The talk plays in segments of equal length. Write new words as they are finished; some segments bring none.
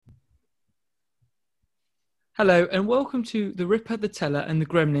Hello and welcome to The Ripper, the Teller and the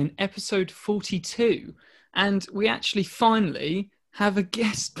Gremlin, episode 42. And we actually finally have a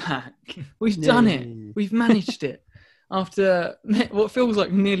guest back. We've done it. We've managed it. After what feels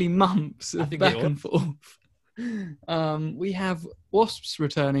like nearly months of back and forth. We have Wosps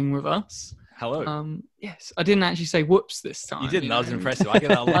returning with us. Hello. Yes, I didn't actually say whoops this time. You didn't. That was impressive. I get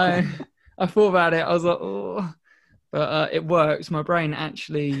that a lot. I thought about it. I was like, oh. But it works. My brain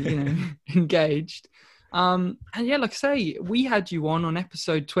actually, engaged. And yeah, like I say, we had you on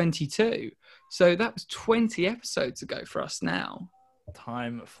episode 22. So that was 20 episodes ago for us now.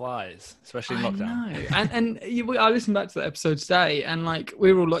 Time flies, especially in lockdown. I know. I listened back to the episode today and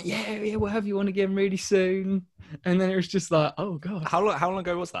we were all like, yeah, we'll have you on again really soon. And then it was just like, oh God. How long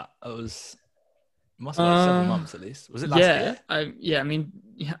ago was that? It must have been several months at least. Was it last year? I mean,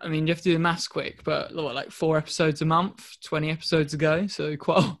 you have to do the maths quick, but like 4 episodes a month, 20 episodes ago. So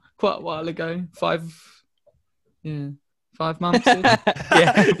quite a while ago. 5 months. Yeah,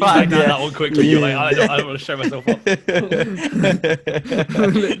 that one quickly. You're like, I don't want to show myself off.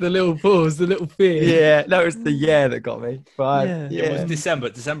 The little pause, the little fear. Yeah, that was the that got me. 5. Yeah. It was December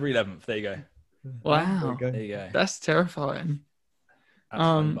 11th. There you go. Wow. There you go. That's terrifying.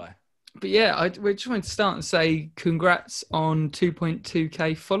 Bye. But yeah, we just wanted to start and say congrats on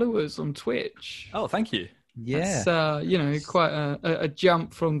 2.2k followers on Twitch. Oh, thank you. Yeah. That's, quite a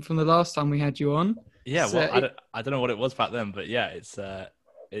jump from the last time we had you on. Yeah, so I don't know what it was back then, but yeah, it's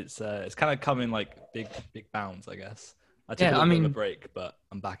kind of come in like big bounds, I guess. I took a little bit of a break, but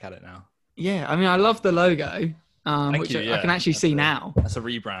I'm back at it now. Yeah, I mean, I love the logo, which I can actually see now. That's a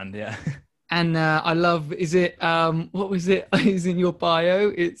rebrand, yeah. And I love, is it, what was it? Is in your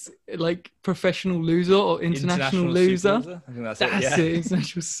bio? It's like professional loser or international loser. I think that's it,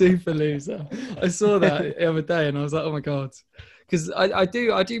 international super loser. I saw that the other day and I was like, oh my God. Because I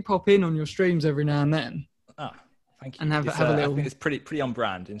do pop in on your streams every now and then. Oh, thank you. And have a little. I think it's pretty on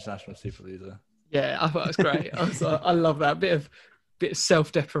brand, international super loser. Yeah, I thought it was great. I was like, I love that bit of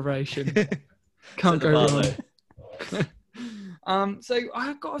self-deprivation. Can't go wrong. So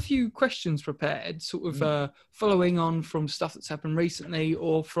I've got a few questions prepared, sort of following on from stuff that's happened recently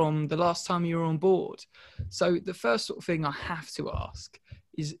or from the last time you were on board. So the first sort of thing I have to ask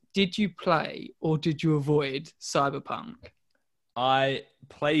is, did you play or did you avoid Cyberpunk? I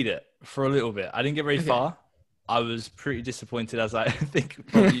played it for a little bit. I didn't get very far. I was pretty disappointed, as I think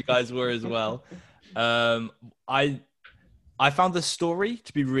probably you guys were as well. I found the story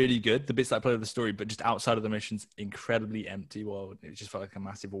to be really good, the bits that I played with the story, but just outside of the missions, incredibly empty world. It just felt like a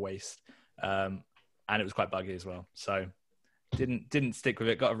massive waste. And it was quite buggy as well. So didn't stick with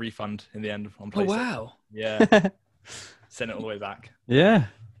it. Got a refund in the end on PlayStation. Oh, wow. Yeah. Sent it all the way back. Yeah.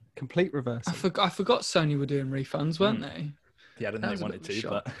 Complete reverse. I forgot Sony were doing refunds, weren't they? Yeah, I didn't think they wanted to,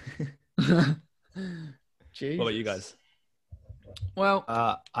 but... Jeez. What about you guys? Well,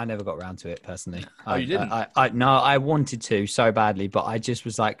 I never got around to it personally. Oh, you didn't? No, I wanted to so badly, but I just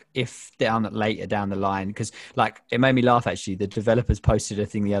was like, if later down the line, because it made me laugh actually. The developers posted a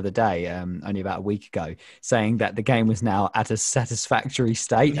thing the other day, only about a week ago, saying that the game was now at a satisfactory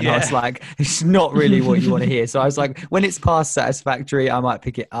state, and I was like, it's not really what you want to hear. So I was like, when it's past satisfactory, I might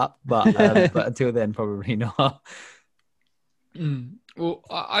pick it up, but until then, probably not. Well,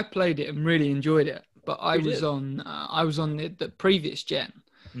 I played it and really enjoyed it. But I was on the previous gen,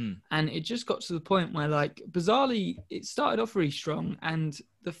 and it just got to the point where, bizarrely, it started off really strong, and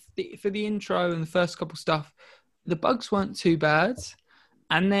for the intro and the first couple stuff, the bugs weren't too bad,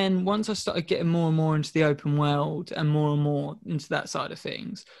 and then once I started getting more and more into the open world and more into that side of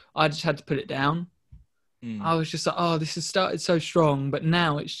things, I just had to put it down. I was just like, oh, this has started so strong, but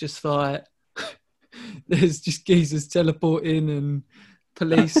now it's just like there's just geezers teleporting and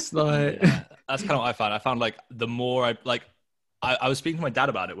police Yeah. That's kind of what I found. I found the more I was speaking to my dad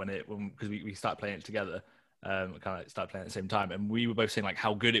about it because we started playing it together, kind of started playing at the same time, and we were both saying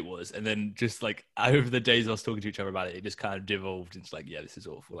how good it was, and then just over the days I was talking to each other about it, it just kind of devolved into this is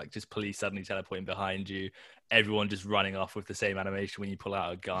awful. Just police suddenly teleporting behind you, everyone just running off with the same animation when you pull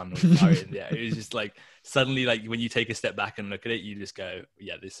out a gun. It was just suddenly when you take a step back and look at it, you just go,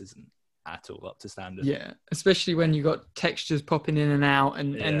 yeah, this isn't at all up to standard. Yeah, especially when you got textures popping in and out,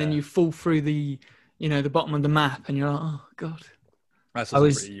 and then you fall through the the bottom of the map, and you're like, oh God. That's some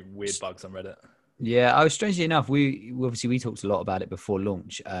pretty weird bugs on Reddit. Yeah, I was strangely enough, we talked a lot about it before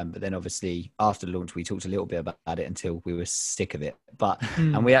launch, but then obviously after launch we talked a little bit about it until we were sick of it. But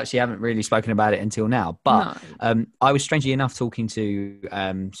and we actually haven't really spoken about it until now. But I was strangely enough talking to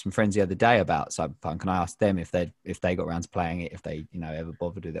some friends the other day about Cyberpunk, and I asked them if they got around to playing it, if they ever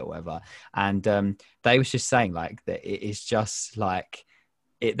bothered with it or whatever, and they was just saying that it is just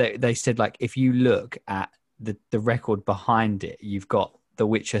they said if you look at the record behind it. You've got The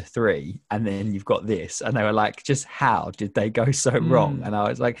Witcher 3, and then you've got this, and they were like, just how did they go so wrong? And I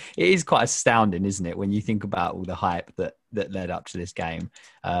was like, it is quite astounding, isn't it, when you think about all the hype that led up to this game,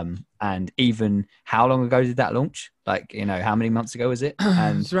 and even how long ago did that launch? Like, how many months ago was it?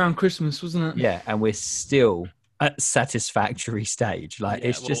 And it was around Christmas, wasn't it? Yeah, and we're still at satisfactory stage. Like,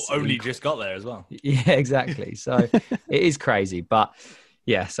 it's just only just got there as well. Yeah, exactly. So it is crazy, but.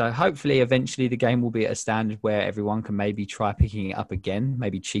 Yeah, so hopefully eventually the game will be at a standard where everyone can maybe try picking it up again,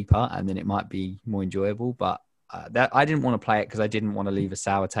 maybe cheaper, and then it might be more enjoyable. But I didn't want to play it because I didn't want to leave a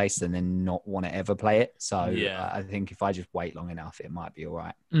sour taste and then not want to ever play it. So I think if I just wait long enough, it might be all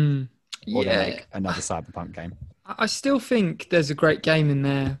right. Or they make another Cyberpunk game. I still think there's a great game in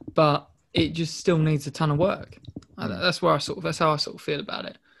there, but it just still needs a ton of work. That's how I sort of feel about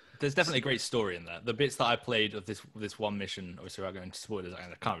it. There's definitely a great story in there. The bits that I played of this one mission, obviously without going into spoilers, I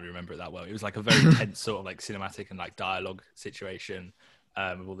can't really remember it that well. It was like a very tense sort of like cinematic and like dialogue situation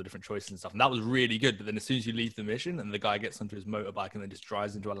with all the different choices and stuff. And that was really good. But then as soon as you leave the mission and the guy gets onto his motorbike and then just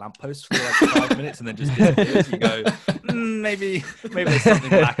drives into a lamppost for like 5 minutes and then just disappears, you go, maybe there's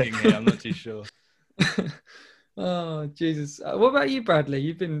something lacking here. I'm not too sure. Oh Jesus! What about you, Bradley?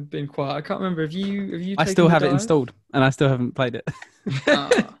 You've been quiet. I can't remember. Have you? I still have it installed, and I still haven't played it.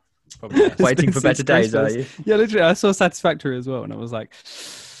 Waiting for better days, are you? Yeah, literally. I saw Satisfactory as well, and I was like,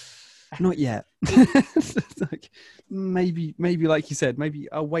 not yet. Like, maybe, like you said,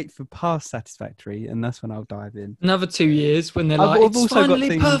 maybe I'll wait for past Satisfactory, and that's when I'll dive in. Another 2 years when they're it's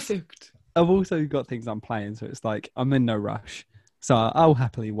finally perfect. I've also got things I'm playing, so it's like I'm in no rush. So I'll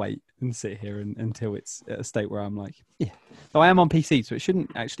happily wait and sit here until it's at a state where I'm like, yeah. So I am on PC, so it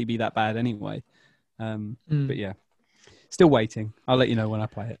shouldn't actually be that bad anyway. But yeah, still waiting. I'll let you know when I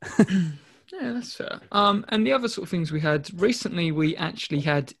play it. Yeah, that's fair. And the other sort of things we had recently, we actually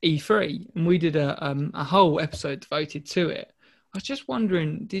had E3, and we did a whole episode devoted to it. I was just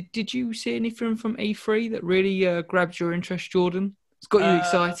wondering, did you see anything from E3 that really grabbed your interest, Jordan? It's got you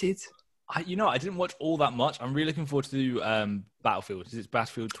excited? I didn't watch all that much. I'm really looking forward to Battlefield. Is it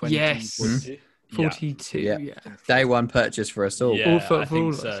Battlefield 20? Yes. 42, yeah. Day one purchase for us all. Yeah, I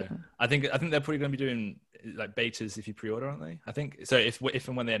think so. I think they're probably going to be doing like betas if you pre-order, aren't they? I think so. If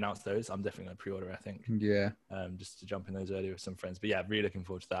and when they announce those, I'm definitely going to pre-order. I think. Yeah. Just to jump in those earlier with some friends, but yeah, really looking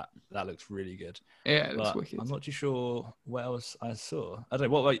forward to that. That looks really good. Yeah, it looks wicked. I'm not too sure what else I saw. I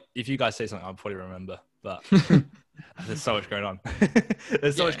don't know. What if you guys say something, I'll probably remember. But there's so much going on.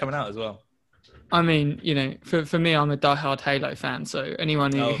 There's so much coming out as well. I mean, for me, I'm a diehard Halo fan. So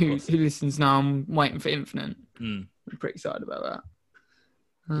anyone who listens now, I'm waiting for Infinite. I'm pretty excited about that.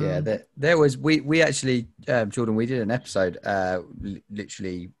 Yeah, there was we actually Jordan, we did an episode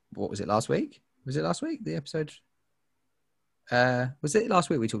literally, what was it, last week? Was it last week, the episode? Was it last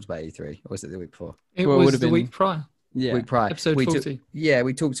week we talked about E3, or was it the week before? It was the week prior. Yeah, week prior. Episode 40.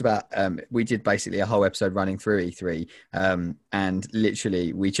 We talked about we did basically a whole episode running through E3, and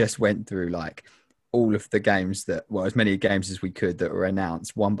literally we just went through like all of the games as many games as we could that were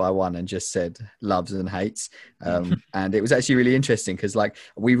announced one by one, and just said loves and hates. And it was actually really interesting because like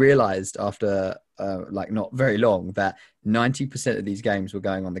we realized after like not very long that 90% of these games were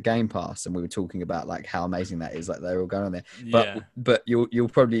going on the Game Pass, and we were talking about like how amazing that is, like they're all going on there. But you'll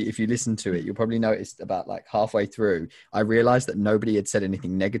probably, if you listen to it, you'll probably notice about like halfway through I realized that nobody had said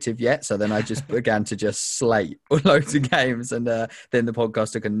anything negative yet, so then I just began to just slate loads of games, and then the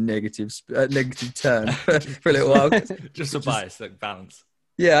podcast took a negative turn for a little while. Just a bias, like balance.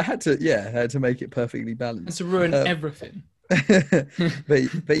 I had to make it perfectly balanced. To ruin everything.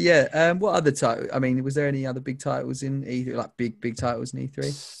 but yeah, what other title? I mean, was there any other big titles in E3, like big titles in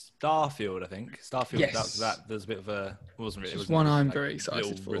E3? Starfield, I think. Starfield. Yes. That there's a bit of a. It wasn't really. It was one I'm like very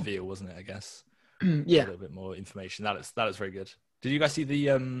excited for. Reveal, wasn't it? I guess. Yeah. A little bit more information. That is very good. Did you guys see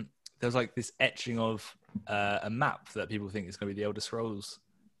the? There's like this etching of a map that people think is going to be the Elder Scrolls.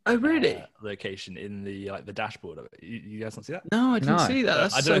 Oh really? Location in the like the dashboard of it. You guys not see that? No, I didn't see that.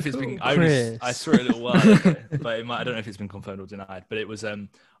 That's I don't know if it's been. I saw it a little while ago, but I don't know if it's been confirmed or denied. But it was on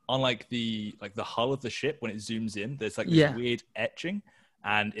like the hull of the ship when it zooms in. There's like this weird etching,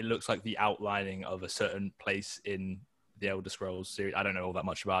 and it looks like the outlining of a certain place in the Elder Scrolls series. I don't know all that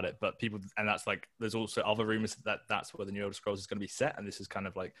much about it, but that's like there's also other rumors that that's where the new Elder Scrolls is going to be set, and this is kind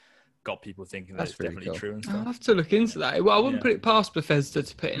of like got people thinking that it's really definitely true and stuff. I'll have to look into that. Well, I wouldn't put it past Bethesda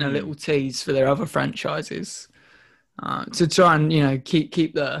to put in a little tease for their other franchises to try and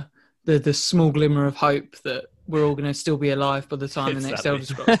keep the small glimmer of hope that we're all going to still be alive by the time the next Elder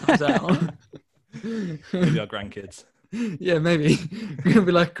Scrolls comes out. Maybe our grandkids. Yeah, maybe. We're going to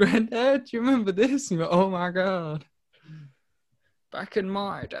be like, Granddad, do you remember this? And you're like, oh my God. Back in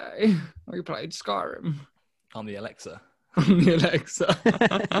my day, we played Skyrim. On the Alexa. On the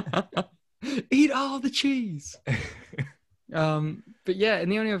Alexa. Eat all the cheese. But yeah,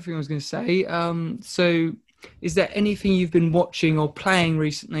 and the only other thing I was going to say, so is there anything you've been watching or playing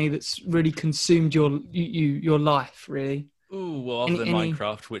recently that's really consumed your life, really? Ooh, well, other than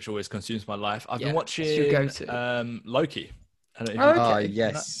Minecraft, which always consumes my life, I've been watching Loki. I don't know if Oh,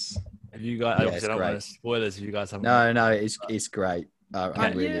 yes. Have you guys? Yeah, obviously, I don't want to spoilers if you guys haven't. No, it's great.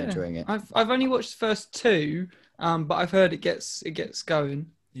 I'm really enjoying it. I've only watched the first 2, but I've heard it gets going.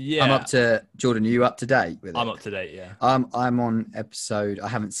 Yeah, I'm up to Jordan. Are you up to date with it? I'm up to date. Yeah. I'm on episode. I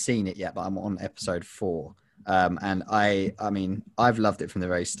haven't seen it yet, but I'm on episode 4. And I mean, I've loved it from the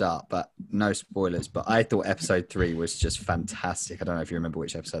very start, but no spoilers. But I thought episode 3 was just fantastic. I don't know if you remember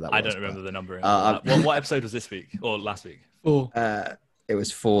which episode that was. I don't remember the numbering. What episode was this week or last week? 4. It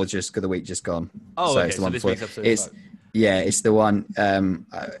was 4 just the week just gone. Oh, okay. So this week's episode. It's the one.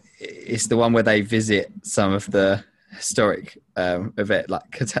 It's the one where they visit some of the historic event, like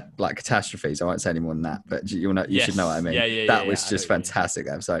catastrophes. I won't say any more than that, but you should know what I mean. That was just fantastic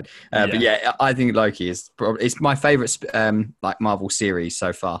episode. But yeah, I think Loki is probably my favorite like Marvel series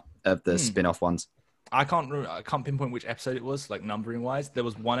so far of the spin-off ones. I can't pinpoint which episode it was, like numbering wise. There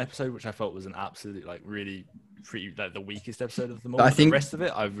was one episode which I felt was an absolute like really pretty like the weakest episode of them all. I think the rest of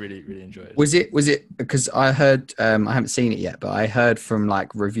it I really enjoyed. Was it because I heard I haven't seen it yet, but I heard from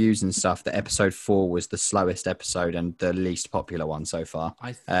like reviews and stuff that episode 4 was the slowest episode and the least popular one so far.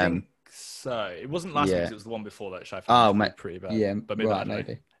 I think so. It wasn't last week, it was the one before that, which I found pretty bad. Yeah, but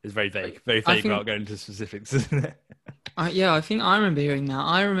maybe. It's very vague without going into specifics, isn't it? I think I remember hearing that.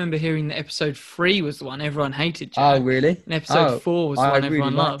 I remember hearing that episode 3 was the one everyone hated, Jack. Oh, really? And episode 4 was the one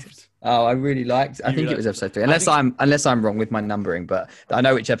everyone loved. Oh, I really liked. I think it was episode 3. Unless I'm wrong with my numbering, but I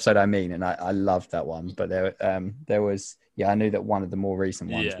know which episode I mean, and I loved that one. But there was I knew that one of the more recent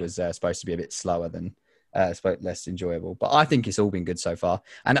ones was supposed to be a bit slower than less enjoyable. But I think it's all been good so far.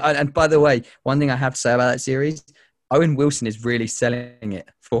 And by the way, one thing I have to say about that series, Owen Wilson is really selling it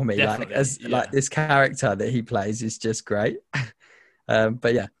for me. Definitely, like this character that he plays is just great.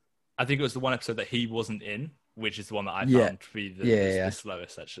 But yeah, I think it was the one episode that he wasn't in, which is the one that I found to be the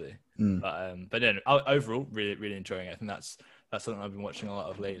slowest actually. But then overall, really enjoying it. I think that's something I've been watching a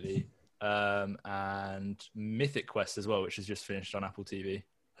lot of lately. And Mythic Quest as well, which has just finished on Apple TV.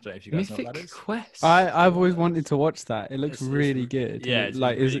 I don't know if you guys know what that is. Mythic Quest. I've always wanted to watch that. It looks really good. Yeah, it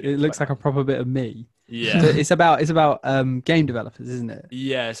looks like a proper bit of me. Yeah, it's about game developers, isn't it?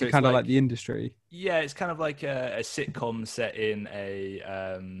 Yeah, so it's kind of like the industry. Yeah, it's kind of like a sitcom set in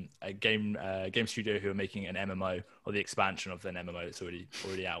a game studio who are making an MMO or the expansion of an MMO that's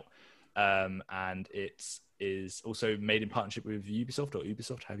already out, and it is also made in partnership with Ubisoft or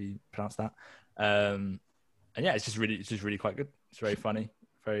Ubisoft, how do you pronounce that? And yeah, it's just really quite good. It's very funny.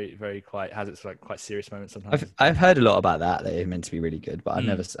 Very, very quite has its like quite serious moments sometimes. I've heard a lot about that. They're meant to be really good, but I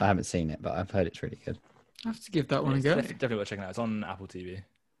haven't seen it, but I've heard it's really good. I have to give that one a go. Definitely worth checking out. It's on Apple TV.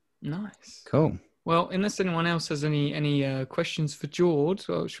 Nice, cool. Well, unless anyone else has any questions for George,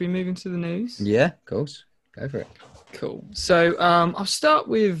 well, should we move into the news? Yeah, of course. Go for it. Cool. So I'll start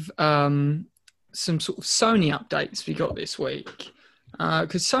with some sort of Sony updates we got this week,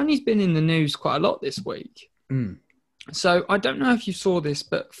 because Sony's been in the news quite a lot this week. So I don't know if you saw this,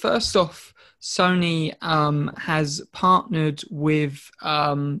 but first off, Sony has partnered with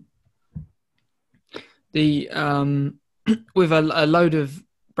with a load of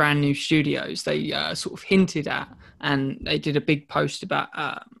brand new studios. They sort of hinted at, and they did a big post about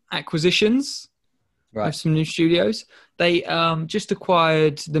acquisitions of some new studios. They just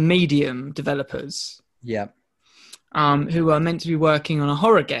acquired the Medium developers, who are meant to be working on a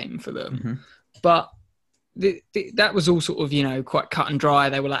horror game for them, but that was all sort of, quite cut and dry.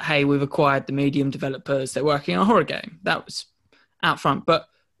 They were like, hey, we've acquired the Medium developers. They're working on a horror game. That was out front. But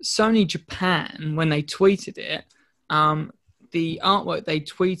Sony Japan, when they tweeted it, the artwork they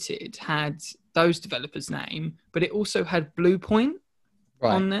tweeted had those developers' name, but it also had Bluepoint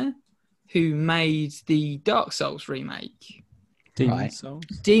on there, who made the Dark Souls remake.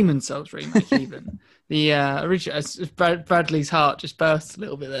 Demon Souls remake, even. The original, Bradley's heart just burst a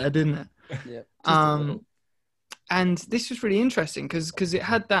little bit there, didn't it? Yeah. And this was really interesting because it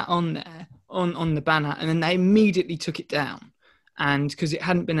had that on there, on the banner, and then they immediately took it down. And because it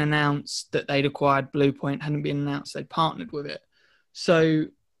hadn't been announced that they'd acquired Bluepoint, hadn't been announced they'd partnered with it. So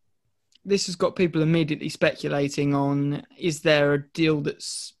this has got people immediately speculating on, is there a deal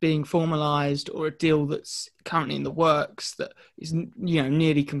that's being formalised or a deal that's currently in the works that is,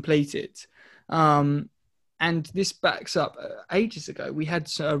 nearly completed? And this backs up, ages ago, we had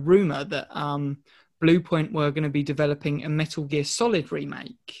a rumour that Bluepoint were going to be developing a Metal Gear Solid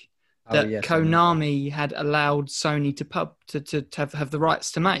remake that yes, Konami had allowed Sony to have the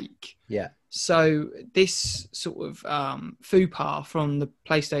rights to make. Yeah. So this sort of faux pas from the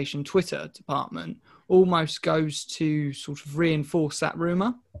PlayStation Twitter department almost goes to sort of reinforce that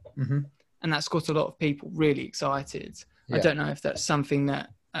rumor. Mm-hmm. And that's got a lot of people really excited. Yeah. I don't know if that's something that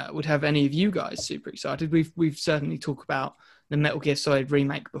would have any of you guys super excited. We've certainly talked about the Metal Gear Solid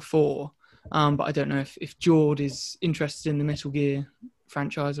remake before, but I don't know if Jord is interested in the Metal Gear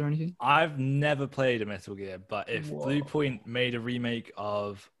franchise or anything. I've never played a Metal Gear, but if Whoa. Blue Point made a remake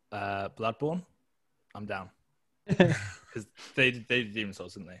of Bloodborne, I'm down. Because they did Demon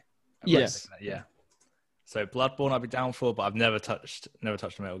Souls, didn't they? Yes. Yeah. So Bloodborne I'd be down for, but I've never touched a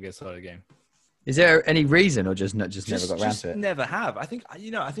Metal Gear Solid game. Is there any reason, or just never got around to it? Never have. I think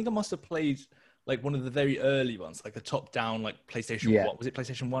I must have played like one of the very early ones, like the top-down, like PlayStation 1. Was it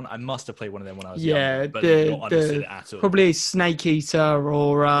PlayStation 1? I must have played one of them when I was younger, but not understood it at all. Probably Snake Eater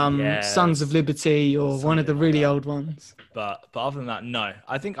or Sons of Liberty or one of the really old ones. But other than that, no.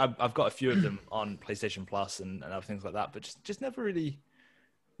 I think I've got a few of them on PlayStation Plus and other things like that, but just never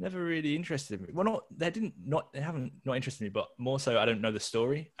really interested me. Well, they haven't interested me, but more so I don't know the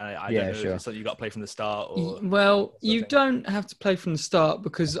story. I don't know if it's something you got to play from the start or. Well, you don't have to play from the start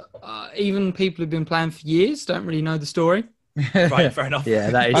because even people who've been playing for years don't really know the story. Right, fair enough.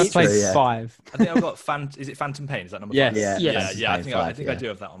 Yeah, that is I've true. played 5. I think I've got Is it Phantom Pain? Is that number 5? Yes. Yeah. I think I do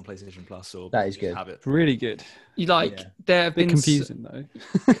have that on PlayStation Plus. Or that is good. Have it. Really good. There have been confusing though,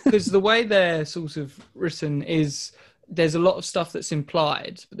 because the way they're sort of written is. There's a lot of stuff that's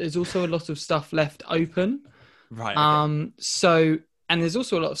implied, but there's also a lot of stuff left open. Right. Okay. So, and there's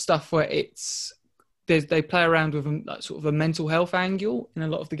also a lot of stuff where they play around with sort of a mental health angle in a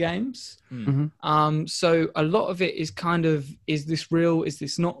lot of the games. Mm-hmm. So a lot of it is kind of, is this real? Is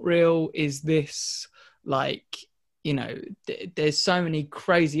this not real? Is this like, there's so many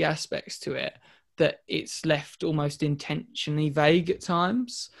crazy aspects to it that it's left almost intentionally vague at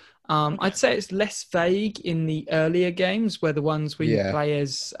times. I'd say it's less vague in the earlier games, where the ones where you play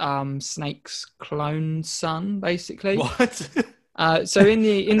as Snake's clone son, basically. What? So in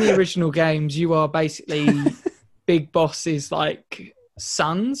the original games, you are basically Big Boss's like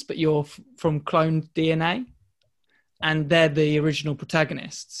sons, but you're from cloned DNA, and they're the original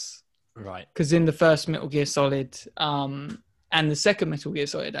protagonists. Right. Because in the first Metal Gear Solid and the second Metal Gear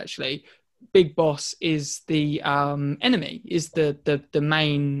Solid, actually, Big Boss is the enemy, is the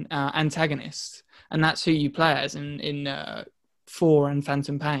main antagonist, and that's who you play as in 4 and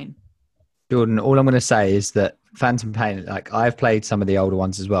Phantom Pain. Jordan, all I'm going to say is that Phantom Pain, like I've played some of the older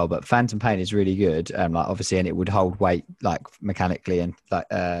ones as well, but Phantom Pain is really good. Like obviously, and it would hold weight like mechanically and like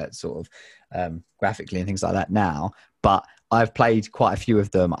sort of graphically and things like that now. But I've played quite a few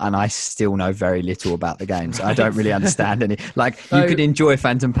of them, and I still know very little about the games. I don't really understand any. Like you could enjoy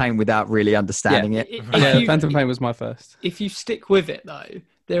Phantom Pain without really understanding it. Phantom Pain was my first. If you stick with it, though,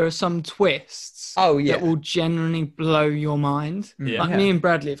 there are some twists that will genuinely blow your mind. Yeah. Like me and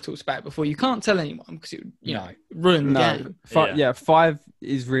Bradley have talked about it before. You can't tell anyone because it would ruin the game. 5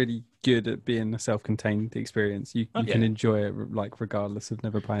 is really good at being a self-contained experience. You can enjoy it like regardless of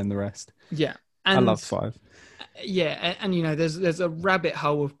never playing the rest. Yeah. And, I love 5. Yeah, and there's a rabbit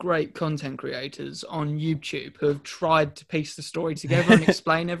hole of great content creators on YouTube who have tried to piece the story together and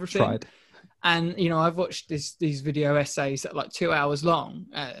explain everything. And I've watched these video essays that are like 2 hours long,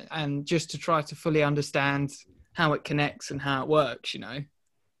 and just to try to fully understand how it connects and how it works,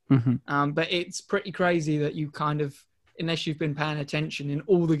 Mm-hmm. But it's pretty crazy that you kind of, unless you've been paying attention in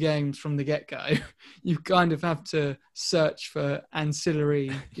all the games from the get-go, you kind of have to search for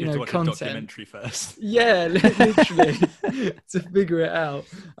ancillary, you have to watch content. a documentary first. Yeah, literally, to figure it out.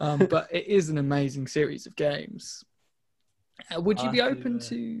 But it is an amazing series of games. Would you be open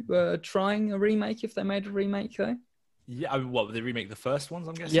to trying a remake if they made a remake, though? Yeah, what, they remake the first ones,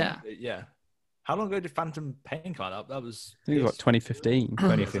 I'm guessing? Yeah. How long ago did Phantom Pain come out? That was... I think it was 2015.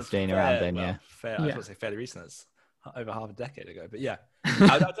 2015 around then, I was going to say fairly recent. That's over half a decade ago. But yeah,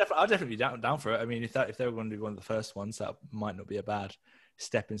 I'll definitely be down for it. I mean, if they were going to be one of the first ones, that might not be a bad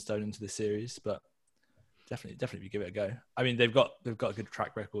stepping stone into the series, but definitely give it a go. I mean, they've got a good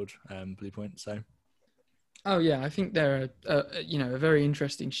track record, Blue Point, so... Oh yeah, I think they're a very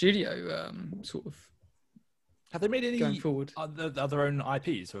interesting studio. Sort of. Have they made any going forward other own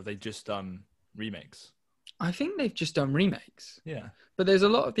IPs, or have they just done remakes? I think they've just done remakes. Yeah, but there's a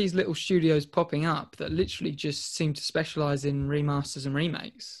lot of these little studios popping up that literally just seem to specialize in remasters and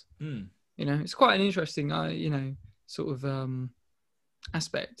remakes. It's quite an interesting, sort of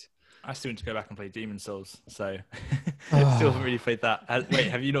aspect. I still need to go back and play Demon Souls, so still haven't really played that. Wait,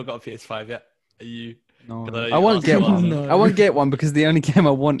 have you not got a PS5 yet? Are you? No, I I won't get one. No. I won't get one because the only game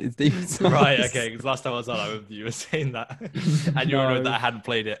I want is Demon's Souls. Right, okay. Because last time I was on, you were saying that, and you were annoyed that I hadn't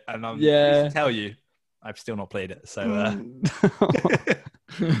played it, and I'm pleased to tell you, I've still not played it. So,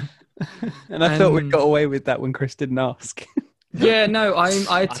 and I thought we got away with that when Chris didn't ask. Yeah, no,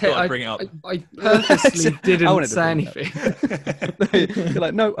 I bring it up. I purposely didn't say anything. You're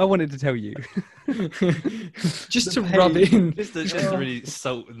like, no, I wanted to tell you. Just to rub it in. Just to really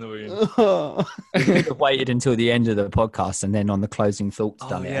salt in the wound. We could have waited until the end of the podcast and then on the closing thoughts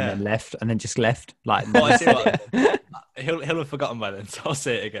done it yeah. and then left and then just left. Like, Well, I see what, he'll have forgotten by then, so I'll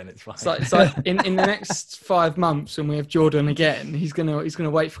say it again. It's fine. It's like in the next 5 months when we have Jordan again, he's gonna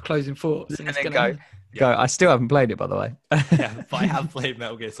wait for closing thoughts and then go. I still haven't played it, by the way. Yeah, but I have played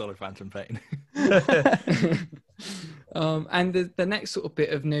Metal Gear Solid Phantom Pain. And the next sort of bit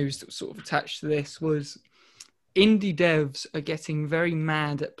of news that was sort of attached to this was indie devs are getting very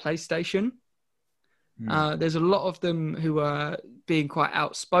mad at PlayStation. There's a lot of them who are being quite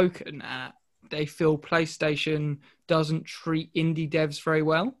outspoken at. They feel PlayStation doesn't treat indie devs very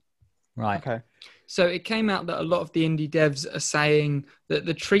well. Right. Okay. So it came out that a lot of the indie devs are saying that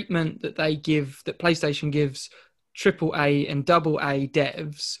the treatment that they give, that PlayStation gives AAA and AA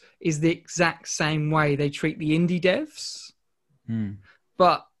devs, is the exact same way they treat the indie devs.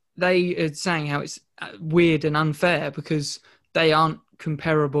 But they are saying how it's weird and unfair because they aren't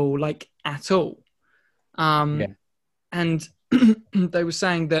comparable, like, at all. And they were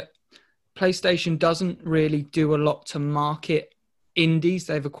saying that PlayStation doesn't really do a lot to market indies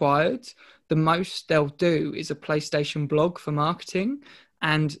they've acquired. The most they'll do is a PlayStation blog for marketing,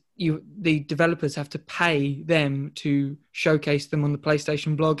 and the developers have to pay them to showcase them on the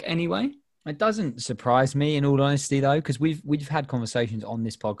PlayStation blog anyway. It doesn't surprise me, in all honesty, though, because we've had conversations on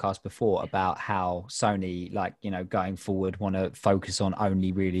this podcast before about how Sony, like, you know, going forward, want to focus on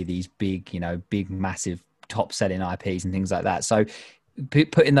only really these big, massive, top-selling IPs and things like that. So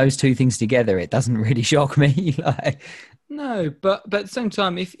putting those two things together, it doesn't really shock me. No, but at the same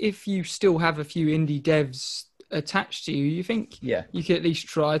time, if you still have a few indie devs attached to you, you think you could at least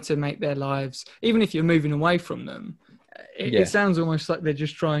try to make their lives, even if you're moving away from them. It sounds almost like they're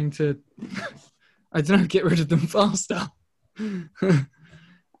just trying to, I don't know, get rid of them faster.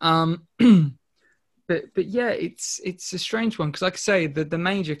 But yeah, it's a strange one because, like I say, the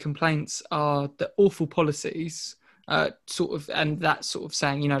major complaints are the awful policies, and that sort of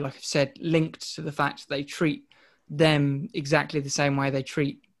saying, like I've said, linked to the fact that they treat them exactly the same way they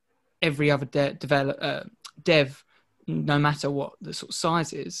treat every other dev, no matter what the sort of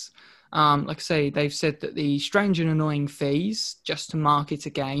size is. Like I say, they've said that the strange and annoying fees just to market a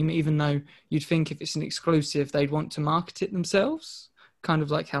game, even though you'd think if it's an exclusive, they'd want to market it themselves, kind of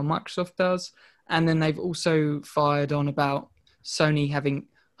like how Microsoft does. And then they've also fired on about Sony having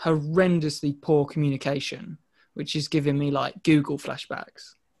horrendously poor communication, which is giving me like Google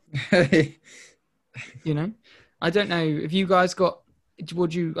flashbacks. I don't know if you guys got.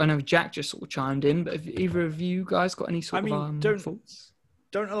 I know Jack just sort of chimed in, but have either of you guys got any sort of thoughts?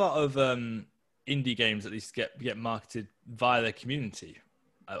 Don't a lot of indie games at least get marketed via their community?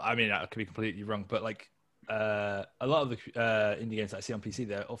 I mean, I could be completely wrong, but like a lot of the indie games that I see on PC,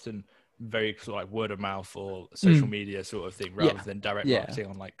 they're often very sort of like word of mouth or social media sort of thing, rather than direct marketing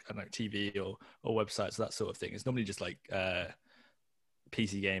on like, I don't know, TV or websites, that sort of thing. It's normally just like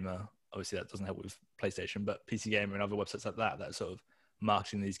PC Gamer. Obviously, that doesn't help with PlayStation, but PC Gamer and other websites like that sort of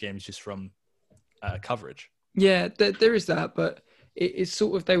marketing these games just from coverage. Yeah, there is that, but it's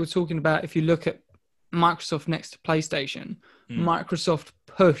sort of, they were talking about, if you look at Microsoft next to PlayStation, Microsoft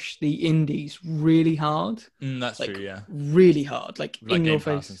push the indies really hard. That's true, yeah. Really hard, like in your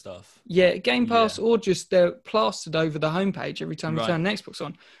face and stuff. Yeah, Game Pass, or just they're plastered over the homepage every time you turn an Xbox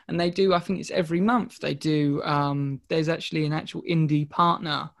on. And they do, I think it's every month, they do, there's actually an actual indie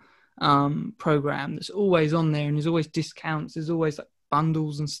partner program that's always on there, and there's always discounts, there's always like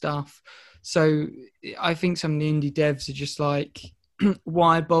bundles and stuff. So I think some of the indie devs are just like,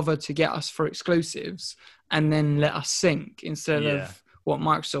 why bother to get us for exclusives and then let us sink instead of what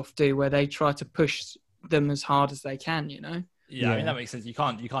Microsoft do, where they try to push them as hard as they can, Yeah, I mean, that makes sense. You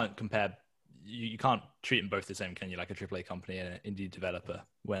can't compare, you can't treat them both the same, can you? Like a AAA company and an indie developer,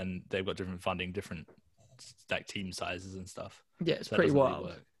 when they've got different funding, different like team sizes and stuff. Yeah, it's pretty wild.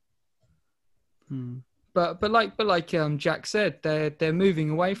 Really But like Jack said, they're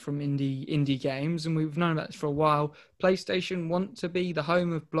moving away from indie games, and we've known about this for a while. PlayStation want to be the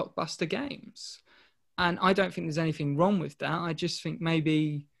home of blockbuster games, and I don't think there's anything wrong with that. I just think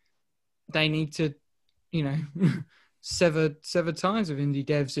maybe they need to, sever ties with indie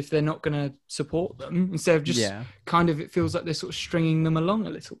devs if they're not going to support them, instead of just kind of, it feels like they're sort of stringing them along a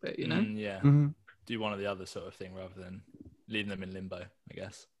little bit, Yeah. Mm-hmm. do one or the other sort of thing rather than leaving them in limbo, I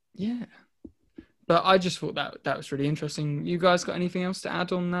guess. Yeah. But I just thought that was really interesting. You guys got anything else to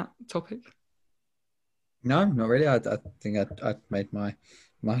add on that topic? No, not really. I think I made my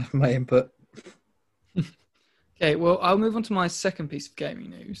input. Okay, well, I'll move on to my second piece of gaming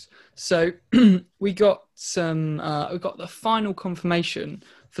news. So we got the final confirmation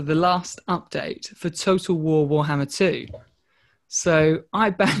for the last update for Total War Warhammer 2. So I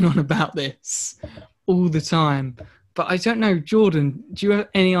bang on about this all the time, but I don't know, Jordan, do you have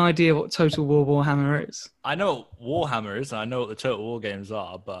any idea what Total War Warhammer is? I know what Warhammer is, and I know what the Total War games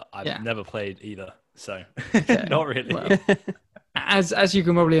are, but I've never played either, so not really. Well, as you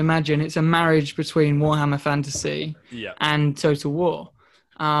can probably imagine, it's a marriage between Warhammer Fantasy and Total War.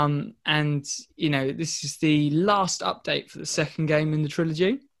 And, you know, this is the last update for the second game in the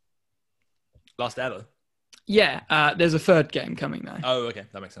trilogy. Last ever? Yeah, there's a third game coming though. Oh, okay,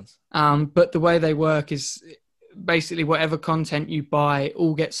 that makes sense. But the way they work is basically whatever content you buy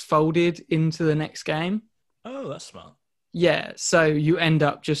all gets folded into the next game. Oh, that's smart. Yeah, so you end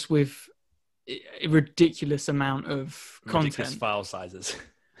up just with a ridiculous amount of content. Ridiculous file sizes.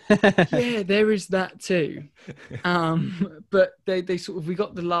 Yeah, there is that too. But they sort of, it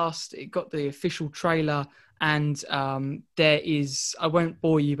got the official trailer, and there is, I won't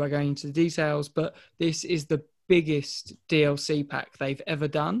bore you by going into the details, but this is the biggest DLC pack they've ever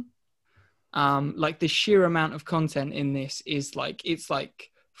done. Like the sheer amount of content in this is it's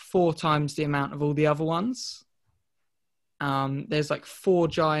 4 times the amount of all the other ones. There's 4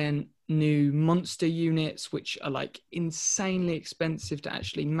 giant new monster units, which are insanely expensive to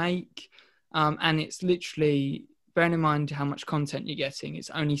actually make. And it's literally, bearing in mind how much content you're getting,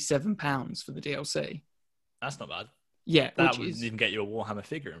 it's only £7 for the DLC. That's not bad. Yeah. That wouldn't even get you a Warhammer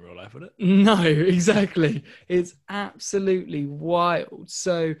figure in real life, would it? No, exactly. It's absolutely wild.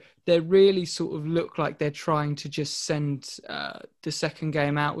 So they really sort of look like they're trying to just send the second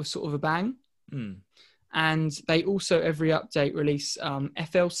game out with sort of a bang. And they also, every update, release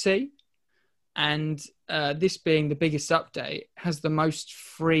FLC. And this being the biggest update, has the most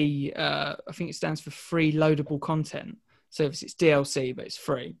free, I think it stands for free loadable content. So if it's DLC, but it's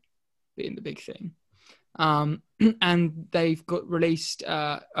free, being the big thing. And they've got released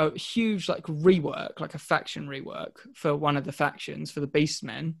a huge rework, a faction rework for one of the factions, for the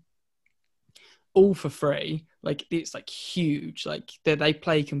Beastmen, all for free. It's huge. They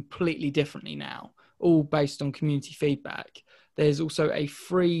play completely differently now, all based on community feedback. There's also a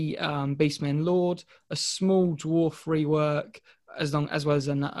free Beastmen Lord, a small dwarf rework, as well as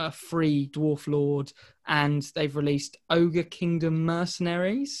a free dwarf lord, and they've released Ogre Kingdom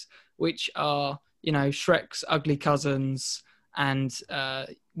Mercenaries, which are, you know, Shrek's ugly cousins. And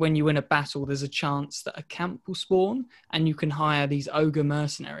when you win a battle, there's a chance that a camp will spawn, and you can hire these ogre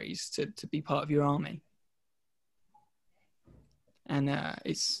mercenaries to be part of your army. And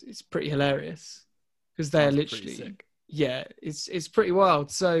it's pretty hilarious because they're literally, yeah, it's pretty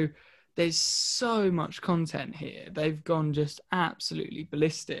wild. So there's so much content here. They've gone just absolutely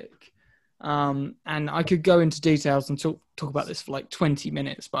ballistic. And I could go into details and talk about this for 20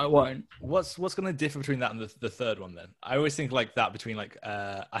 minutes, but I won't. What's going to differ between that and the third one then? I always think that between to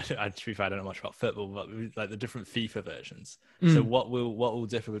be fair, I don't know much about football, but the different FIFA versions. So what will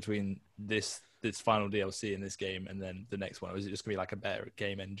differ between this final DLC in this game and then the next one? Or is it just going to be a better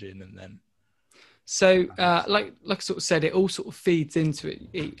game engine and then? So like I sort of said, it all sort of feeds into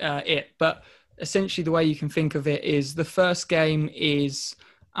it, but essentially the way you can think of it is the first game is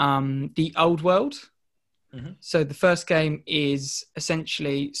the old world. Mm-hmm. So the first game is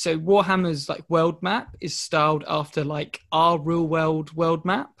essentially, so Warhammer's world map is styled after our real world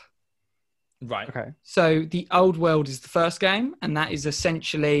map. Right. Okay. So the old world is the first game, and that is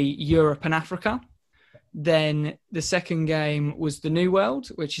essentially Europe and Africa. Then the second game was the New World,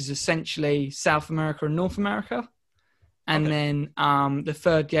 which is essentially South America and North America. And then the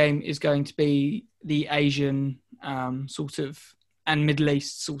third game is going to be the Asian sort of and Middle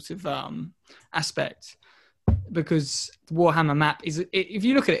East sort of aspect. Because the Warhammer map is, if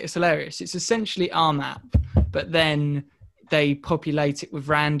you look at it, it's hilarious. It's essentially our map, but then they populate it with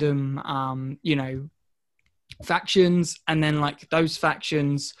random, factions. And then those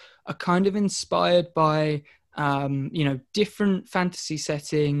factions are kind of inspired by, different fantasy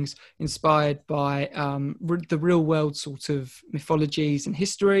settings, inspired by the real world sort of mythologies and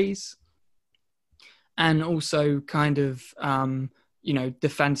histories. And also kind of, the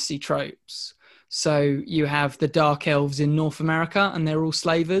fantasy tropes. So you have the Dark Elves in North America, and they're all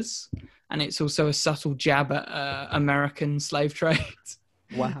slavers. And it's also a subtle jab at American slave trade.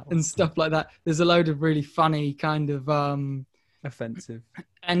 Wow. And stuff like that. There's a load of really funny kind of Offensive.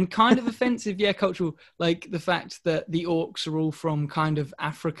 And kind of offensive, yeah, cultural. Like the fact that the orcs are all from kind of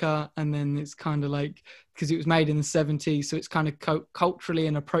Africa, and then it's kind of like, because it was made in the 70s, so it's kind of culturally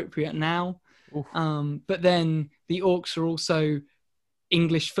inappropriate now. But then the orcs are also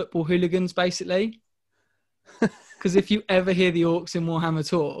English football hooligans, basically. Because if you ever hear the orcs in Warhammer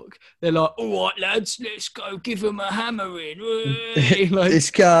talk, they're like, "All right, lads, let's go give them a hammering." Like, it's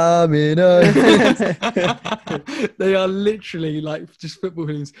coming up. they are literally like just football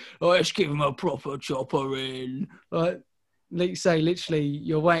hooligans. Oh, let's give them a proper chopper in. Like you say, literally,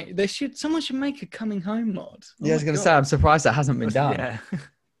 you're waiting. Someone should make a coming home mod. I was going to say, I'm surprised that hasn't been done. Yeah.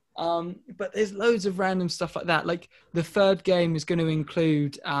 But there's loads of random stuff like that. Like the third game is going to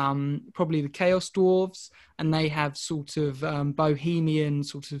include probably the Chaos Dwarves, and they have sort of Bohemian,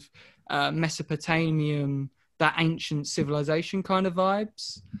 sort of Mesopotamian, that ancient civilization kind of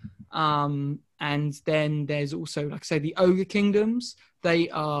vibes. And then there's also, like I say, the Ogre Kingdoms. They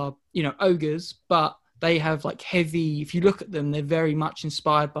are, ogres, but they have like heavy, if you look at them, they're very much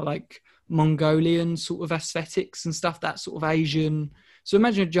inspired by like Mongolian sort of aesthetics and stuff, that sort of Asian. So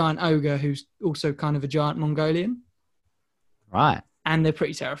imagine a giant ogre who's also kind of a giant Mongolian. Right. And they're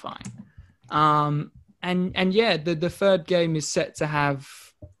pretty terrifying. And yeah, the third game is set to have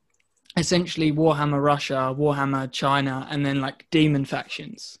essentially Warhammer Russia, Warhammer China, and then like demon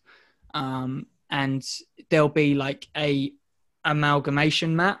factions. And there'll be like a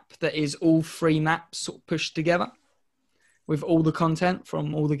amalgamation map that is all 3 maps sort of pushed together with all the content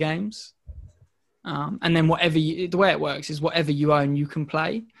from all the games. And then the way it works is whatever you own, you can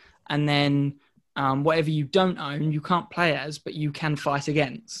play. And then whatever you don't own, you can't play as, but you can fight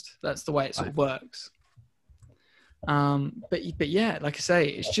against. That's the way it sort of works. But yeah, like I say,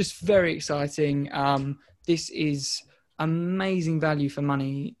 it's just very exciting. This is amazing value for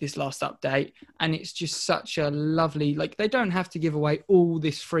money, this last update. And it's just such a lovely, like, they don't have to give away all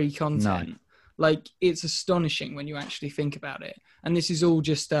this free content. No. Like, it's astonishing when you actually think about it. And this is all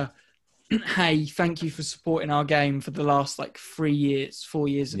just hey, thank you for supporting our game for the last like 4 years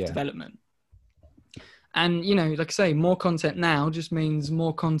of development. And, like I say, more content now just means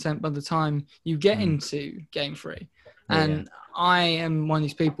more content by the time you get into Game 3. And I am one of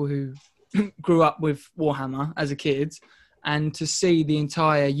these people who grew up with Warhammer as a kid, and to see the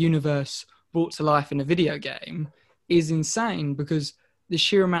entire universe brought to life in a video game is insane, because the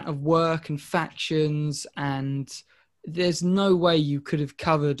sheer amount of work and factions, and there's no way you could have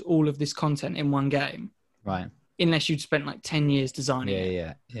covered all of this content in one game. Right. Unless you'd spent like 10 years designing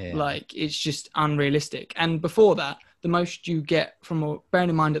it. Yeah. Like, it's just unrealistic. And before that, the most you get bearing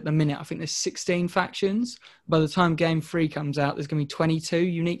in mind at the minute, I think there's 16 factions. By the time Game 3 comes out, there's going to be 22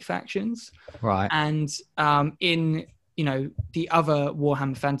 unique factions. Right. And in, the other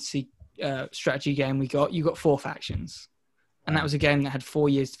Warhammer Fantasy strategy game you got 4 factions. And that was a game that had 4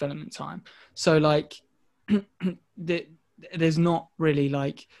 years development time. So, like, there's not really,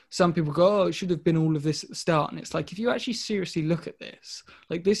 like, some people go, oh, it should have been all of this at the start. And it's like, if you actually seriously look at this,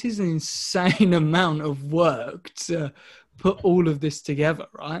 like, this is an insane amount of work to put all of this together,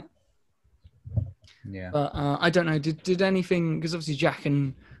 right? Yeah. But I don't know, did anything, because obviously Jack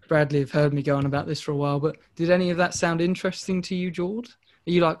and Bradley have heard me go on about this for a while, but did any of that sound interesting to you, George?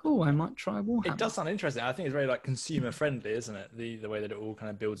 Are you like, oh, I might try Warhammer? It does sound interesting. I think it's very like consumer friendly, isn't it? The way that it all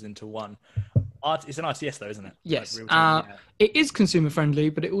kind of builds into one. It's an RTS though, isn't it? Yes. Like it is consumer friendly,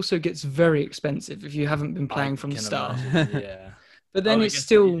 but it also gets very expensive if you haven't been playing from the start. Yeah. But then it's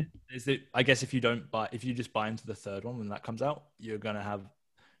still. I guess if you just buy into the third one when that comes out, you're gonna have. Do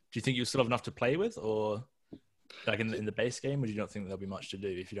you think you'll still have enough to play with, or like in the base game, or do you not think there'll be much to do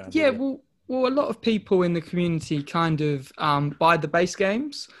if you don't? Have Well, a lot of people in the community kind of buy the base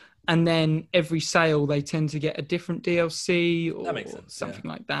games, and then every sale they tend to get a different DLC or something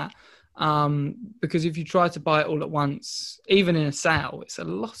like that. Because if you try to buy it all at once, even in a sale, it's a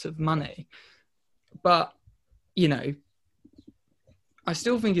lot of money. But, I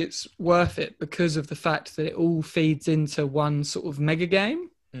still think it's worth it because of the fact that it all feeds into one sort of mega game.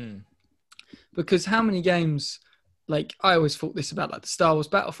 Mm. Because how many games, like, I always thought this about like the Star Wars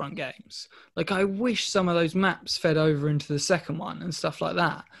Battlefront games. Like, I wish some of those maps fed over into the second one and stuff like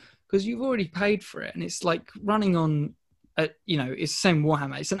that, because you've already paid for it, and it's like running on it's the same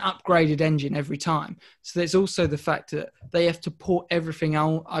Warhammer. It's an upgraded engine every time. So there's also the fact that they have to port everything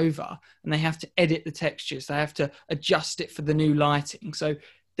over, and they have to edit the textures. They have to adjust it for the new lighting. So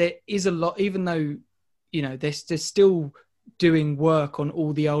there is a lot, even though, they're still doing work on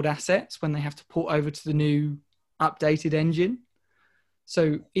all the old assets when they have to port over to the new updated engine.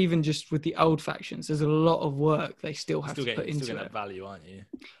 So even just with the old factions, there's a lot of work they still have to put into still it. That value, aren't you?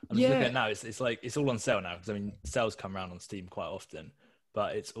 I'm just looking at it now. It's like it's all on sale now, because I mean sales come around on Steam quite often,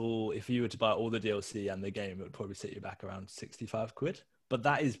 but it's all, if you were to buy all the DLC and the game, it would probably set you back around 65 quid. But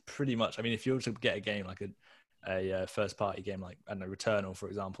that is pretty much, I mean, if you were to get a game like a first party game like, I don't know, Returnal, for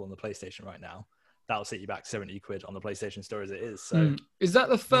example, on the PlayStation right now, that'll set you back 70 quid on the PlayStation Store as it is. So is that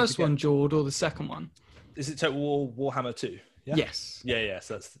the first one, Jord, or the second one? Is it Total War Warhammer 2? Yeah? Yes. Yeah.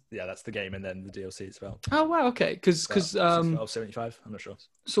 So that's the game, and then the DLC as well. Oh wow, okay. Because 75, I'm not sure.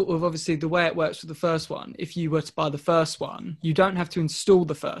 Sort of obviously the way it works with the first one, if you were to buy the first one, you don't have to install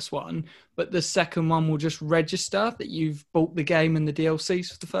the first one, but the second one will just register that you've bought the game and the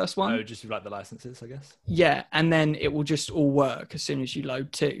DLCs for the first one. Oh, just like the licenses, I guess. Yeah, and then it will just all work as soon as you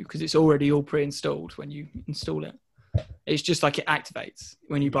load 2, because it's already all pre-installed when you install it. It's just like it activates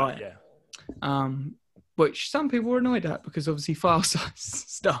when you buy it. Yeah. Which some people are annoyed at, because obviously file size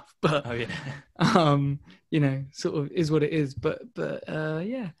stuff, but sort of is what it is. But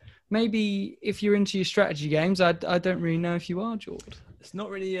yeah, maybe if you're into your strategy games, I don't really know if you are, George. It's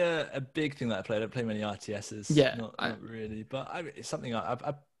not really a big thing that I play. I don't play many RTSs. Yeah, not really. But it's something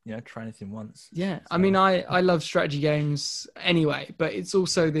I've tried anything once. Yeah, so. I mean, I love strategy games anyway, but it's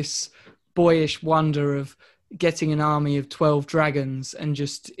also this boyish wonder of getting an army of 12 dragons and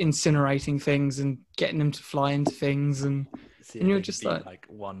just incinerating things and getting them to fly into things, and you're just like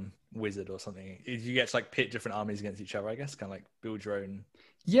one wizard or something. You get to like pit different armies against each other, I guess, kind of like build your own.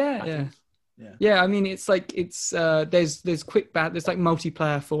 Yeah. I mean, it's like there's quick there's like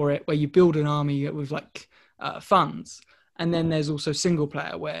multiplayer for it where you build an army with like funds, and then there's also single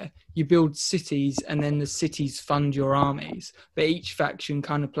player where you build cities and then the cities fund your armies, but each faction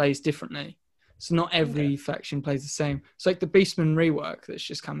kind of plays differently. So not every faction plays the same. It's like the Beastman rework that's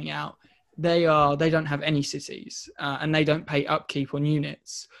just coming out. They don't have any cities, and they don't pay upkeep on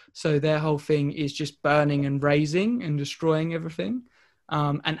units. So their whole thing is just burning and razing and destroying everything.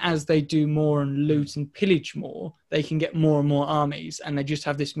 And as they do more and loot and pillage more, they can get more and more armies, and they just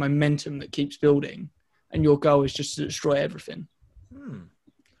have this momentum that keeps building. And your goal is just to destroy everything.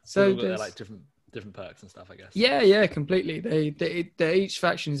 So they're like different perks and stuff, I guess. Yeah, completely. They each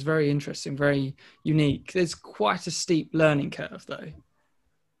faction is very interesting, very unique. There's quite a steep learning curve, though.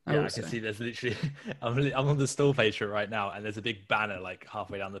 I can see there's literally. I'm on the store page for it right now, and there's a big banner like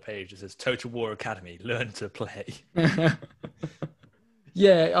halfway down the page that says "Total War Academy. Learn to play."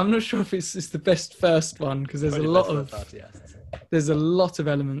 Yeah, I'm not sure if it's the best first one, because there's there's a lot of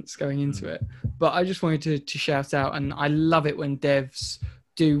elements going into it. But I just wanted to shout out, and I love it when devs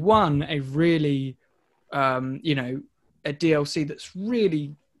do a really, a DLC that's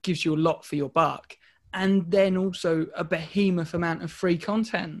really gives you a lot for your buck, and then also a behemoth amount of free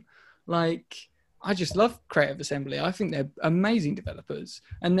content. Like, I just love Creative Assembly. I think they're amazing developers,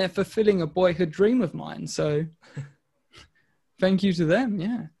 and they're fulfilling a boyhood dream of mine. So thank you to them.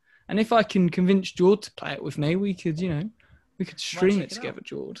 Yeah. And if I can convince Jord to play it with me, we could stream it together,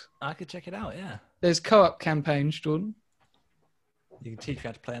 Jord. I could check it out. Yeah. There's co-op campaigns, Jordan. You can teach me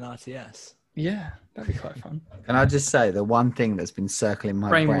how to play an RTS. Yeah, that'd be quite fun. Can I just say the one thing that's been circling my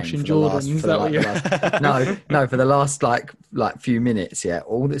brain for the last few minutes,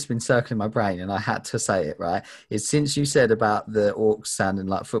 all that's been circling my brain, and I had to say it, right, is since you said about the orcs sounding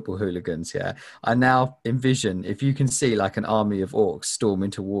like football hooligans, I now envision, if you can see like an army of orcs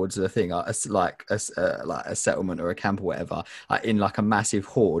storming towards a thing, like a settlement or a camp or whatever, in like a massive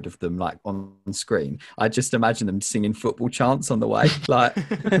horde of them, like on screen, I just imagine them singing football chants on the way, like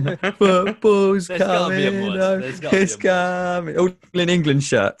football's coming, it's coming, all in England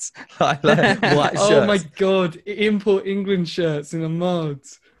shirts, like white shirts. Oh my god, import England shirts in a mod.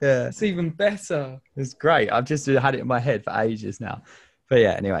 Yeah, it's even better. It's great. I've just had it in my head for ages now. But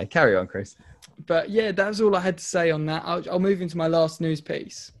yeah, anyway, carry on, Chris. But yeah, that's all I had to say on that. I'll move into my last news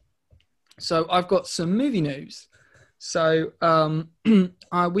piece. So I've got some movie news. So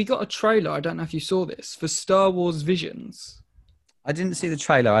we got a trailer, I don't know if you saw this, for Star Wars Visions. I didn't see the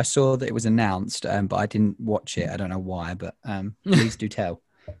trailer. I saw that it was announced, but I didn't watch it. I don't know why, but please do tell.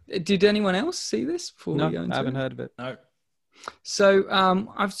 Did anyone else see this before we go into I haven't heard of it. No. So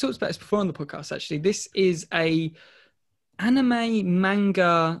I've talked about this before on the podcast, actually. This is a anime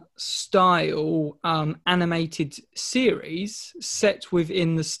manga style animated series set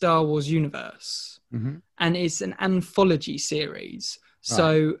within the Star Wars universe. Mm-hmm. And it's an anthology series. Right.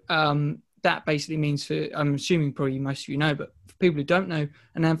 So that basically means, I'm assuming probably most of you know, but for people who don't know,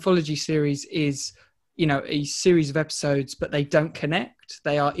 an anthology series is, a series of episodes, but they don't connect.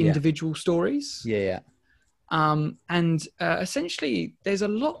 They are individual stories. Yeah. And essentially, there's a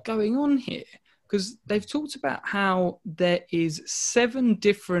lot going on here, because they've talked about how there is 7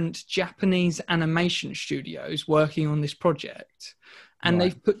 different Japanese animation studios working on this project, and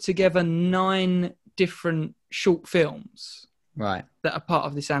they've put together 9 different short films that are part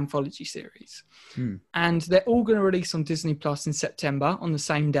of this anthology series. And they're all going to release on Disney Plus in September on the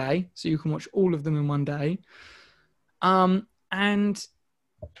same day, so you can watch all of them in one day. And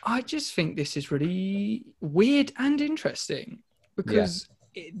I just think this is really weird and interesting, because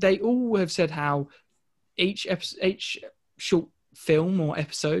they all have said how each short film or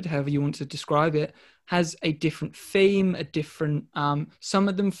episode, however you want to describe it, has a different theme, a different, some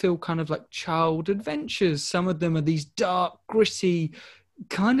of them feel kind of like child adventures. Some of them are these dark, gritty,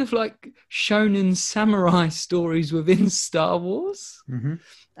 kind of like shonen samurai stories within Star Wars.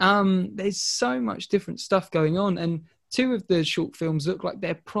 There's so much different stuff going on. And 2 of the short films look like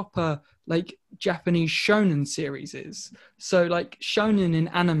they're proper like Japanese shonen series. So like shonen in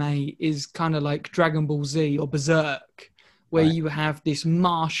anime is kind of like Dragon Ball Z or Berserk, where you have this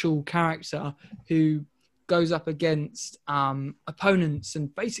martial character who goes up against opponents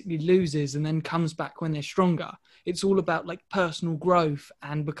and basically loses and then comes back when they're stronger. It's all about like personal growth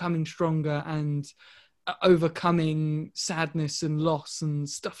and becoming stronger and overcoming sadness and loss and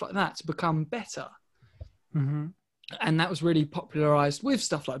stuff like that to become better. And that was really popularized with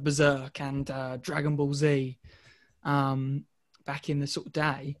stuff like Berserk and Dragon Ball Z back in the sort of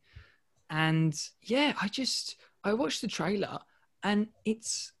day. And yeah, I watched the trailer and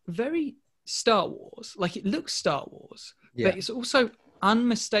it's very Star Wars. Like, it looks Star Wars, but it's also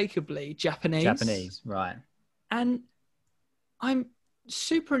unmistakably Japanese. Right. And I'm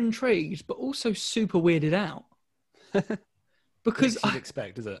super intrigued, but also super weirded out. Because you'd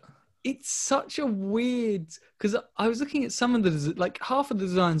expect, is it? It's such a weird, because I was looking at some of the, like half of the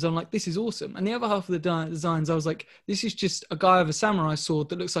designs, I'm like, this is awesome. And the other half of the designs, I was like, this is just a guy with a samurai sword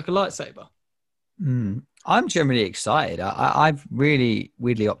that looks like a lightsaber. I'm generally excited. I'm really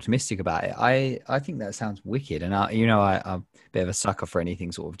weirdly optimistic about it. I think that sounds wicked, and I'm a bit of a sucker for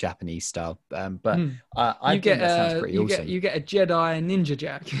anything sort of Japanese style. But I think that sounds pretty awesome. You get a Jedi ninja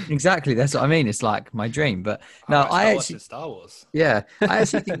Jack. Exactly, that's what I mean. It's like my dream. But no, I actually Star Wars. Yeah, I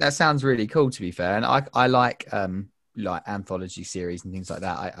actually think that sounds really cool. To be fair, and I like anthology series and things like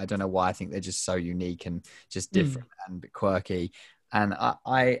that. I don't know why. I think they're just so unique and just different and a bit quirky. And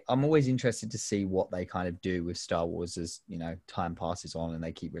I'm always interested to see what they kind of do with Star Wars as, time passes on and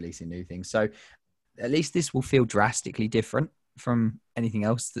they keep releasing new things. So at least this will feel drastically different from anything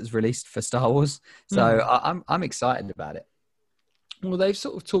else that's released for Star Wars. So I'm excited about it. Well, they've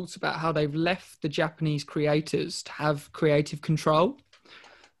sort of talked about how they've left the Japanese creators to have creative control.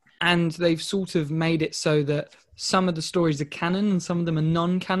 And they've sort of made it so that some of the stories are canon and some of them are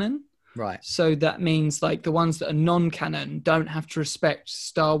non-canon. Right. So that means like the ones that are non-canon don't have to respect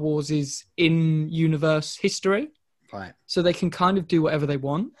Star Wars' in-universe history. Right. So they can kind of do whatever they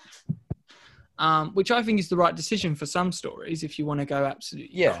want, which I think is the right decision for some stories if you want to go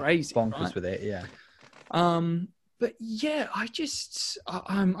absolutely crazy. Bonkers with it, yeah. But yeah,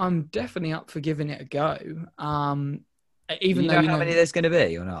 I'm definitely up for giving it a go. Even though how many there's going to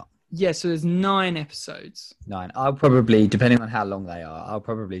be or not? Yeah, so there's 9 episodes. 9. I'll probably, depending on how long they are, I'll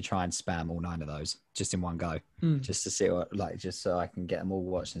probably try and spam all 9 of those just in one go, just to see just so I can get them all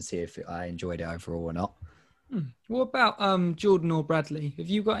watched and see if I enjoyed it overall or not. What about Jordan or Bradley? Have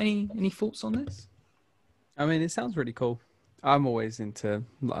you got any thoughts on this? I mean, it sounds really cool. I'm always into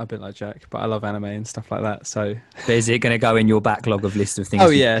a bit like Jack, but I love anime and stuff like that. So, is it going to go in your backlog of list of things? Oh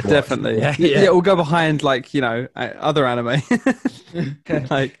yeah, definitely. Yeah, it'll go behind other anime.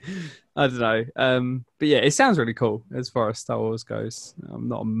 Like, I don't know. But yeah, it sounds really cool as far as Star Wars goes. I'm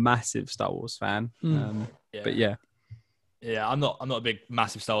not a massive Star Wars fan, but yeah. Yeah, I'm not a big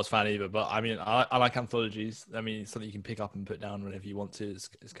massive Star Wars fan either. But I mean, I like anthologies. I mean, it's something you can pick up and put down whenever you want to.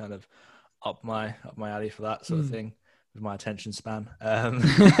 It's kind of up my alley for that sort of thing. With my attention span,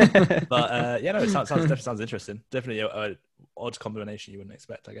 it definitely sounds interesting. Definitely a odd combination you wouldn't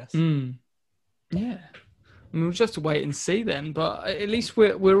expect, I guess. Yeah, I mean, we'll just have to wait and see then. But at least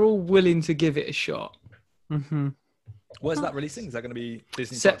we're all willing to give it a shot. Where's that releasing? Is that going to be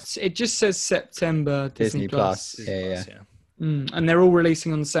Disney Plus? It just says September Disney Plus. Disney Plus, yeah. And they're all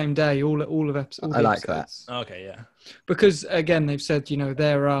releasing on the same day. All of episodes. I like that. Okay, yeah. Because again, they've said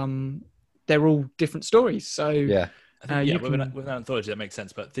they're all different stories. So yeah. With an anthology that makes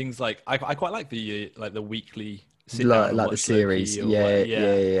sense, but things like I quite like the weekly like the series,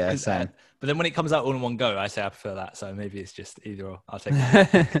 yeah. Same. But then when it comes out all in one go, I say I prefer that. So maybe it's just either or. I'll take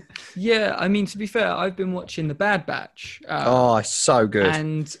that. Yeah, I mean, to be fair, I've been watching The Bad Batch. So good.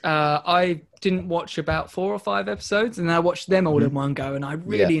 And I didn't watch about 4 or 5 episodes, and I watched them all in one go, and I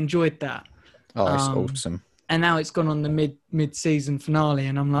really enjoyed that. Oh, it's awesome. And now it's gone on the mid-season finale,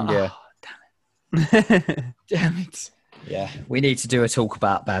 and I'm like, Yeah. oh, damn it. Yeah, we need to do a talk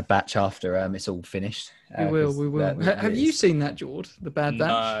about Bad Batch after it's all finished. We will. Have you seen that, George? The Bad Batch?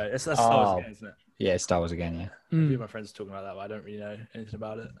 No, that's Star Wars again, isn't it? Yeah, Star Wars again. Yeah. A few of my friends are talking about that, but I don't really know anything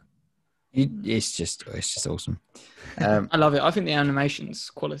about it. It's just awesome. I love it. I think the animation's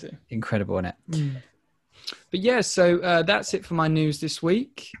quality. Incredible, isn't it? But yeah, so that's it for my news this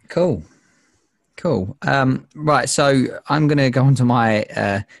week. Cool. Right, so I'm going to go on to my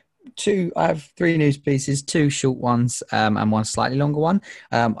I have 3 news pieces, 2 short ones and 1 slightly longer one.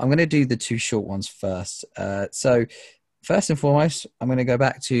 I'm going to do the 2 short ones first. So first and foremost, I'm going to go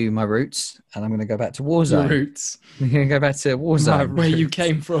back to my roots, and I'm going to go back to Warzone. Your roots. I'm going to go back to Warzone. Where you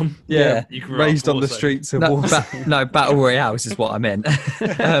came from. Yeah, You grew raised up on the Warzone. streets of Warzone. Battle Royales is what I meant.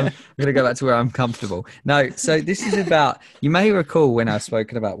 I'm going to go back to where I'm comfortable. No, so this is about, you may recall when I've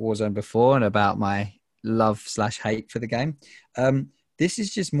spoken about Warzone before and about my love/hate for the game. This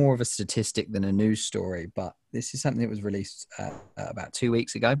is just more of a statistic than a news story, but this is something that was released about 2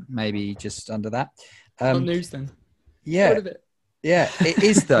 weeks ago, maybe just under that. What news then? Yeah, it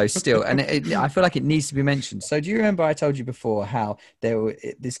is though still, and I feel like it needs to be mentioned. So, do you remember I told you before how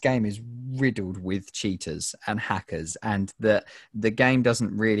this game is riddled with cheaters and hackers, and that the game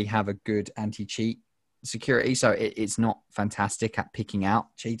doesn't really have a good anti-cheat security, so it's not fantastic at picking out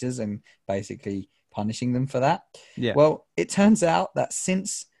cheaters and basically punishing them for that. Yeah. Well, it turns out that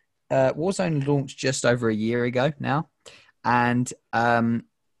since Warzone launched just over a year ago now, and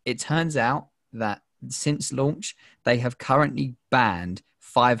it turns out that since launch, they have currently banned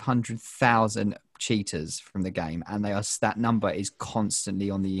 500,000 cheaters from the game, and that number is constantly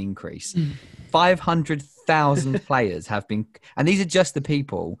on the increase. 500,000 players have been, and these are just the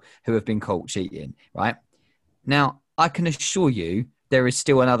people who have been caught cheating, right? Now, I can assure you, there is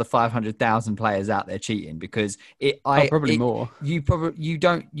still another 500,000 players out there cheating, because more.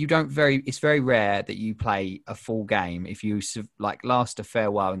 It's very rare that you play a full game. If you last a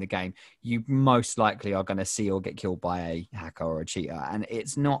fair while in the game, you most likely are going to see or get killed by a hacker or a cheater. And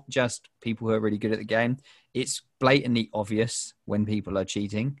it's not just people who are really good at the game. It's blatantly obvious when people are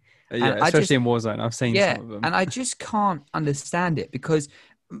cheating. Yeah, especially in Warzone. I've seen some of them. And I just can't understand it, because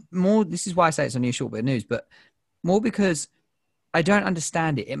this is why I say it's only a short bit of news, but more because I don't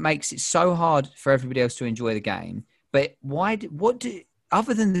understand it. It makes it so hard for everybody else to enjoy the game. But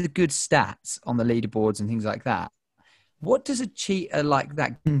other than the good stats on the leaderboards and things like that, what does a cheater like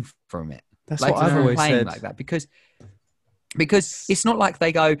that gain from it? That's what I've always said. Like that, because it's not like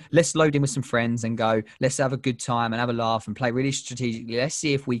they go, let's load in with some friends and go, let's have a good time and have a laugh and play really strategically. Let's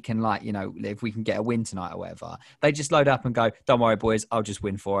see if we can if we can get a win tonight or whatever. They just load up and go, don't worry, boys, I'll just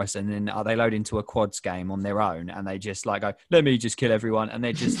win for us. And then they load into a quads game on their own, and they just go, let me just kill everyone. And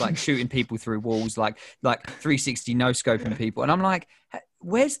they're just shooting people through walls, like 360 no scoping people. And I'm like,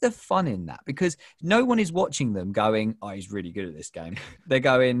 where's the fun in that? Because no one is watching them going, oh, he's really good at this game. They're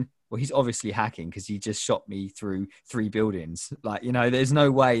going, well, he's obviously hacking because he just shot me through 3 buildings. There's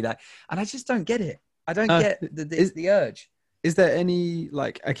no way that, and I just don't get it. I don't get the urge. Is there any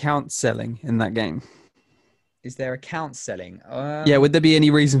account selling in that game? Is there account selling? Yeah, would there be any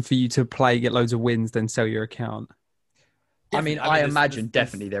reason for you to get loads of wins, then sell your account? I imagine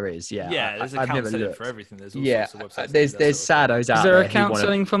definitely there is. Yeah, yeah. There's account selling for everything. There's all sorts of websites. There's saddos out there. Is there account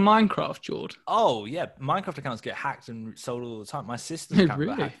selling for Minecraft, George? Oh yeah, Minecraft accounts get hacked and sold all the time. My sister's account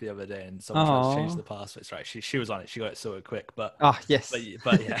got hacked the other day, and someone tried to change the passwords. Right, she was on it. She got it sorted quick. But yes.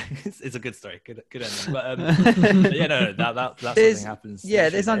 But yeah, it's a good story. Good ending. But yeah, no, that something happens. Yeah,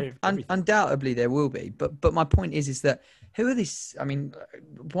 there's undoubtedly there will be. But my point is that who are these? I mean,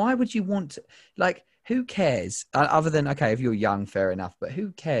 why would you want who cares other than, okay, if you're young, fair enough, but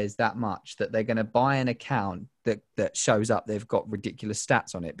who cares that much that they're going to buy an account that shows up they've got ridiculous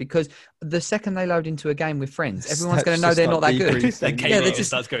stats on it? Because the second they load into a game with friends, everyone's going to know they're not that good. Their game just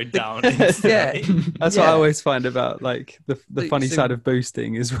starts going down. That's what I always find about the funny side of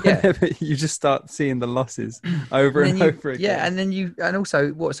boosting is whenever you just start seeing the losses over and over again. Yeah, and then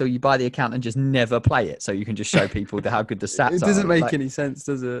also so you buy the account and just never play it, so you can just show people how good the stats are. It doesn't make any sense,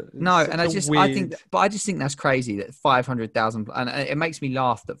 does it? It's no, and I just think that's crazy that 500,000, and it makes me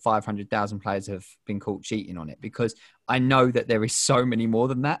laugh that 500,000 players have been caught cheating on it, because I know that there is so many more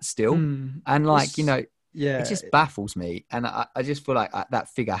than that still. And it just baffles me. And I just feel like that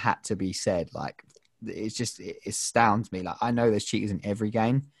figure had to be said. It astounds me. I know there's cheaters in every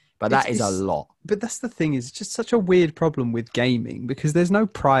game, But that is a lot. But that's the thing, is just such a weird problem with gaming, because there's no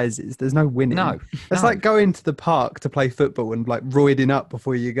prizes, there's no winning. No. It's like going to the park to play football and like roiding up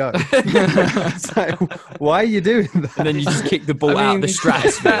before you go. It's like, why are you doing that? And then you just kick the ball out of the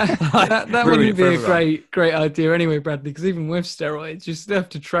stratosphere. That wouldn't be a great idea anyway, Bradley, because even with steroids, you still have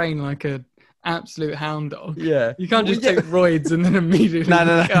to train like a absolute hound dog. Yeah. You can't just take roids and then immediately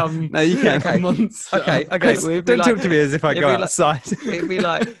become no, you can't. a monster. Okay. Well, don't talk to me as if I go outside. It'd be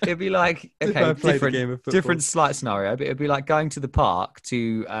like okay, different slight scenario, but it'd be like going to the park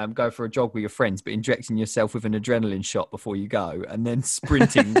to go for a jog with your friends, but injecting yourself with an adrenaline shot before you go, and then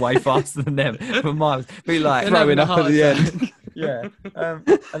sprinting way faster than them for miles. Be like throwing up at the end. Yeah, and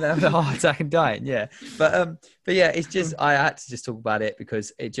then having a heart attack and dying. Yeah, but yeah, it's just I had to just talk about it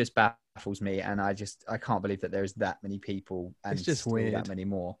because it just baffles me, and I can't believe that there's that many people, and it's just still weird. that many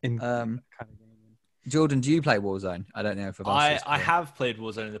more. Jordan, do you play Warzone? I don't know if I have played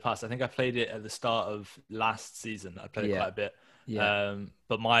Warzone in the past. I think I played it at the start of last season. I played it quite a bit. Yeah.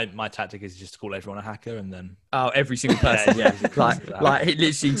 But my tactic is just to call everyone a hacker, and then every single person, like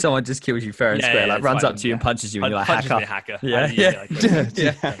literally someone just kills you fair and square, like runs up to you and punches you, and you're like hacker. Hacker.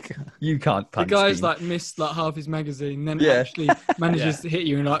 You can't punch. The guy's like missed like half his magazine, then actually manages to hit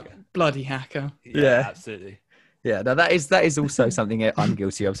you, and like bloody hacker. Yeah, absolutely. Yeah, no, that is also something I'm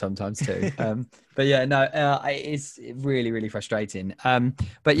guilty of sometimes too. But yeah, no, it's really, really frustrating.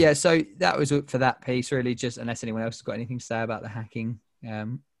 But yeah, so that was it for that piece, really. Just unless anyone else has got anything to say about the hacking,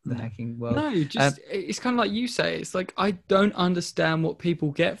 hacking world. No, just it's kind of like you say. It's like I don't understand what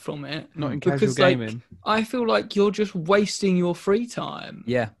people get from it. Not in casual gaming. I feel like you're just wasting your free time.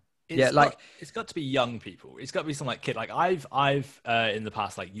 Yeah. It's got to be young people. It's got to be some like kid. Like I've in the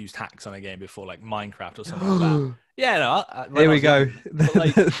past like used hacks on a game before, like Minecraft or something like that. Yeah, no. Here we go.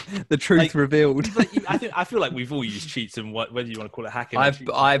 The truth revealed. I feel like we've all used cheats, and whether you want to call it hacking.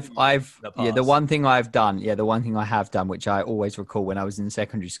 The one thing I have done, which I always recall when I was in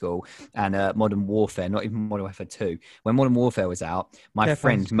secondary school and Modern Warfare, not even Modern Warfare 2. When Modern Warfare was out, my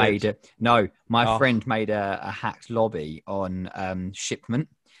friend made a hacked lobby on Shipment.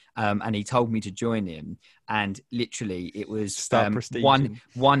 And he told me to join him, and literally it was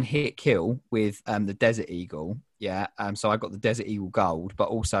one hit kill with the Desert Eagle. Yeah. So I got the Desert Eagle gold, but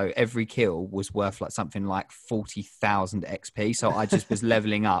also every kill was worth like something like 40,000 XP. So I just was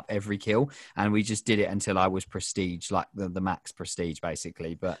leveling up every kill, and we just did it until I was prestige, like the max prestige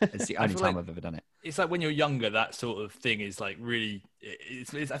basically. But it's the only time I've ever done it. It's like when you're younger, that sort of thing is like really,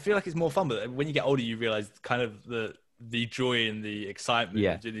 I feel like it's more fun, but when you get older, you realize kind of the joy and the excitement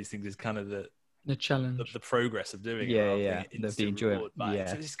of doing these things is kind of the challenge, the progress of doing it. The enjoyment.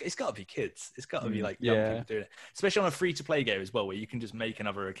 It's got to be kids. It's got to be like young people doing it, especially on a free-to-play game as well, where you can just make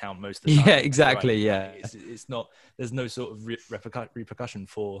another account most of the time. Yeah, exactly. Right? It's not. There's no sort of repercussion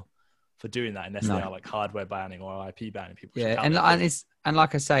for doing that unless they are like hardware banning or IP banning people. Yeah, and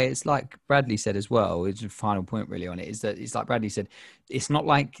like I say, it's like Bradley said as well. It's a final point really on it is that it's like Bradley said, it's not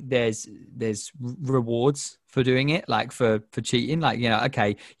like there's rewards for doing it, like for cheating. Like, you know,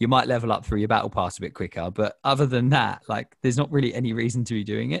 okay, you might level up through your battle pass a bit quicker, but other than that, like there's not really any reason to be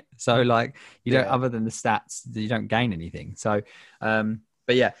doing it. So like you don't, other than the stats, you don't gain anything. So,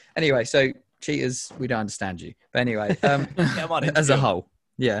 but yeah. Anyway, so cheaters, we don't understand you. But anyway, as a whole,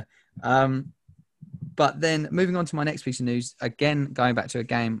 yeah. But then moving on to my next piece of news, again, going back to a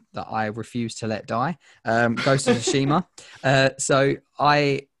game that I refuse to let die, Ghost of Tsushima.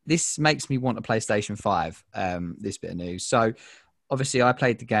 This makes me want a PlayStation 5, this bit of news. So obviously I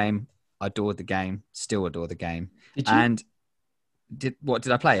played the game, adored the game, still adore the game. Did you? And did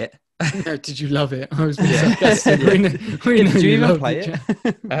I play it? No, did you love it? I was being sarcastic. Did you even play it?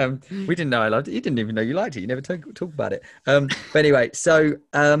 We didn't know I loved it. You didn't even know you liked it. You never talk about it. But anyway, so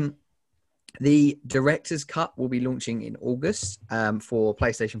the director's cut will be launching in August for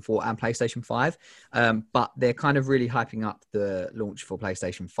PlayStation 4 and PlayStation 5. But they're kind of really hyping up the launch for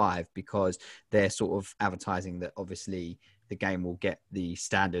PlayStation 5 because they're sort of advertising that obviously the game will get the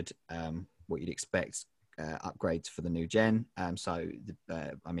standard, what you'd expect, upgrades for the new gen. I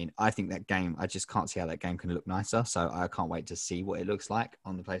mean, I think that game, I just can't see how that game can look nicer. So I can't wait to see what it looks like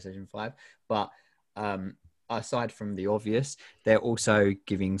on the PlayStation 5. But aside from the obvious, they're also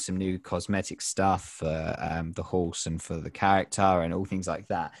giving some new cosmetic stuff for the horse and for the character and all things like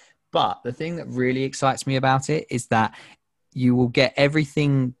that. But the thing that really excites me about it is that you will get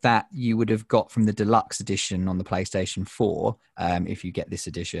everything that you would have got from the deluxe edition on the PlayStation 4 if you get this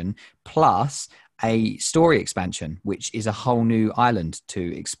edition, plus a story expansion, which is a whole new island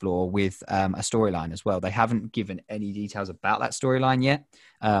to explore with a storyline as well. They haven't given any details about that storyline yet,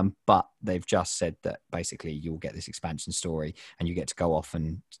 but they've just said that basically you'll get this expansion story and you get to go off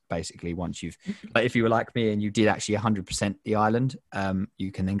and basically once you've, like if you were like me and you did actually 100% the island,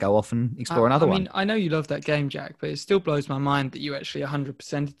 you can then go off and explore another one. I know you love that game, Jack, but it still blows my mind that you actually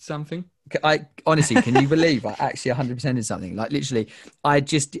 100%ed something. I honestly, can you believe I actually 100%ed something? Like literally, I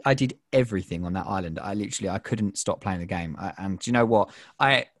did everything on that island. I couldn't stop playing the game. And do you know what?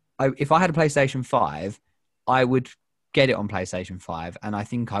 If I had a PlayStation 5, I would get it on PlayStation 5, and I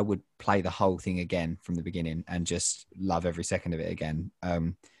think I would play the whole thing again from the beginning and just love every second of it again.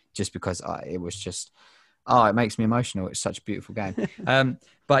 Just because it was just, it makes me emotional. It's such a beautiful game.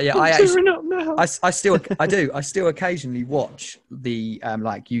 But yeah, I still occasionally watch the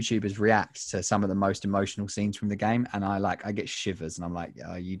like YouTubers react to some of the most emotional scenes from the game, and I get shivers, and I'm like,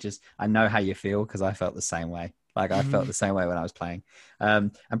 I know how you feel because I felt the same way. Like I felt the same way when I was playing.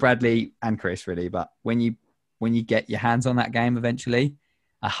 And Bradley and Chris really, but when you get your hands on that game eventually,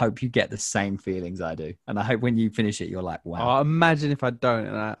 I hope you get the same feelings I do. And I hope when you finish it, you're like, wow. Oh, imagine if I don't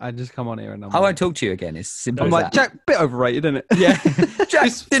and I just come on here and I won't talk to you again. It's simple as like, that. Jack, bit overrated, isn't it? Yeah. Jack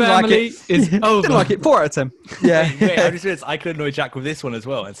This didn't like family it. is over. Didn't like it. 4 out of 10. Yeah. Wait, I just realized I could annoy Jack with this one as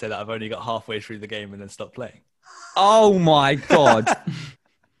well and say that I've only got halfway through the game and then stop playing. Oh my God.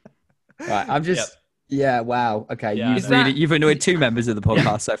 Right. I'm just... Yep. Yeah, wow. Okay, Yeah, you've annoyed 2 members of the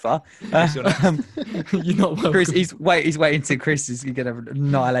podcast so far. You're not welcome. Chris, he's waiting till Chris is going to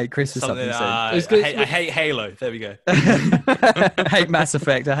annihilate Chris or something soon. I hate Halo. There we go. I hate Mass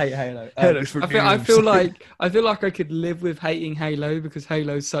Effect. I hate Halo. I feel like I could live with hating Halo because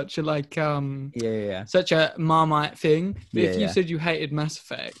Halo's such a such a Marmite thing. But if you said you hated Mass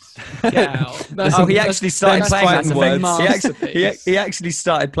Effect, he actually started playing Mass Effect. He actually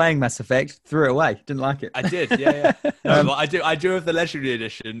started playing Mass Effect, threw it away, didn't like it. I did, yeah. No, but I do have the Legendary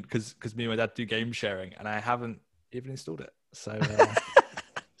Edition because me and my dad do game sharing, and I haven't even installed it. So,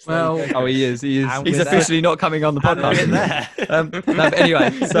 he is. He's officially not coming on the podcast. But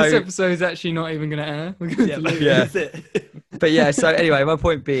anyway, so this episode is actually not even going to air. We're going to leave that's it. But yeah, so anyway, my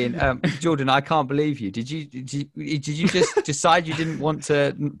point being, Jordan, I can't believe you. Did you just decide you didn't want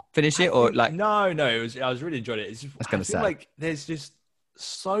to finish it, or like? No, I was really enjoying it. It's just, I feel like there's just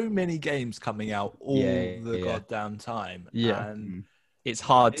so many games coming out all the goddamn time. Yeah. And it's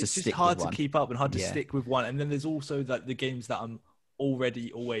hard to it's stick just hard with to one. keep up and hard to stick with one. And then there's also like the games that I'm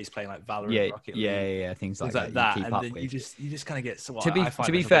already always playing, like Valorant, Rocket League, things like that. And then you just kind of get so.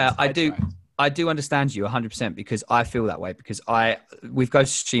 To be fair, I do understand you 100% because I feel that way because with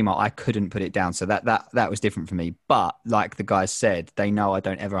Ghost of Tsushima, I couldn't put it down. So that was different for me. But like the guys said, they know I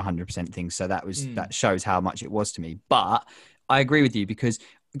don't ever 100% things. So that shows how much it was to me. But I agree with you because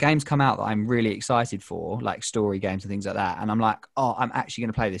games come out that I'm really excited for, like story games and things like that. And I'm like, I'm actually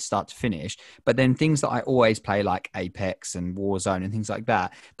going to play this start to finish. But then things that I always play, like Apex and Warzone and things like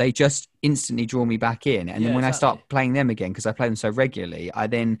that, they just instantly draw me back in. And then when I start playing them again, because I play them so regularly, I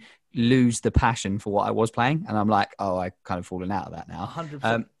then lose the passion for what I was playing. And I'm like, I kind of fallen out of that now.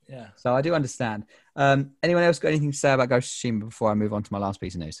 100%. Yeah. So I do understand. Anyone else got anything to say about Ghost of Tsushima before I move on to my last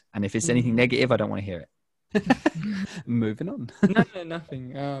piece of news? And if it's anything negative, I don't want to hear it. Moving on. No,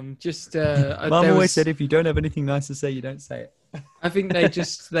 nothing. Mum always said if you don't have anything nice to say, you don't say it. I think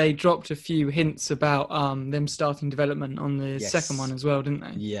they dropped a few hints about them starting development on the second one as well, didn't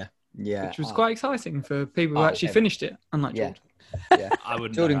they? Yeah. Which was quite exciting for people who actually finished it, unlike Jordan. Yeah, I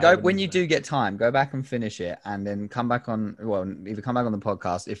wouldn't. Jordan, when you do get time, go back and finish it, and then come back on. Well, either come back on the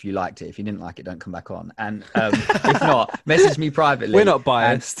podcast if you liked it. If you didn't like it, don't come back on. And if not, message me privately. We're not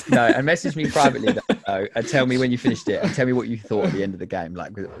biased. And message me privately though, and tell me when you finished it, and tell me what you thought at the end of the game,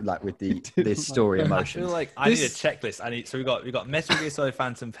 like with this story emotion. I feel like I need a checklist. So we got Metal Gear Solid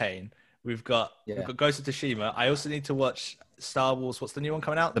Phantom Pain. We've got Ghost of Tsushima. I also need to watch Star Wars. What's the new one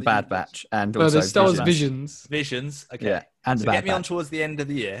coming out? The Bad Batch, and also the Star Wars Visions. Visions. Okay. Yeah, and so the Bad get me Batch. on towards the end of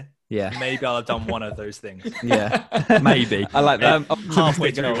the year. Yeah. Maybe I'll have done one of those things. Yeah. Maybe. I like that.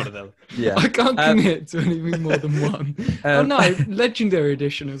 Halfway through one of them. Yeah. I can't commit to anything more than one. Legendary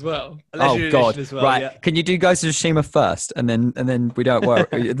Edition as well. God. As well, right. Yeah. Can you do Ghost of Tsushima first, and then we don't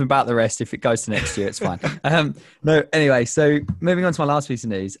worry about the rest. If it goes to next year, it's fine. No. Anyway, so moving on to my last piece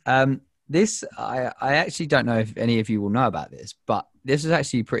of news. This I actually don't know if any of you will know about this, but this is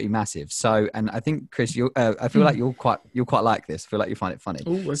actually pretty massive. So, and I think Chris, I feel like you'll quite like this. I feel like you find it funny.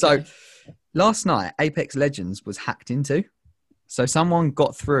 Ooh, okay. So, last night Apex Legends was hacked into. So someone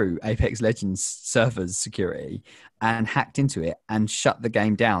got through Apex Legends servers security and hacked into it and shut the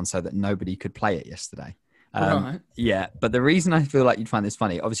game down so that nobody could play it yesterday. Right. Yeah, but the reason I feel like you'd find this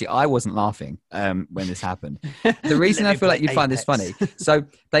funny, obviously I wasn't laughing when this happened. The reason I feel like you'd find this funny, so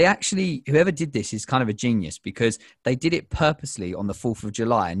they actually, whoever did this is kind of a genius, because they did it purposely on the 4th of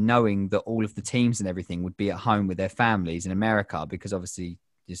July, knowing that all of the teams and everything would be at home with their families in America, because obviously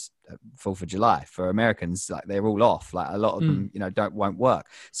just 4th of July for Americans, like they're all off, like a lot of them, won't work.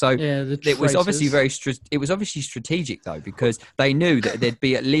 So yeah, it was obviously it was obviously strategic though, because they knew that there'd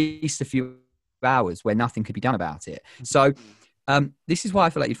be at least a few hours where nothing could be done about it. So this is why I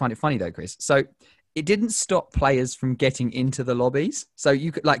feel like you'd find it funny though, Chris. So it didn't stop players from getting into the lobbies. So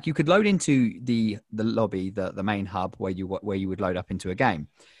you could load into the lobby, the main hub where you would load up into a game.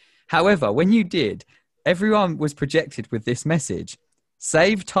 However, when you did, everyone was projected with this message: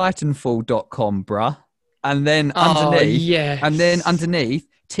 save titanfall.com, bruh. And then underneath,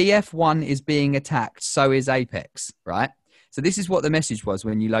 TF1 is being attacked, so is Apex, right? So this is what the message was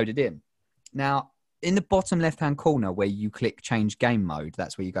when you loaded in. Now, in the bottom left-hand corner where you click change game mode,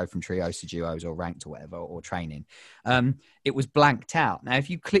 that's where you go from trios to duos or ranked or whatever, or training, it was blanked out. Now, if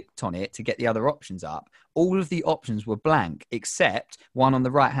you clicked on it to get the other options up, all of the options were blank except one on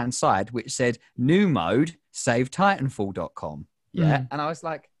the right-hand side, which said new mode, save titanfall.com. Yeah. And I was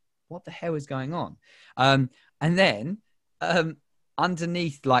like, what the hell is going on? And then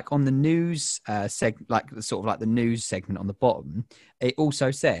underneath, like on the news the news segment on the bottom, it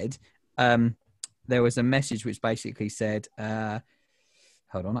also said, there was a message which basically said,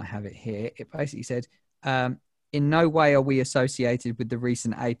 hold on, I have it here. It basically said, in no way are we associated with the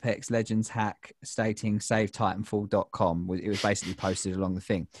recent Apex Legends hack, stating save titanfall.com. It was basically posted along the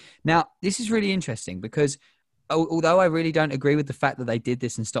thing. Now, this is really interesting because although I really don't agree with the fact that they did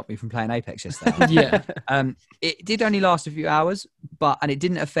this and stopped me from playing Apex yesterday, it did only last a few hours, and it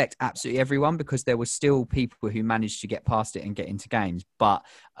didn't affect absolutely everyone, because there were still people who managed to get past it and get into games. But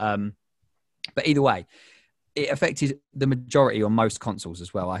either way, it affected the majority on most consoles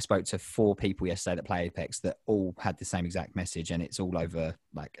as well. I spoke to 4 people yesterday that play Apex that all had the same exact message, and it's all over,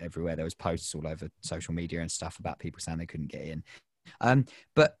 like everywhere. There was posts all over social media and stuff about people saying they couldn't get in.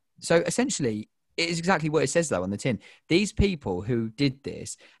 But so essentially, it is exactly what it says though on the tin. These people who did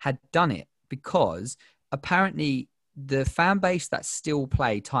this had done it because apparently the fan base that still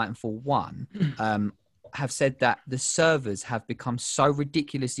play Titanfall 1 have said that the servers have become so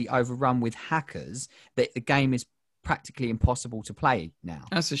ridiculously overrun with hackers that the game is practically impossible to play now.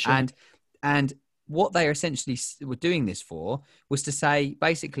 That's a shame. And what they essentially were doing this for was to say,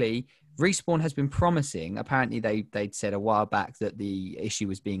 basically, Respawn has been promising, apparently they'd said a while back that the issue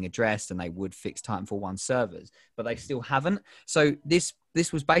was being addressed and they would fix Titanfall 1 servers, but they still haven't. So this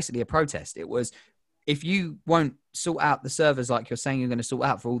was basically a protest. It was, if you won't sort out the servers like you're saying you're going to sort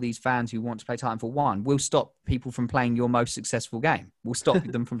out for all these fans who want to play Titanfall 1, we'll stop people from playing your most successful game. We'll stop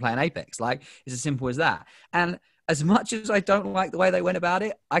them from playing Apex. Like, it's as simple as that. And as much as I don't like the way they went about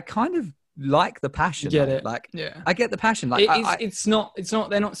it, I kind of like the passion. Get it? Like, yeah, I get the passion. Like, it's not.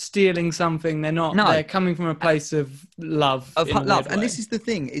 They're not stealing something. They're not. No. They're coming from a place of love. And this is the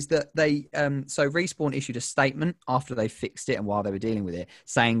thing: is that they so Respawn issued a statement after they fixed it and while they were dealing with it,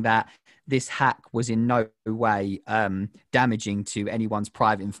 saying that this hack was in no way damaging to anyone's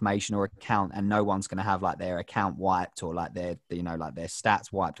private information or account, and no one's going to have like their account wiped or like their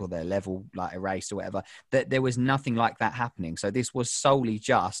stats wiped or their level like erased or whatever. That there was nothing like that happening. So this was solely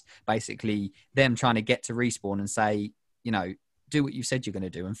just basically them trying to get to Respawn and say, do what you said you're going to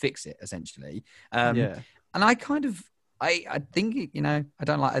do and fix it, essentially. And I kind of, I think, I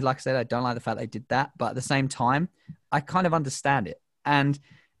don't like I said, I don't like the fact they did that, but at the same time, I kind of understand it. And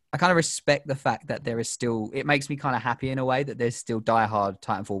I kind of respect the fact that there is still, it makes me kind of happy in a way that there's still diehard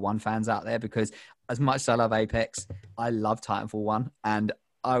Titanfall 1 fans out there, because as much as I love Apex, I love Titanfall 1. And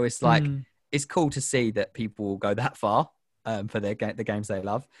I was like, it's cool to see that people will go that far for the games they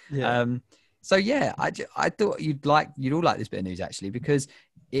love. Yeah. So yeah, I thought you'd all like this bit of news actually, because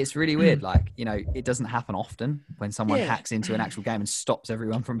it's really weird. Like, it doesn't happen often when someone hacks into an actual game and stops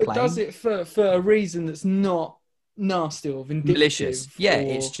everyone from playing. It does it for a reason that's not nasty or vindictive. Malicious. Yeah,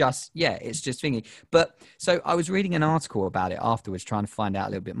 it's just thingy. But so I was reading an article about it afterwards, trying to find out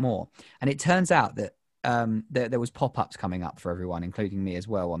a little bit more. And it turns out that there was pop-ups coming up for everyone, including me as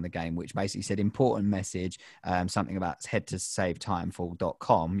well, on the game, which basically said important message, something about head to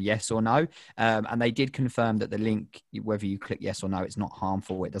savetitanfall.com, yes or no. And they did confirm that the link, whether you click yes or no, it's not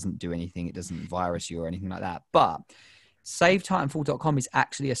harmful. It doesn't do anything. It doesn't virus you or anything like that. But savetitanfall.com is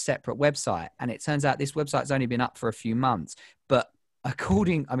actually a separate website. And it turns out this website's only been up for a few months. But I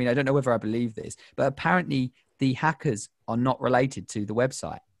don't know whether I believe this, but apparently the hackers are not related to the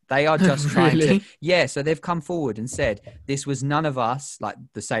website. They are just trying Really? to. Yeah, so they've come forward and said this was none of us. Like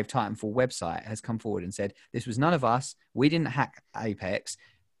the Save Titanfall website has come forward and said this was none of us. We didn't hack Apex.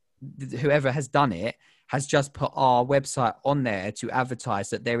 Whoever has done it has just put our website on there to advertise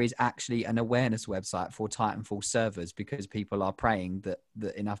that there is actually an awareness website for Titanfall servers, because people are praying that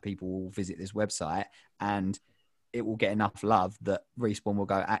enough people will visit this website and it will get enough love that Respawn will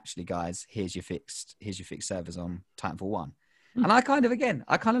go, actually, guys, here's your fixed servers on Titanfall 1. And I kind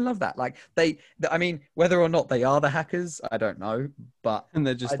of love that. Like I mean, whether or not they are the hackers, I don't know, but And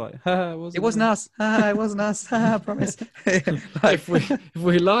they're just like, it wasn't us. It wasn't us. I promise. If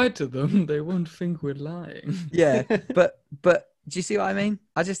we lied to them, they wouldn't think we're lying. Yeah, but do you see what I mean?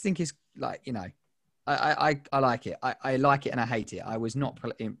 I just think it's like, you know, I like it. I like it and I hate it. I was not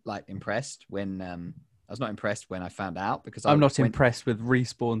impressed when I was not impressed when I found out, because I'm not impressed with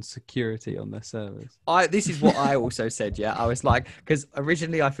Respawn security on their servers. This is what I also said. Yeah, I was like, because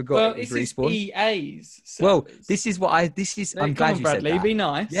originally I forgot it was Respawn. EA's servers. Well, this is what I'm glad you Bradley, said that. Be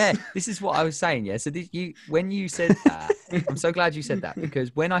nice. Yeah, this is what I was saying. Yeah, so when you said that, I'm so glad you said that,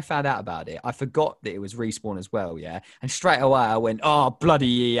 because when I found out about it, I forgot that it was Respawn as well. Yeah, and straight away I went, oh bloody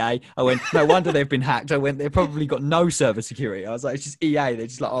EA! I went, no wonder they've been hacked. I went, they've probably got no server security. I was like, it's just EA. They're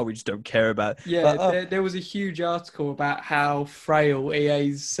just like, oh, we just don't care about it. Yeah, there was a huge article about how frail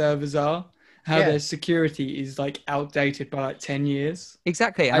EA's servers are. How their security is like outdated by like 10 years.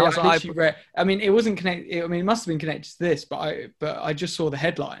 Exactly. And I mean, it wasn't connected. I mean, it must have been connected to this, but I just saw the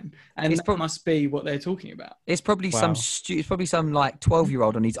headline, and that must be what they're talking about. It's probably it's probably some like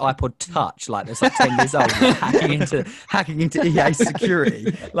 12-year-old on his iPod Touch, like that's like 10 years old, hacking into EA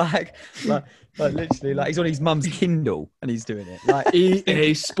security, like literally, like he's on his mum's Kindle and he's doing it. Like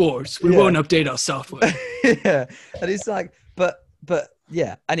EA Sports, we won't update our software. Yeah, and it's like, but.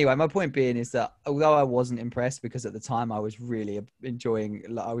 Yeah. Anyway, my point being is that although I wasn't impressed, because at the time I was really enjoying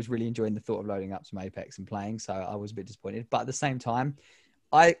the thought of loading up some Apex and playing, so I was a bit disappointed. But at the same time,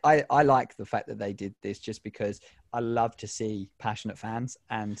 I like the fact that they did this, just because I love to see passionate fans,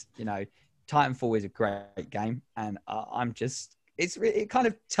 and you know, Titanfall is a great game, and it kind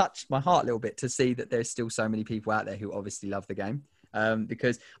of touched my heart a little bit to see that there's still so many people out there who obviously love the game.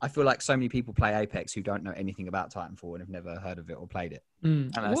 Because I feel like so many people play Apex who don't know anything about Titanfall and have never heard of it or played it.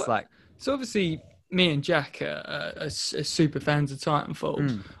 And that's so obviously me and Jack are super fans of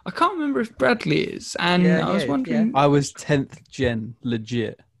Titanfall. I can't remember if Bradley is, and I was wondering. Yeah. I was 10th gen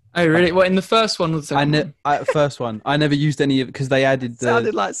legit. Oh really? Well, in the first one or the second one? First one. I never used any of it because they added the.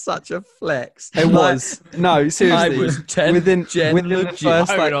 Sounded like such a flex. It was no, seriously. I was 10th within legit. the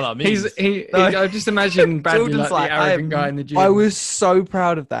first. I just imagine Bradley like the arrogant guy in the gym. I was so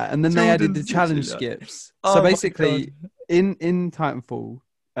proud of that, and then they added the challenge skips. So basically, in Titanfall,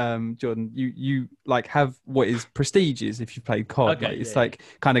 Jordan, you like have what is prestiges if you played COD. It's like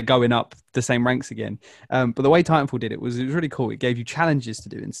kind of going up the same ranks again. But the way Titanfall did it was really cool. It gave you challenges to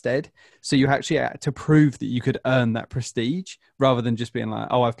do instead. So you actually had to prove that you could earn that prestige rather than just being like,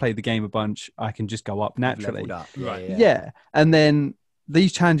 oh, I've played the game a bunch, I can just go up naturally. Up. Yeah. And then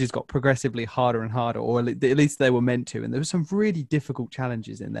these challenges got progressively harder and harder, or at least they were meant to. And there were some really difficult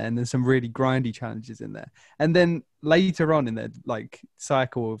challenges in there, and there's some really grindy challenges in there. And then later on in their like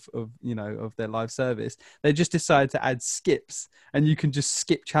cycle of their live service, they just decided to add skips, and you can just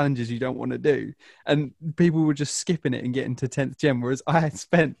skip challenges you don't want to do. And people were just skipping it and getting to 10th gen, whereas I had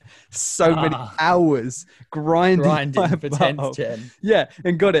spent so many hours grinding for 10th gen. Yeah,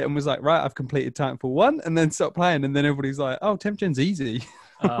 and got it and was like, right, I've completed Titanfall 1, and then stopped playing, and then everybody's like, oh, 10th gen's easy.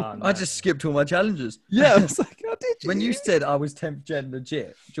 No. I just skipped all my challenges. Yeah, I was like, oh, did you? When you said I was 10th gen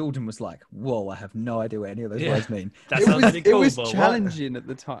legit, Jordan was like, whoa, I have no idea what any of those words mean. It was challenging at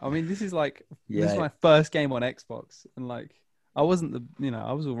the time. I mean, this is my first game on Xbox, and like I wasn't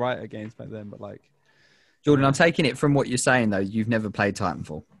I was all right at games back then, but like Jordan, I'm taking it from what you're saying though, you've never played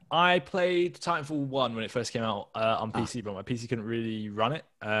Titanfall. I played Titanfall 1 when it first came out on PC, but my PC couldn't really run it.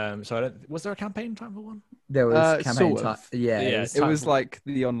 So was there a campaign in Titanfall 1? There was campaign. Sort of. It was like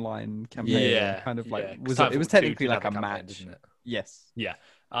the online campaign. Yeah, kind of like it was technically like a campaign, match. Isn't it? Yes. Yeah.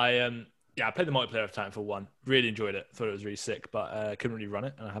 I played the multiplayer of Titanfall 1. Really enjoyed it. Thought it was really sick, but couldn't really run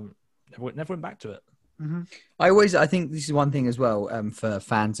it, and I never went back to it. Mm-hmm. I think this is one thing as well for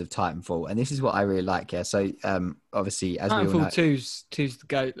fans of Titanfall, and this is what I really like. Yeah, so obviously as Titanfall we all know, 2's the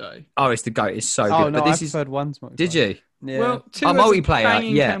GOAT though. Oh, it's the GOAT. It's so good. Oh no, but I preferred one's multiplayer. Did you? Yeah. Well, 2 was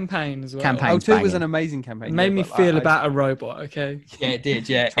multiplayer, campaign as well. Campaign. Oh, 2 was an amazing campaign. It made me feel about a robot. Okay. Yeah, it did.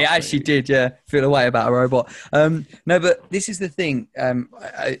 Yeah, it actually did. Yeah, feel a way about a robot. No, but this is the thing.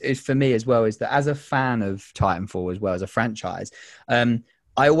 For me as well is that as a fan of Titanfall as well as a franchise,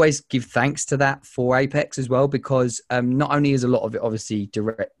 I always give thanks to that for Apex as well, because not only is a lot of it obviously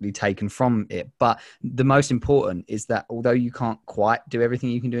directly taken from it, but the most important is that although you can't quite do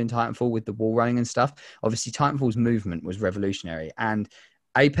everything you can do in Titanfall with the wall running and stuff, obviously Titanfall's movement was revolutionary, and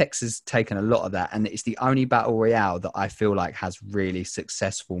Apex has taken a lot of that, and it's the only battle royale that I feel like has really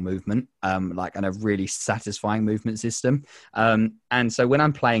successful movement, and a really satisfying movement system. And so when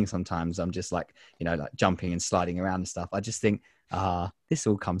I'm playing, sometimes I'm just like, like jumping and sliding around and stuff. I just think, this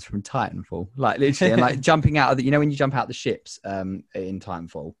all comes from Titanfall, like literally, and like jumping out of the, when you jump out the ships in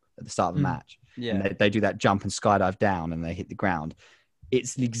Titanfall at the start of a match, and they do that jump and skydive down and they hit the ground.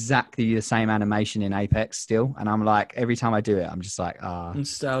 It's exactly the same animation in Apex still. And I'm like, every time I do it, I'm just like,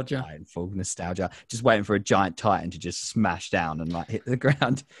 nostalgia. Titanfall, nostalgia. Just waiting for a giant Titan to just smash down and like hit the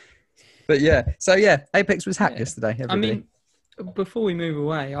ground. But yeah, so yeah, Apex was hacked yesterday. Everybody. I mean, before we move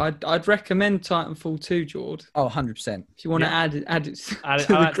away, I'd recommend Titanfall 2, Jord. Oh, 100%. If you want to add it to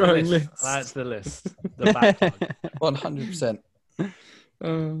the growing list. Add it to the list. The backlog. 100%.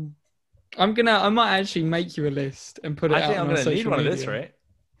 I might actually make you a list and put it out on social media. I think I'm going to need one of this,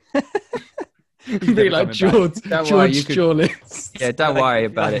 Be right? like George's jaw list. Yeah, don't worry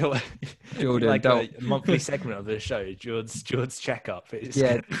about it. Jordan, like don't. a monthly segment of the show, George's checkup. It's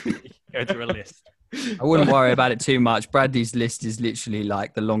go through a list. I wouldn't worry about it too much. Bradley's list is literally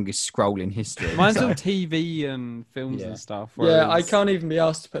like the longest scroll in history. Mine's all TV and films and stuff. Yeah, I can't even be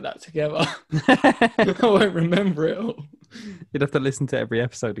asked to put that together. I won't remember it all. You'd have to listen to every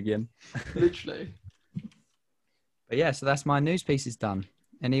episode again. Literally. But yeah, so that's my news pieces done.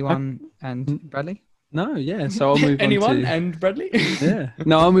 Anyone and Bradley? No, yeah. So I'll move on Anyone to... and Bradley? Yeah.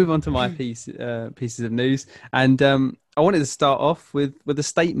 No, I'll move on to my pieces of news. And I wanted to start off with a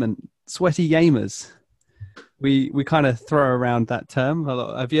statement. Sweaty gamers. We kind of throw around that term a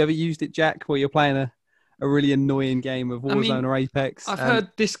lot. Have you ever used it, Jack, where you're playing a really annoying game of Warzone or Apex? I've heard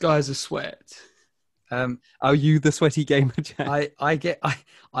this guy's a sweat. Are you the sweaty gamer, Jack?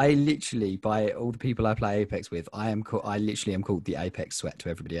 I literally, by all the people I play Apex with, I literally am called the Apex sweat to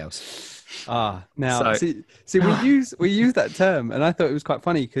everybody else. Now see we use that term, and I thought it was quite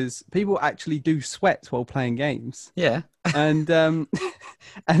funny because people actually do sweat while playing games. Yeah. And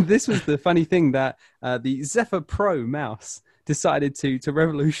and this was the funny thing that the Zephyr Pro mouse decided to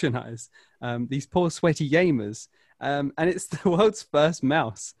revolutionize these poor sweaty gamers. And it's the world's first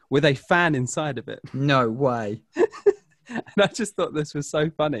mouse with a fan inside of it. No way. And I just thought this was so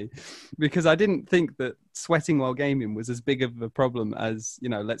funny because I didn't think that sweating while gaming was as big of a problem as,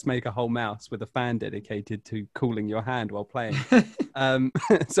 let's make a whole mouse with a fan dedicated to cooling your hand while playing.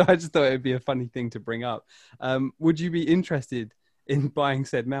 So I just thought it would be a funny thing to bring up. Would you be interested in buying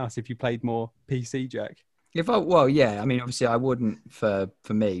said mouse if you played more PC, Jack? Yeah. I mean, obviously, I wouldn't for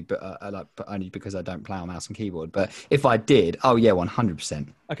me, but but only because I don't play on mouse and keyboard. But if I did,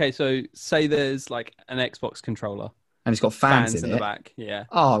 100%. Okay, so say there's like an Xbox controller, and it's got fans in the it. back. Yeah.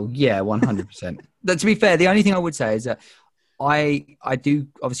 Oh yeah, 100%. To be fair, the only thing I would say is that I do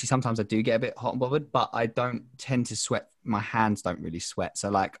obviously sometimes I do get a bit hot and bothered, but I don't tend to sweat. My hands don't really sweat,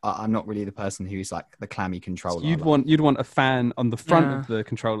 so like I'm not really the person who's like the clammy controller. So you'd want a fan on the front of the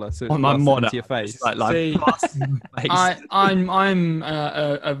controller, so on my monitor to your face. See, I'm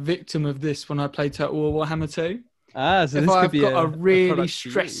a victim of this when I play Total War Warhammer 2. So if I've got a really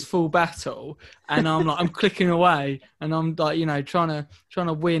stressful battle and I'm clicking away and I'm like trying to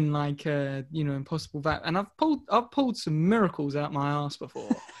win like impossible battle, and I've pulled some miracles out my ass before.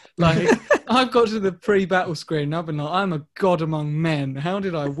 Like I've got to the pre-battle screen and I've been like, I'm a god among men. How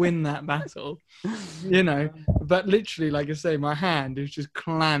did I win that battle? But literally, like I say, my hand is just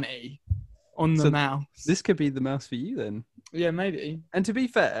clammy on the mouse. This could be the mouse for you then. Yeah, maybe. And to be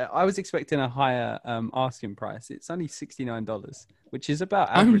fair, I was expecting a higher asking price. It's only $69, which is about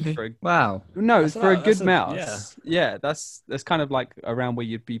average for wow. No, for a good mouse. Yeah, that's kind of like around where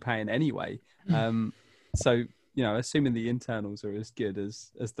you'd be paying anyway. So assuming the internals are as good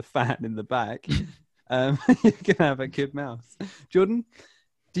as the fan in the back, you can have a good mouse. Jordan,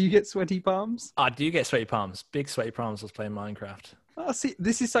 do you get sweaty palms? I do get sweaty palms. Big sweaty palms. I was playing Minecraft. Oh, see,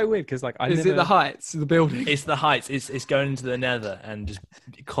 this is so weird because Is it the heights of the building? It's the heights. It's going into the nether and just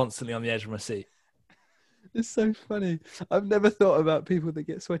constantly on the edge of my seat. It's so funny. I've never thought about people that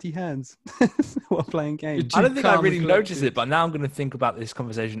get sweaty hands while playing games. I don't think I really notice it, but now I'm going to think about this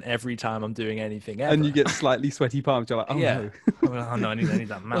conversation every time I'm doing anything ever. And you get slightly sweaty palms. You're like, no. Oh no, I need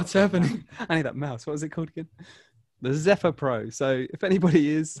that mouse. What's happening? I need that mouse. What was it called again? The Zephyr Pro. So if anybody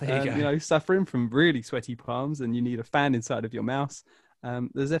is suffering from really sweaty palms and you need a fan inside of your mouse,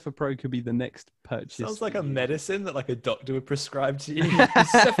 the Zephyr Pro could be the next purchase. Sounds like a medicine that like a doctor would prescribe to you.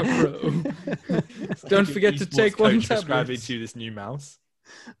 Zephyr Pro. Don't forget to take one tablet. Prescribing to you this new mouse.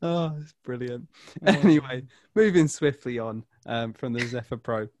 Oh, it's brilliant. Anyway, moving swiftly on from the Zephyr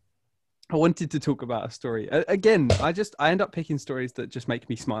Pro. I wanted to talk about a story. Again, I end up picking stories that just make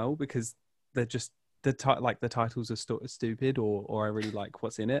me smile because they're just the titles are stupid or I really like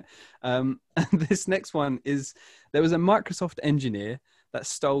what's in it. And this next one is there was a Microsoft engineer that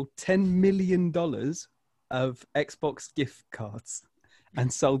stole $10 million of Xbox gift cards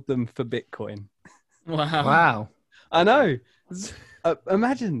and sold them for Bitcoin. Wow. I know.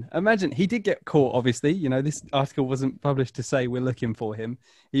 Imagine he did get caught. Obviously, you know, this article wasn't published to say we're looking for him.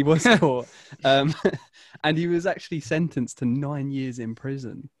 He was caught, and he was actually sentenced to 9 years in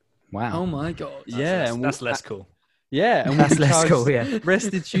prison. Wow. Oh my god. That's less cool. Yeah, and That's less cool. Yeah.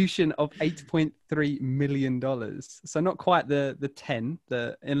 Restitution of $8.3 million. So not quite the 10,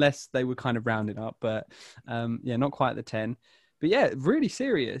 unless they were kind of rounding up, but not quite the 10. But yeah, really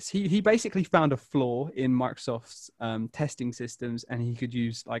serious. He basically found a flaw in Microsoft's testing systems, and he could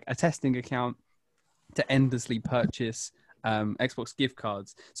use like a testing account to endlessly purchase Xbox gift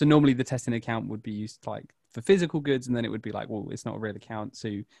cards. So normally the testing account would be used like for physical goods, and then it would be like, well, it's not a real account, so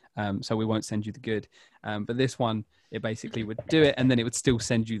we won't send you the good. But this one, it basically would do it, and then it would still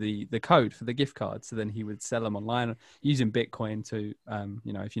send you the code for the gift card. So then he would sell them online using Bitcoin to,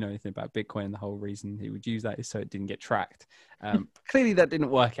 if you know anything about Bitcoin, the whole reason he would use that is so it didn't get tracked. Clearly that didn't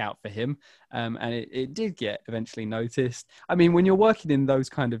work out for him, and it did get eventually noticed. I mean, when you're working in those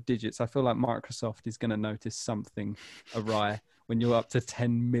kind of digits, I feel like Microsoft is going to notice something awry when you're up to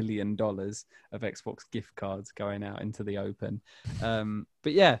 $10 million of Xbox gift cards going out into the open.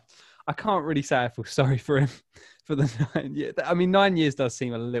 But yeah, I can't really say I feel sorry for him for the 9 years. I mean, 9 years does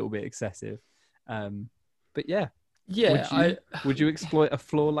seem a little bit excessive. But yeah. Yeah. Would you exploit a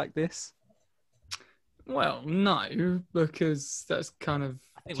flaw like this? Well, no, because that's kind of.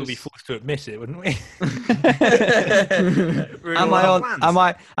 I think we'd be forced to admit it, wouldn't we? Am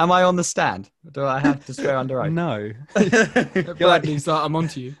I on the stand? Do I have to swear under oath? No. Bradley's like, I'm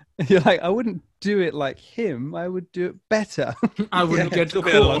onto you. You're like, I wouldn't do it like him. I would do it better. I wouldn't get a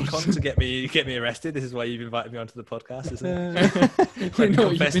bit of long con to get me arrested. This is why you've invited me onto the podcast, isn't it? We know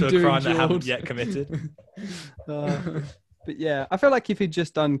what confess you've been to a doing, crime that I haven't George. yet committed. But yeah, I feel like if he'd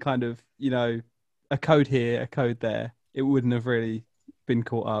just done kind of, a code here, a code there, it wouldn't have really been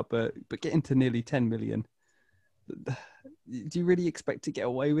caught up. But getting to nearly 10 million, do you really expect to get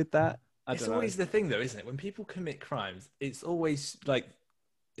away with that? It's always the thing, though, isn't it? When people commit crimes, it's always like,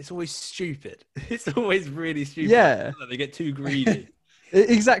 it's always stupid. It's always really stupid. Yeah. They get too greedy.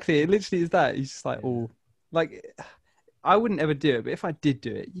 Exactly. It literally is that. He's just like, I wouldn't ever do it, but if I did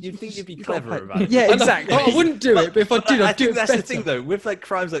do it, you'd think you'd be clever about it. Yeah, exactly. I wouldn't do it, but if I did, I'd do it that's better. the thing, though. With like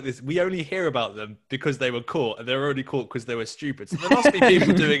crimes like this, we only hear about them because they were caught, and they were only caught because they were stupid. So there must be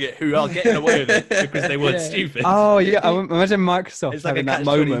people doing it who are getting away with it because they weren't stupid. Oh yeah, I imagine Microsoft It's like having a that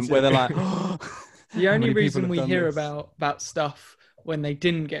moment where they're like, the only many reason people we have hear done about stuff when they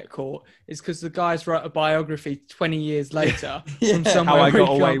didn't get caught is because the guys wrote a biography 20 years later from somewhere how I where got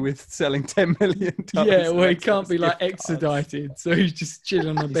he away can't- with selling $10 million. Yeah, well, he can't be like extradited, so he's just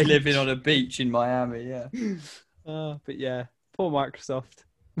chilling on the beach. Living on a beach in Miami, yeah. But yeah, poor Microsoft.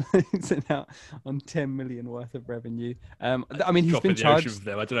 Sent out on 10 million worth of revenue. I mean, he's been charged.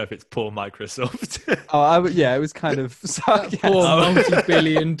 I don't know if it's poor Microsoft. It was kind of Poor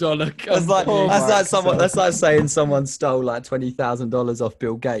multi-billion-dollar company. That's like saying someone stole like $20,000 off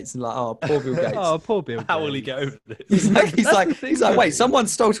Bill Gates and like, oh, poor Bill Gates. Oh, poor Bill Gates. How will he get over this? He's like, wait, someone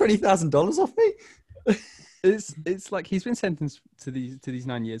stole $20,000 off me? It's like he's been sentenced to these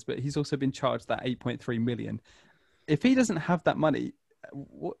 9 years, but he's also been charged that 8.3 million. If he doesn't have that money,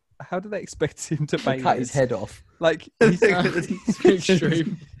 how do they expect him to pay? Cut his head off. Like It's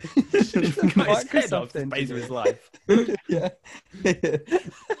extreme. Microsoft then pays for his life. Yeah.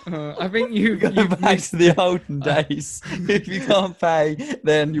 I think you Go back to the olden days. If you can't pay,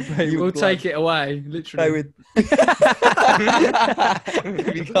 then we'll take it away. Literally. If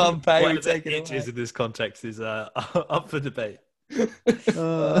you can't pay, we'll take it away. In this context is up for debate.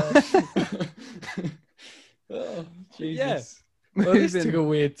 Oh, Jesus. Yeah. Well, this took a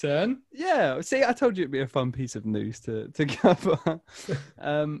weird turn. Yeah, see, I told you it'd be a fun piece of news to cover.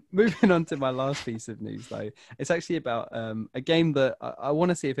 Moving on to my last piece of news, though, it's actually about a game that I want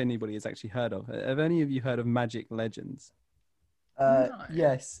to see if anybody has actually heard of. Have any of you heard of Magic Legends? No.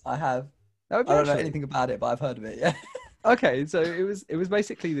 Yes, I have. I don't know anything about it, but I've heard of it. Yeah. Okay, so it was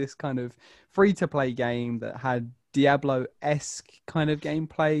basically this kind of free-to-play game that had Diablo-esque kind of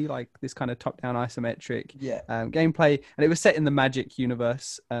gameplay, like this kind of top-down isometric gameplay, and it was set in the Magic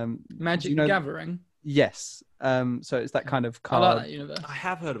universe. Magic the Gathering? Yes. So it's that kind of card. I like that universe. I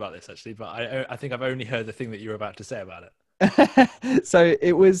have heard about this actually, but I think I've only heard the thing that you were about to say about it. So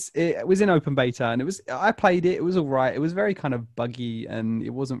it was in open beta, and I played it. It was all right. It was very kind of buggy, and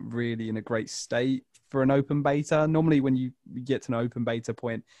it wasn't really in a great state for an open beta. Normally, when you get to an open beta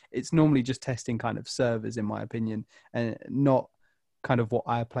point, it's normally just testing kind of servers, in my opinion, and not kind of what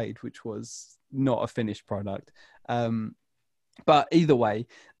I played, which was not a finished product. But either way,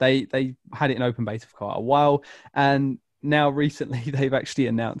 they had it in open beta for quite a while, and now recently they've actually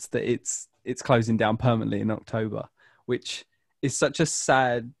announced that it's closing down permanently in October, which is such a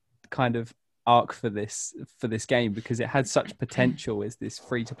sad kind of arc for this game, because it had such potential as this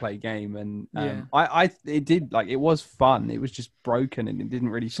free to play game, and it was fun. It was just broken and it didn't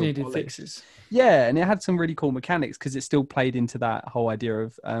really feel needed polished. fixes. Yeah, and it had some really cool mechanics because it still played into that whole idea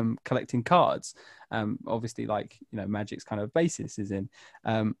of collecting cards. Obviously, like, you know, Magic's kind of basis is in,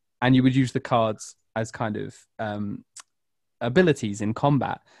 and you would use the cards as kind of abilities in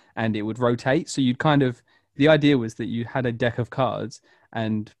combat, and it would rotate. So you'd kind of, the idea was that you had a deck of cards,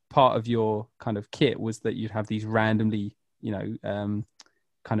 and part of your kind of kit was that you'd have these randomly, you know,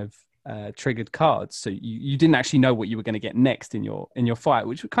 kind of triggered cards. So you didn't actually know what you were going to get next in your fight,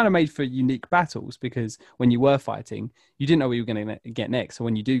 which kind of made for unique battles, because when you were fighting, you didn't know what you were going to get next. So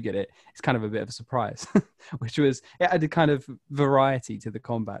when you do get it, it's kind of a bit of a surprise, which was, it had a kind of variety to the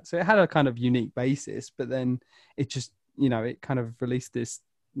combat. So it had a kind of unique basis, but then it just, you know, it kind of released this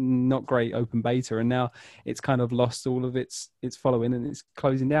not great open beta, and now it's kind of lost all of its following, and it's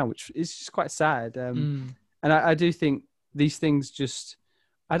closing down, which is just quite sad. And I do think these things just,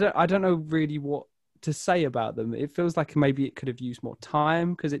 I don't know really what to say about them. It feels like maybe it could have used more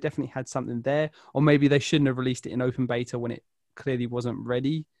time, because it definitely had something there, or maybe they shouldn't have released it in open beta when it clearly wasn't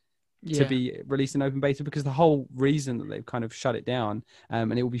ready to be released in open beta, because the whole reason that they've kind of shut it down,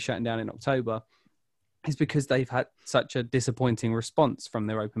 and it will be shutting down in October, is because they've had such a disappointing response from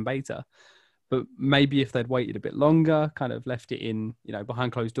their open beta. But maybe if they'd waited a bit longer, kind of left it in, you know,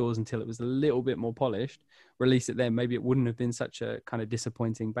 behind closed doors until it was a little bit more polished, release it then, maybe it wouldn't have been such a kind of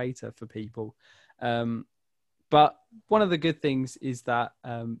disappointing beta for people. But one of the good things is that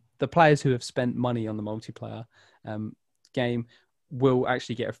the players who have spent money on the multiplayer game will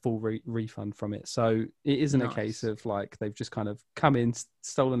actually get a full refund from it. So it isn't a case of like they've just kind of come in,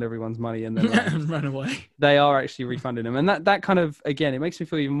 stolen everyone's money, and then run away. They are actually refunding them. And that kind of, again, it makes me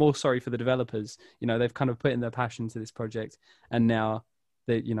feel even more sorry for the developers. You know, they've kind of put in their passion to this project, and now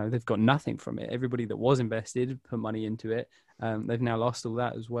they've got nothing from it. Everybody that was invested, put money into it, they've now lost all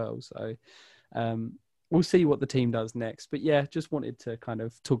that as well. So we'll see what the team does next. But yeah, just wanted to kind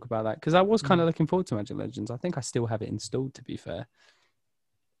of talk about that, because I was kind of looking forward to Magic Legends. I think I still have it installed, to be fair.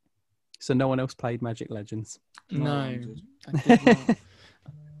 So no one else played Magic Legends? No, I did not.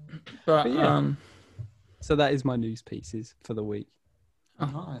 But yeah. So that is my news pieces for the week. Oh,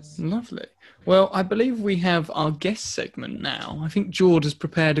 nice. Lovely. Well, I believe we have our guest segment now. I think George has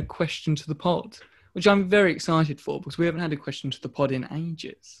prepared a question to the pod, which I'm very excited for, because we haven't had a question to the pod in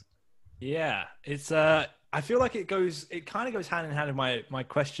ages. Yeah, it's I feel like it kind of goes hand in hand with my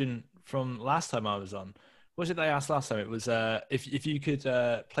question from last time I was on. What did I ask last time? It was if you could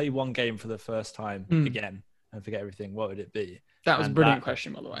play one game for the first time again and forget everything, what would it be? That was a brilliant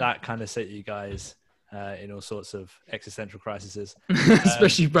question, by the way. That kind of set you guys in all sorts of existential crises.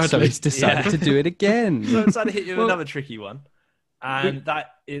 Especially Bradley. So he's decided to do it again. So I decided to hit you with another tricky one. And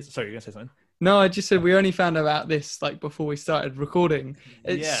that is... Sorry, you're going to say something? No, I just said we only found out about this like before we started recording.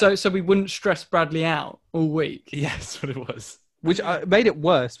 So we wouldn't stress Bradley out all week. Yes, what it was. Which made it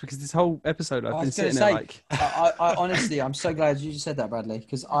worse, because this whole episode I've been sitting there like... I honestly, I'm so glad you just said that, Bradley,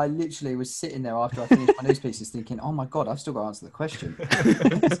 because I literally was sitting there after I finished my news pieces thinking, oh my God, I've still got to answer the question.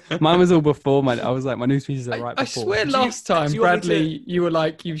 Mine was all before. I was like, my news pieces are right before. I swear last time, Bradley, you were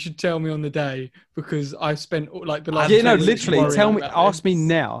like, you should tell me on the day, because I spent like the last... Yeah, no, literally, tell me, ask me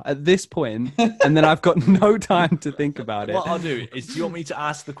now at this point, and then I've got no time to think about it. What I'll do is, do you want me to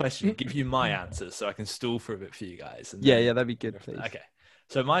ask the question, give you my answers, so I can stall for a bit for you guys? And yeah, that'd be good, please. Okay.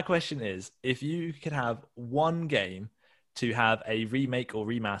 So my question is, if you could have one game to have a remake or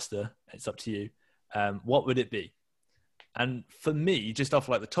remaster, it's up to you, what would it be? And for me, just off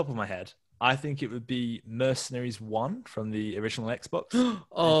like the top of my head, I think it would be Mercenaries 1 from the original Xbox.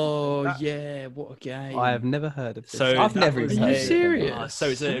 Yeah, what a game. I have never heard of this. So I've never even heard of it. Are you serious? So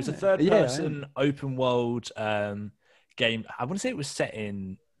it's a third-person open world game. I want to say it was set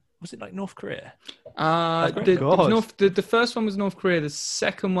in... Was it like North Korea? The first one was North Korea. The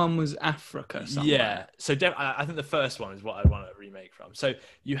second one was Africa somewhere. Yeah. So I think the first one is what I'd want to remake from. So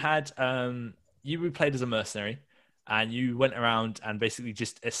you had you were played as a mercenary, and you went around and basically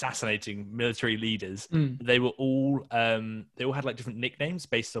just assassinating military leaders. Mm. They all had like different nicknames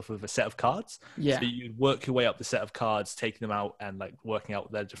based off of a set of cards. Yeah. So you'd work your way up the set of cards, taking them out and like working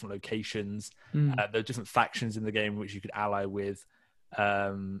out their different locations. Mm. There are different factions in the game which you could ally with,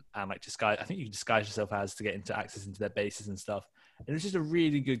 and like disguise. I think you can disguise yourself as to get into access into their bases and stuff. And it was just a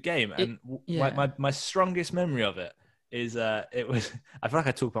really good game. And my strongest memory of it is it was. I feel like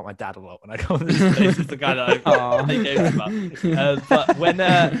I talk about my dad a lot when I go on this place. It's the guy that I play games about. But when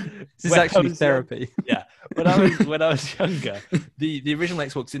this is actually therapy. When I was younger, the original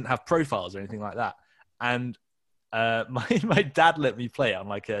Xbox didn't have profiles or anything like that, and my dad let me play it on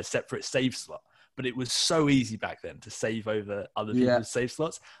like a separate save slot. But it was so easy back then to save over other people's save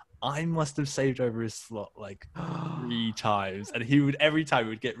slots. I must have saved over his slot like 3 times, and every time he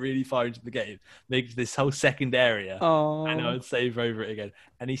would get really far into the game, make this whole second area, and I would save over it again.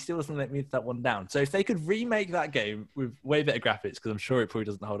 And he still doesn't let me that one down. So if they could remake that game with way better graphics, because I'm sure it probably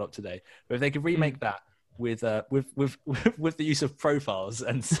doesn't hold up today, but if they could remake that with the use of profiles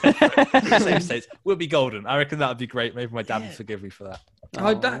and save states, we'll be golden. I reckon that would be great. Maybe my dad would forgive me for that.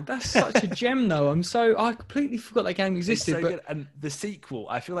 Oh, that's such a gem, though. I completely forgot that game existed. So good. And the sequel,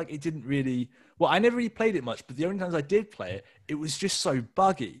 I feel like it didn't really. Well, I never really played it much, but the only times I did play it, it was just so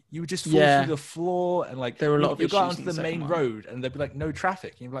buggy. You would just fall through the floor, and like there were a lot of you issues go out onto in the main road, and there'd be like no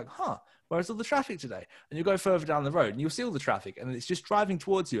traffic, and you'd be like, "Huh, where's all the traffic today?" And you go further down the road, and you'll see all the traffic, and it's just driving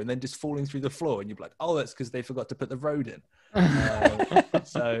towards you, and then just falling through the floor, and you're like, "Oh, that's because they forgot to put the road in."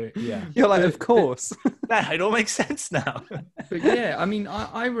 So yeah, you're like, of course. It all makes sense now. But yeah, I mean,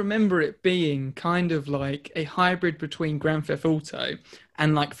 I remember it being kind of like a hybrid between Grand Theft Auto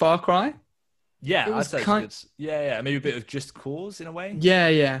and like Far Cry. Yeah, I'd say good. Yeah, maybe a bit of Just Cause in a way.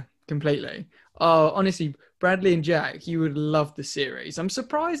 Yeah, completely. Oh, honestly, Bradley and Jack, you would love the series. I'm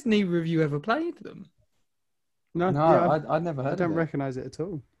surprised neither of you ever played them. I'd never heard. I don't recognise it at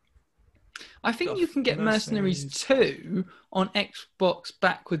all. I think you can get Mercenaries 2 on Xbox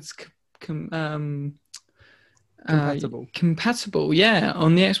backwards compatible, yeah,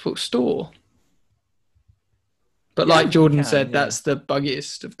 on the Xbox Store. But like Jordan said, that's the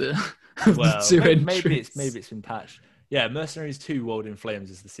buggiest of the two entries. Maybe it's been patched. Yeah, Mercenaries 2 World in Flames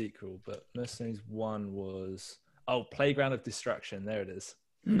is the sequel, but Mercenaries 1 was Playground of Destruction. There it is.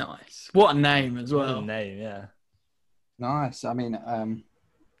 Nice. What a name as well. What a name, yeah. Nice. I mean,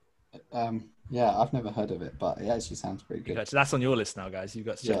 yeah, I've never heard of it, but it actually sounds pretty good. So that's on your list now, guys. You've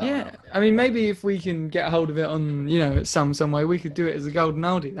got to check that out. I mean, maybe if we can get a hold of it on, some way, we could do it as a golden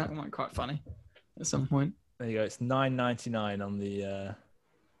oldie. That might be quite funny at some point. There you go. It's $9.99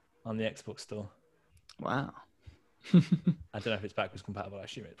 on the Xbox Store. Wow. I don't know if it's backwards compatible. I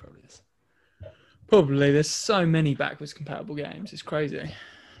assume it probably is. Probably. There's so many backwards compatible games. It's crazy.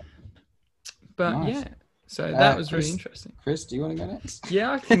 But nice. So that was really interesting. Chris, do you want to go next?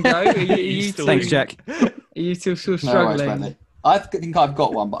 Yeah, I can go. Are you Thanks, Jack. Are you still struggling? No, I think I've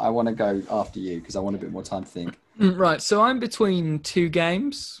got one, but I want to go after you because I want a bit more time to think. Right. So I'm between 2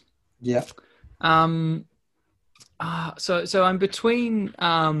 games. Yeah. So I'm between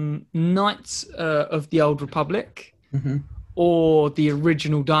Knights of the Old Republic or the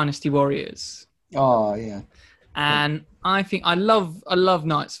original Dynasty Warriors. Oh yeah. And I think I love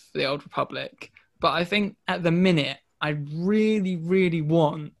Knights of the Old Republic, but I think at the minute I really, really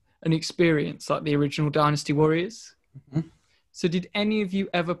want an experience like the original Dynasty Warriors. Mm-hmm. So did any of you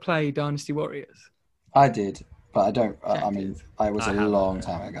ever play Dynasty Warriors? I did, but I don't. I mean, it was a long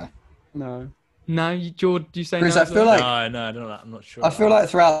time ago. No, George, do you say Chris, no? I feel like no, I don't know. I'm not sure. I feel like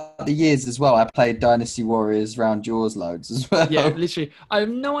throughout the years as well, I played Dynasty Warriors round yours loads as well. Yeah, literally. I have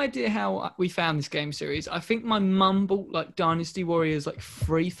no idea how we found this game series. I think my mum bought like Dynasty Warriors like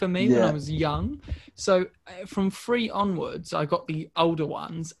free for me when I was young. So from 3 onwards, I got the older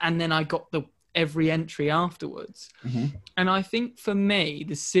ones, and then I got every entry afterwards. Mm-hmm. And I think for me,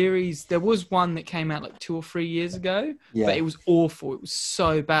 the series, there was one that came out like 2 or 3 years ago, but it was awful. It was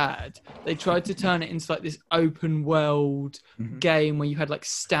so bad. They tried to turn it into like this open world game where you had like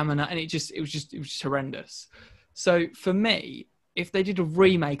stamina, and it was just horrendous. So for me, if they did a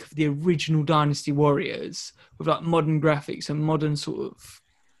remake of the original Dynasty Warriors with like modern graphics and modern sort of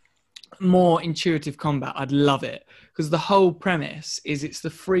more intuitive combat, I'd love it, because the whole premise is it's the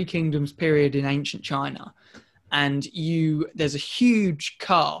 3 kingdoms period in ancient China, and there's a huge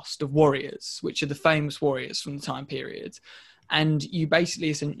cast of warriors, which are the famous warriors from the time period, and you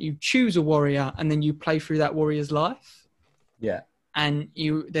basically you choose a warrior and then you play through that warrior's life. And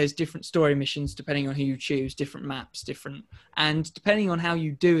there's different story missions depending on who you choose, different maps, and depending on how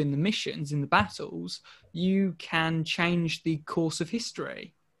you do in the missions, in the battles, you can change the course of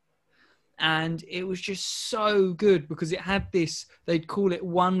history. And it was just so good because it had this, they'd call it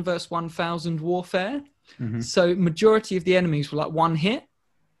 1 versus 1,000 warfare. So majority of the enemies were like one hit.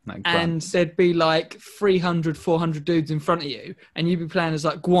 And there'd be like 300, 400 dudes in front of you, and you'd be playing as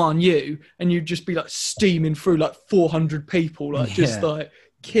like Guan Yu, and you'd just be like steaming through like 400 people, like just like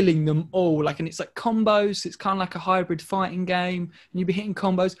killing them all. Like, and it's like combos. It's kind of like a hybrid fighting game, and you'd be hitting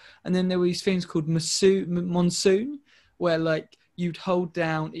combos. And then there were these things called monsoon, where like you'd hold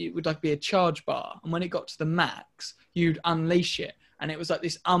down, it would like be a charge bar, and when it got to the max, you'd unleash it. And it was like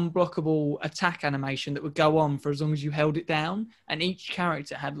this unblockable attack animation that would go on for as long as you held it down. And each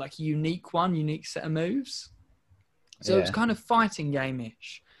character had like a unique set of moves. So it was kind of fighting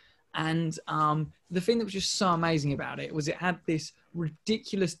game-ish. And the thing that was just so amazing about it was it had this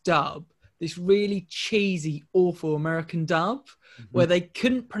ridiculous dub, this really cheesy, awful American dub, where they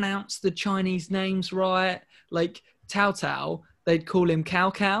couldn't pronounce the Chinese names right. Like Tao Tao, they'd call him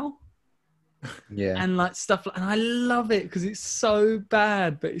Cow Cow. And like stuff like, and I love it because it's so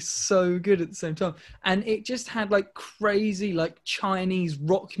bad but it's so good at the same time. And it just had like crazy like Chinese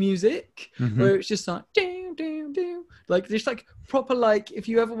rock music where it's just like do do do, like just like proper, like if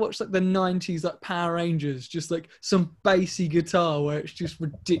you ever watched like the 90s like Power Rangers, just like some bassy guitar where it's just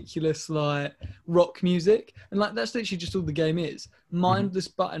ridiculous like rock music. And like that's literally just all the game is, mindless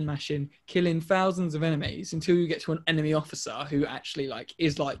button mashing, killing thousands of enemies until you get to an enemy officer who actually like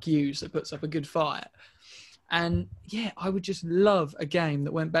is like you, so puts up a good fight. And yeah, I would just love a game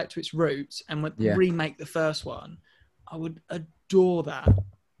that went back to its roots and would remake the first one. I would adore that,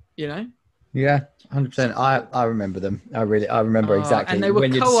 you know? Yeah, 100%. I remember them. I remember exactly. And they were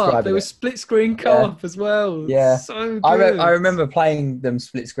co-op. They were split screen co-op as well. Yeah, so good. I remember playing them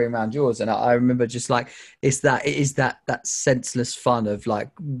split screen around yours, and I remember just like it is that senseless fun of like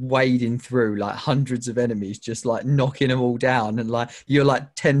wading through like hundreds of enemies, just like knocking them all down, and like you're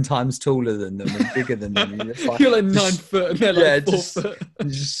like 10 times taller than them and bigger than them. You're like 9 foot, and they're like 4 foot.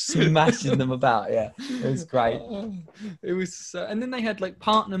 Just smashing them about. Yeah, it was great. It was, and then they had like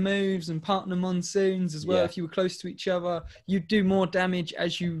partner moves and partner monsoons as well. If you were close to each other, you'd do more damage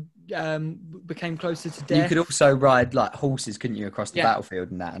as you became closer to death. You could also ride like horses, couldn't you, across the battlefield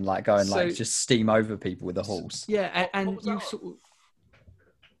and that, and like go and like just steam over people with a horse. Yeah, and you sort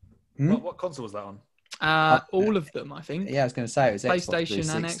of. What console was that on? All of them, I think. Yeah, I was going to say it was PlayStation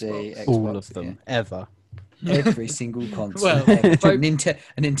Xbox and Xbox. All of them ever. Every single console. Well, a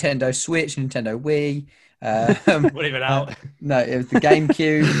Nintendo Switch, Nintendo Wii. Not even out. No, it was the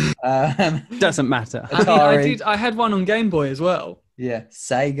GameCube. Doesn't matter. I had one on Game Boy as well. Yeah,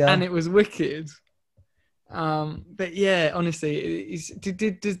 Sega, and it was wicked. But yeah, honestly,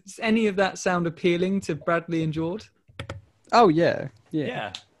 does any of that sound appealing to Bradley and George? Oh yeah.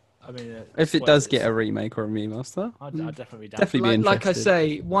 I mean, if it does get a remake or a remaster, I'd definitely be interested. Like I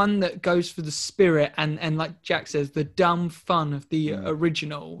say, one that goes for the spirit and like Jack says, the dumb fun of the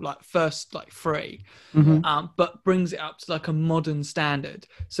original, like first like 3, but brings it up to like a modern standard.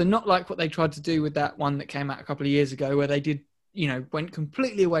 So not like what they tried to do with that one that came out a couple of years ago, where they did, you know, went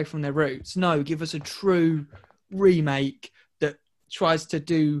completely away from their roots. No, give us a true remake that tries to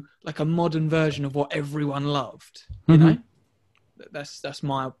do like a modern version of what everyone loved. You know. That's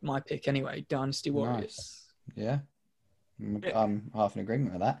my pick anyway. Dynasty Warriors. Nice. Yeah, I'm half in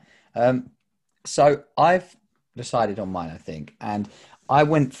agreement with that. So I've decided on mine, I think, and I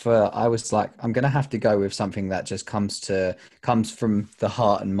was like, I'm going to have to go with something that just comes from the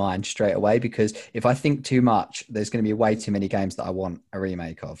heart and mind straight away, because if I think too much, there's going to be way too many games that I want a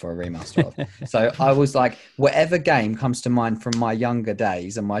remake of or a remaster of. So I was like, whatever game comes to mind from my younger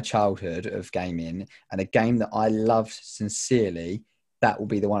days and my childhood of gaming, and a game that I loved sincerely, that will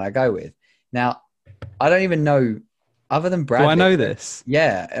be the one I go with. Now, I don't even know, other than Brad. Do I know this?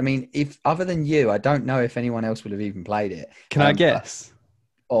 Yeah. I mean, if other than you, I don't know if anyone else would have even played it. Can I guess?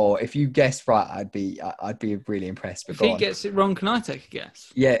 Or if you guessed right, I'd be really impressed. But if he gets it wrong, can I take a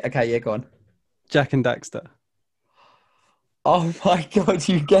guess? Yeah. Okay. Yeah. Go on. Jak and Daxter. Oh my God!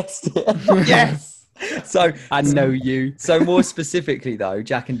 You guessed it. Yes. So I know you. So more specifically, though,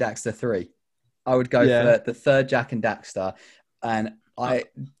 Jak and Daxter 3. I would go for the third Jak and Daxter, and I've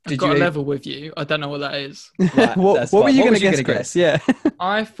got a level with you. I don't know what that is. Right, what were you going to guess, Chris? Yeah.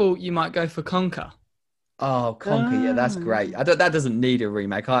 I thought you might go for Conker. Oh, Conker, yeah, that's great. That doesn't need a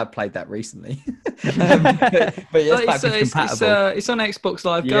remake. I have played that recently. but it's compatible. It's on Xbox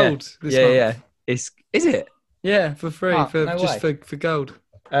Live Gold this month. Yeah. Is it? Yeah, for free, for gold.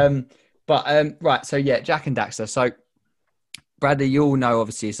 Right, so yeah, Jak and Daxter. So Bradley, you all know,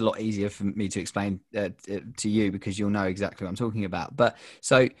 obviously, it's a lot easier for me to explain to you because you'll know exactly what I'm talking about. But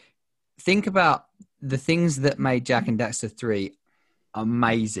so think about the things that made Jak and Daxter 3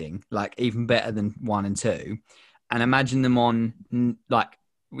 amazing, like even better than 1 and 2. And imagine them on like,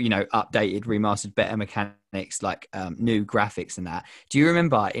 you know, updated, remastered, better mechanics, like new graphics and that. Do you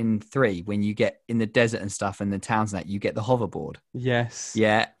remember in 3 when you get in the desert and stuff and the towns and that, you get the hoverboard? Yes.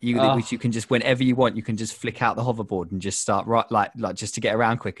 Yeah, which you can just, whenever you want, you can just flick out the hoverboard and just start like just to get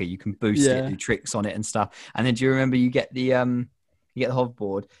around quicker. You can boost it, do tricks on it and stuff. And then do you remember you get the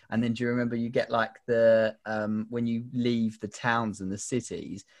hoverboard, and then do you remember you get like the when you leave the towns and the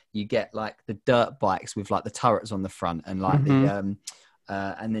cities, you get like the dirt bikes with like the turrets on the front and like the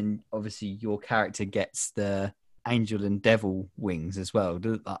and then obviously your character gets the angel and devil wings as well.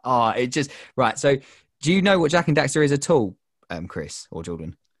 It just right. So do you know what Jak and Daxter is at all, Chris or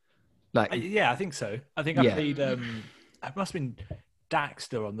Jordan? Like, yeah, I think so. I think I played. It must have been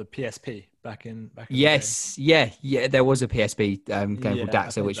Daxter on the PSP back in yes, the day. Yeah. There was a PSP game called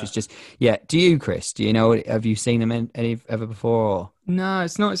Daxter, which was just Do you, Chris? Do you know? Have you seen them any ever before? Or? No,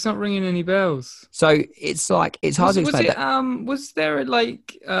 it's not. It's not ringing any bells. So it's like it's hard to explain. Was there a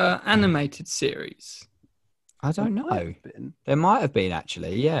like animated series? I don't know. There might have been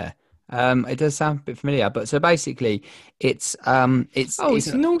actually. Yeah. It does sound a bit familiar, but so basically, it's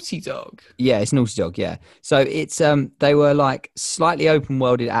Naughty Dog. Yeah, it's Naughty Dog. Yeah, so it's they were like slightly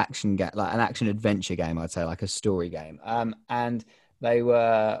open-worlded action game, like an action adventure game, I'd say, like a story game. And they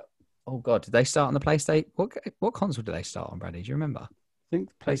were, oh god, did they start on the PlayStation? What console did they start on, Brady? Do you remember? I think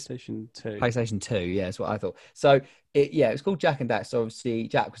PlayStation 2. PlayStation 2, yeah, that's what I thought. So, it was called Jak and Daxter. Obviously,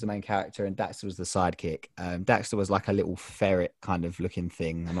 Jak was the main character and Daxter was the sidekick. Daxter was like a little ferret kind of looking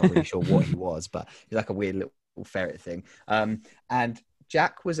thing. I'm not really sure what he was, but he's like a weird little ferret thing. And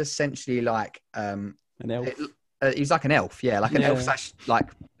Jak was essentially like... an elf? He's like an elf, like an elf / like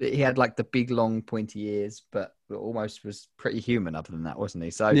he had like the big long pointy ears, but almost was pretty human other than that, wasn't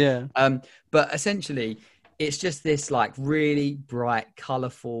he? So, but essentially... It's just this like really bright,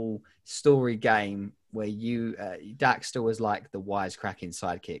 colourful story game where Daxter was like the wisecracking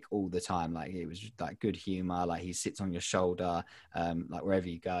sidekick all the time. Like it was like good humour, like he sits on your shoulder, like wherever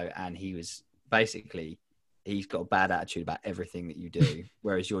you go. And he was basically, he's got a bad attitude about everything that you do,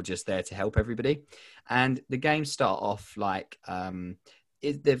 whereas you're just there to help everybody. And the games start off like,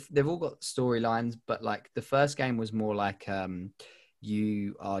 they've all got storylines, but like the first game was more like,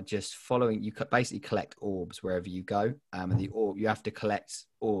 you are just following, you basically collect orbs wherever you go, and you have to collect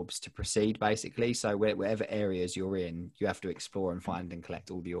orbs to proceed basically. So wherever areas you're in, you have to explore and find and collect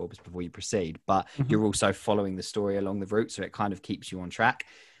all the orbs before you proceed, but you're also following the story along the route, so it kind of keeps you on track.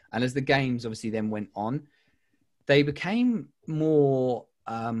 And as the games obviously then went on, they became more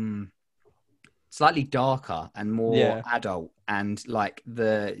slightly darker and more adult, and like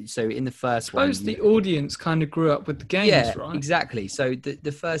so in the first one, I suppose the audience kind of grew up with the games, right? Exactly. So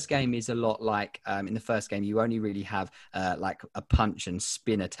the first game is a lot like in the first game you only really have like a punch and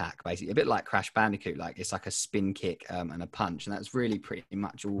spin attack, basically a bit like Crash Bandicoot. Like it's like a spin kick and a punch, and that's really pretty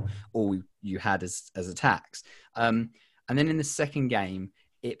much all you had as attacks. And then in the second game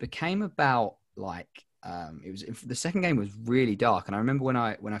it became about like the second game was really dark, and I remember when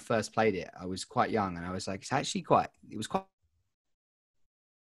I first played it, I was quite young, and I was like, it was quite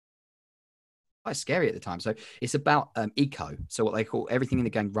scary at the time. So it's about eco. So what they call everything in the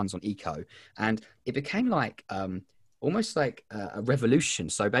game runs on eco, and it became like almost like a revolution.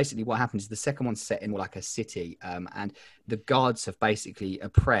 So basically what happens is the second one's set in more like a city, and the guards have basically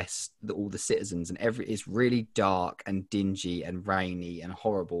oppressed all the citizens, and it's really dark and dingy and rainy and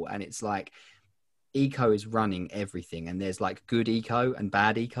horrible, and it's like eco is running everything, and there's like good eco and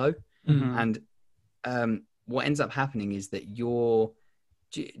bad eco. And what ends up happening is that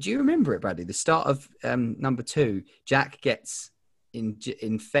do you remember it, Bradley? The start of number 2, Jak gets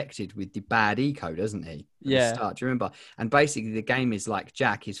infected with the bad eco, doesn't he? Yeah. Do you remember? And basically the game is like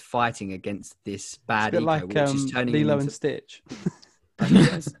Jak is fighting against this bad eco, like, which is turning Lilo into... and Stitch.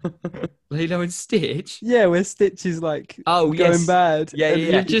 Lilo and Stitch. Yeah, where Stitch is like going bad. Yeah.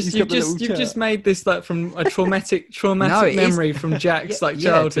 You've just made this like from a traumatic memory from Jak's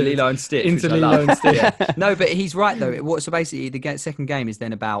childhood to Lilo and Stitch into Lilo and Stitch. No, but he's right though. So basically, the second game is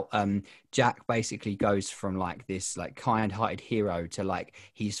then about Jak basically goes from like this like kind-hearted hero to like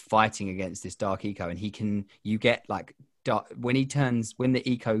he's fighting against this dark eco, and you get like when the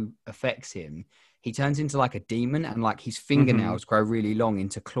eco affects him, he turns into like a demon, and like his fingernails grow really long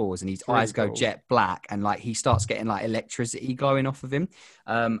into claws, and his eyes go jet black, and like he starts getting like electricity glowing off of him.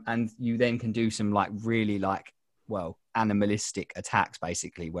 And you then can do some like really like, well, animalistic attacks,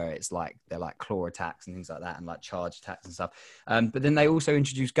 basically, where it's like they're like claw attacks and things like that, and like charge attacks and stuff. But then they also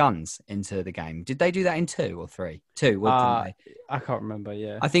introduced guns into the game. Did they do that in 2 or 3? 2, didn't they? I can't remember.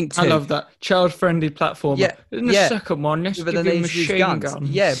 Yeah, I think 2. I love that child-friendly platformer. Yeah, In the second one, let's but give then they you introduced machine guns.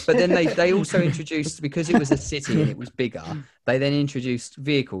 Yeah, but then they also introduced, because it was a city and it was bigger, they then introduced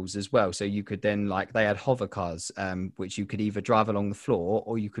vehicles as well. So you could then, like, they had hover cars, which you could either drive along the floor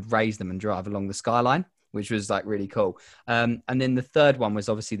or you could raise them and drive along the skyline, which was like really cool. And then the third one was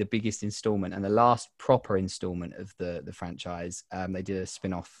obviously the biggest installment and the last proper installment of the franchise. They did a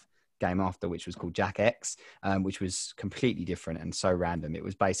spin-off game after, which was called Jack X, which was completely different and so random. It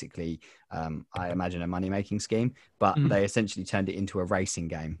was basically, I imagine, a money-making scheme, but they essentially turned it into a racing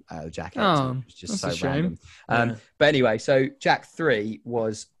game, Jack X, which was just so random. But anyway, so Jack and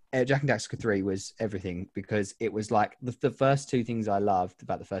Daxter 3 was everything, because it was like the first two things I loved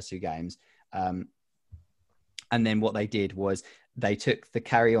about the first two games. And then what they did was they took the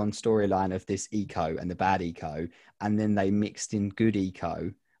carry-on storyline of this eco and the bad eco, and then they mixed in good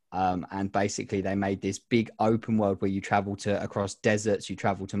eco. And basically they made this big open world where you travel across deserts, you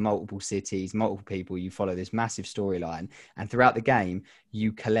travel to multiple cities, multiple people, you follow this massive storyline. And throughout the game,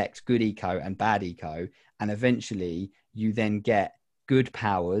 you collect good eco and bad eco. And eventually you then get good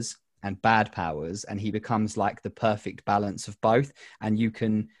powers and bad powers. And he becomes like the perfect balance of both. And you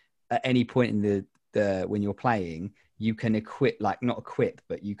can, at any point in when you're playing, you can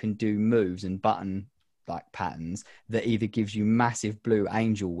but you can do moves and button like patterns that either gives you massive blue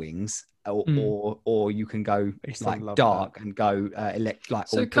angel wings or you can go like dark and go like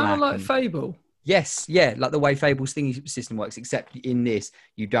so kind of like Fable. Yes, yeah, like the way Fable's thingy system works, except in this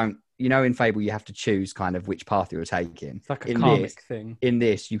you don't, in Fable you have to choose kind of which path you're taking. It's like a karmic thing. In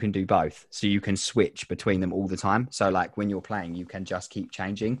this you can do both, so you can switch between them all the time. So like when you're playing you can just keep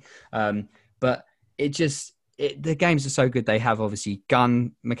changing, but the games are so good. They have obviously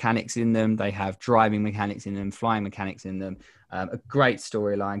gun mechanics in them. They have driving mechanics in them, flying mechanics in them, a great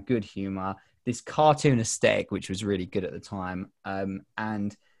storyline, good humor, this cartoon aesthetic, which was really good at the time.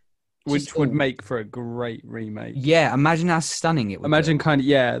 And which would make for a great remake. Yeah. Imagine how stunning it would Imagine be.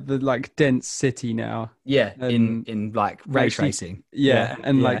 The like dense city now. Yeah. In like ray tracing. Yeah.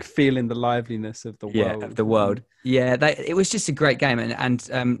 And like feeling the liveliness of the world. Yeah. Of the world. Yeah, it was just a great game, and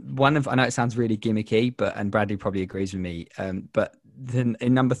I know it sounds really gimmicky, and Bradley probably agrees with me. But then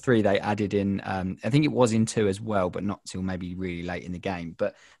in number 3 they added in, I think it was in 2 as well, but not till maybe really late in the game.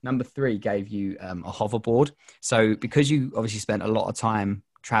 But number 3 gave you a hoverboard. So because you obviously spent a lot of time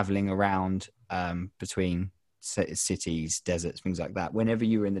traveling around between cities, deserts, things like that. Whenever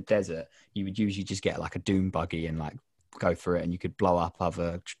you were in the desert, you would usually just get like a doom buggy and like go through it, and you could blow up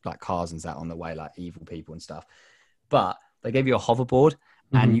other like cars and that on the way, like evil people and stuff. But they gave you a hoverboard,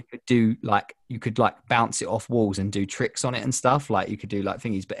 and you could bounce it off walls and do tricks on it and stuff. Like you could do like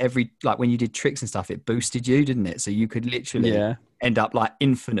thingies, but when you did tricks and stuff, it boosted you, didn't it? So you could literally end up like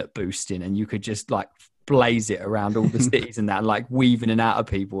infinite boosting, and you could just like blaze it around all the cities and that, like weave in and out of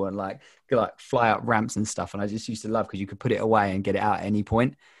people and like fly up ramps and stuff. And I just used to love, because you could put it away and get it out at any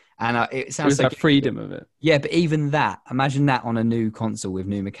point. And it sounds like freedom of it. Yeah, but even that, imagine that on a new console with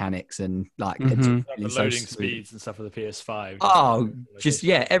new mechanics and like the loading speeds and stuff for the PS5. Oh,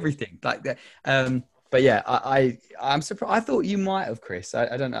 everything like that. But yeah, I'm surprised. I thought you might have, Chris.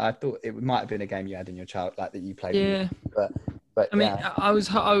 I don't know. I thought it might have been a game you had in your child, like that you played. Yeah. But I mean, I was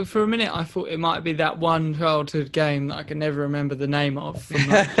for a minute. I thought it might be that one childhood game that I can never remember the name of from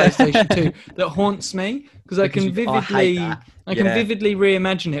like PlayStation 2 that haunts me, because I can vividly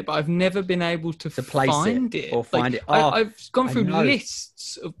reimagine it, but I've never been able to find it or find it. I've gone through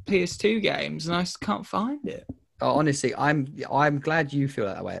lists of PS2 games and I just can't find it. Oh, honestly, I'm glad you feel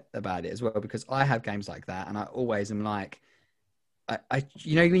that way about it as well, because I have games like that, and I always am like. I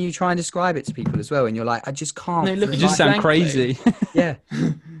when you try and describe it to people as well, and you're like, I just can't. No, look, you just sound crazy. Yeah.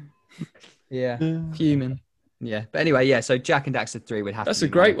 Human. Yeah, but anyway, so Jack and Daxter 3 would have. That's a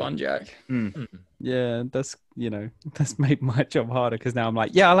great one, Jack. Yeah, that's that's made my job harder, because now I'm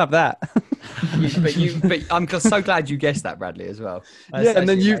like, I'll have that. but I'm so glad you guessed that, Bradley, as well. And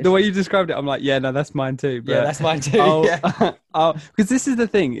then the way you described it, I'm like, no, that's mine too. But that's mine too. Because this is the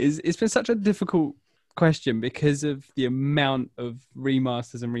thing, it's been such a difficult question because of the amount of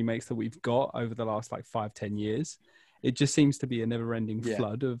remasters and remakes that we've got over the last like 5-10 years. It just seems to be a never-ending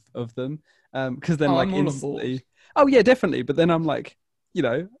flood of them. Because then like instantly, definitely. But then I'm like,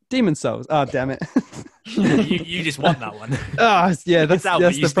 Demon Souls. Oh, damn it! you just want that one. That's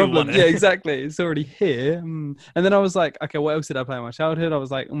the problem. Yeah, exactly. It's already here. And then I was like, okay, what else did I play in my childhood? I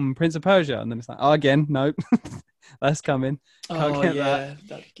was like, Prince of Persia, and then it's like, again, nope, that's coming. Can't get that.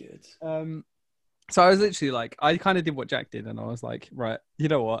 That'd be good. So I was literally like, I kind of did what Jack did, and I was like, right, you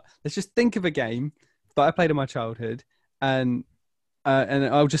know what? Let's just think of a game that I played in my childhood, and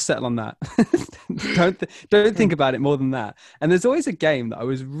I'll just settle on that. don't think about it more than that. And there's always a game that I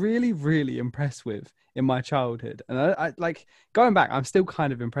was really, really impressed with in my childhood, and I like going back. I'm still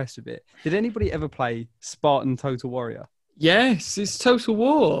kind of impressed with it. Did anybody ever play Spartan Total Warrior? Yes, it's Total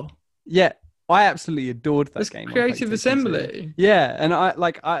War. Yeah, I absolutely adored that That's game. on Creative PlayStation 2. Assembly. Yeah, and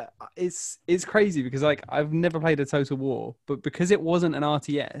it's crazy because like I've never played a Total War, but because it wasn't an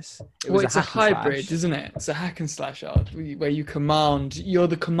RTS, It's a hack and hybrid, slash. isn't it? It's a hack and slash art where you command. You're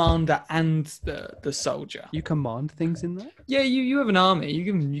the commander and the soldier. You command things in there. Yeah, you have an army. You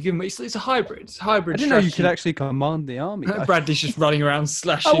can. It's a hybrid. It's a hybrid. I didn't know you could strategy. actually command the army. Bradley's just running around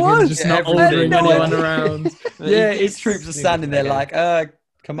slashing I was. and just Yeah, not everyone ordering did. anyone around. Yeah, His troops are standing there like,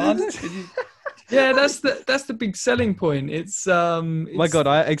 Commander, could you... Yeah, that's the big selling point. It's My God,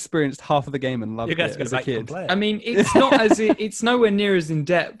 I experienced half of the game and loved You guys it got as to a back and kid. play. I mean, it's not it's nowhere near as in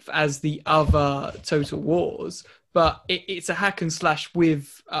depth as the other Total Wars, but it's a hack and slash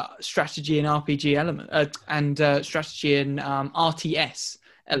with strategy and RPG element and strategy and RTS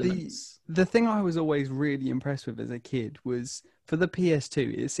elements. The thing I was always really impressed with as a kid was for the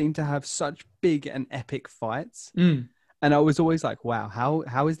PS2, it seemed to have such big and epic fights. And I was always like, wow,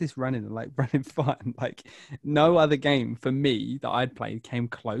 how is this running fun? Like no other game for me that I'd played came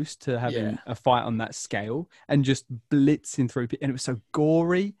close to having a fight on that scale and just blitzing through. And it was so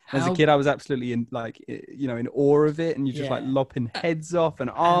gory. As a kid, I was absolutely in awe of it. And you're just like lopping heads off and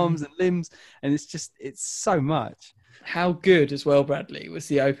arms and limbs. And it's so much. How good as well, Bradley, was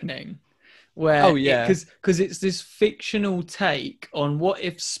the opening. Where because it's this fictional take on what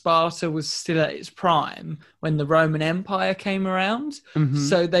if Sparta was still at its prime when the Roman Empire came around.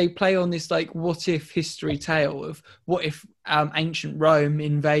 So they play on this like what if history tale of what if ancient Rome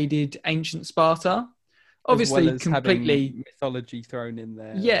invaded ancient Sparta. Obviously, as well as completely mythology thrown in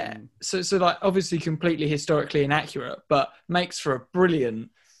there. Yeah, so like obviously completely historically inaccurate, but makes for a brilliant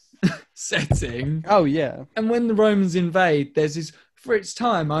setting. Oh yeah. And when the Romans invade, there's this. For its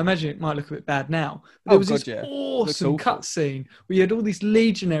time, I imagine it might look a bit bad now. But there was this awesome cutscene where you had all these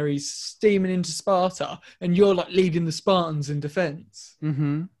legionaries steaming into Sparta, and you're like leading the Spartans in defense.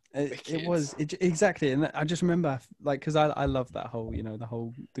 It was exactly, and I just remember like because I love that whole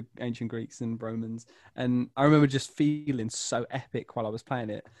the ancient Greeks and Romans, and I remember just feeling so epic while I was playing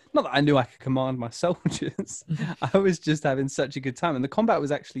it. Not that I knew I could command my soldiers, I was just having such a good time, and the combat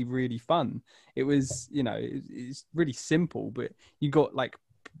was actually really fun. It was it's really simple, but you got like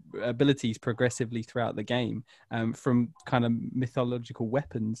abilities progressively throughout the game from kind of mythological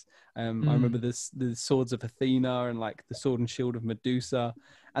weapons. I remember the swords of Athena and like the sword and shield of Medusa,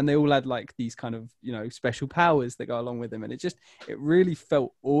 and they all had like these kind of special powers that go along with them, and it really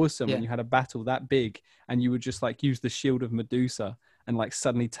felt awesome when you had a battle that big and you would just like use the shield of Medusa and like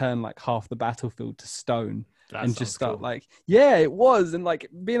suddenly turn like half the battlefield to stone. And just start cool. Like it was, and like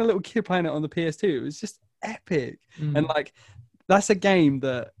being a little kid playing it on the PS2, it was just epic. And like that's a game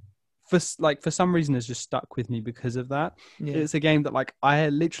that for some reason has just stuck with me because of that. It's a game that like I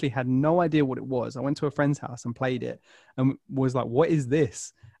literally had no idea what it was. I went to a friend's house and played it and was like, what is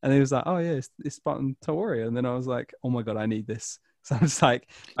this? And he was like, oh yeah, it's Spartan Total Warrior. And then I was like, oh my God, I need this. So I was like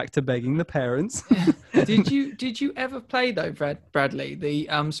back to begging the parents. Did you ever play though, Bradley, the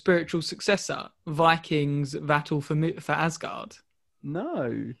spiritual successor, Vikings Battle for Asgard?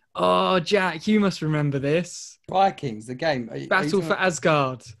 No. Oh, Jack, you must remember this. Vikings, the game. Battle for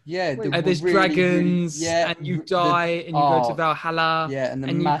Asgard. Yeah. There's dragons, and you die, and you go to Valhalla,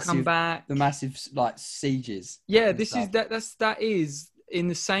 and you come back. The massive like sieges. Yeah, that is in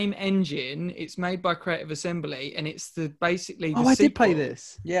the same engine. It's made by Creative Assembly, and it's basically the I did sequel. play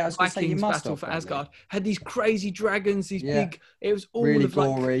this. Yeah, I was Vikings say you must Battle for Asgard had these crazy dragons, these big. It was all really of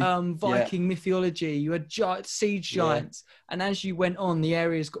like gory. Viking mythology. You had siege giants, and as you went on, the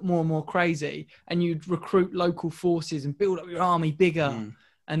areas got more and more crazy, and you'd recruit local forces and build up your army bigger.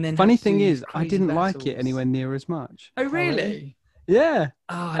 And then funny thing is, I didn't like it anywhere near as much. Oh really? Yeah.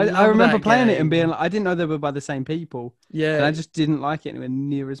 Oh, I remember playing it and being like, I didn't know they were by the same people. Yeah. And I just didn't like it anywhere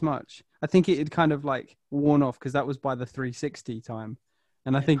near as much. I think it had kind of like worn off because that was by the 360 time.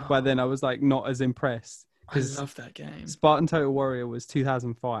 And I think by then I was like not as impressed. I love that game. Spartan Total Warrior was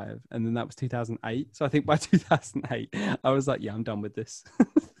 2005 and then that was 2008. So I think by 2008, I was like, yeah, I'm done with this.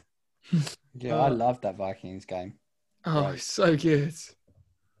 I love that Vikings game. Oh, it's so good.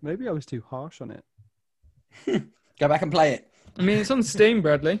 Maybe I was too harsh on it. Go back and play it. I mean, it's on Steam,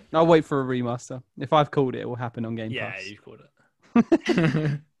 Bradley. I'll wait for a remaster. If I've called it, it will happen on Game Pass. Yeah, you've called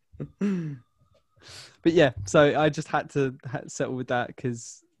it. But yeah, so I just had to settle with that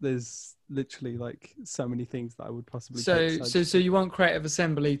because there's literally like so many things that I would possibly. So you want Creative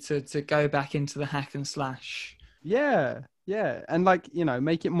Assembly to go back into the hack and slash? Yeah, and like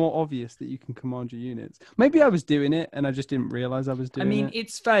make it more obvious that you can command your units. Maybe I was doing it and I just didn't realize I was doing it. I mean,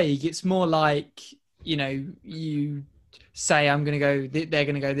 it's vague. It's more like you say I'm going to go. They're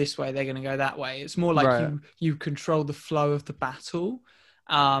going to go this way. They're going to go that way. It's more like you control the flow of the battle,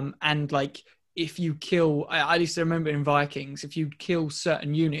 and like. If you kill, I used to remember in Vikings, if you kill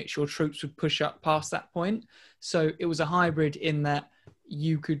certain units, your troops would push up past that point. So it was a hybrid in that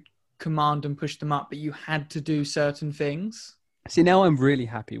you could command and push them up, but you had to do certain things. See, now I'm really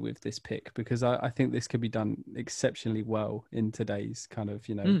happy with this pick because I think this could be done exceptionally well in today's kind of,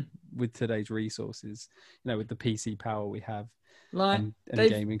 with today's resources, with the PC power we have and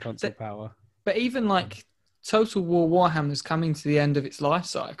gaming console power. But even like Total War Warhammer's coming to the end of its life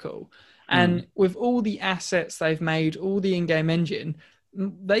cycle. And with all the assets they've made, all the in-game engine,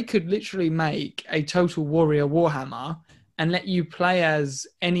 they could literally make a Total Warrior Warhammer and let you play as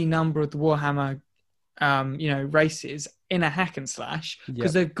any number of the Warhammer, races in a hack and slash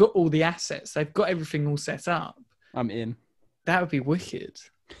because they've got all the assets. They've got everything all set up. I'm in. That would be wicked.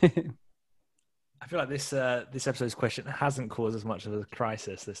 I feel like this episode's question hasn't caused as much of a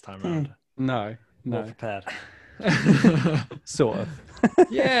crisis this time around. No. More prepared. Sort of.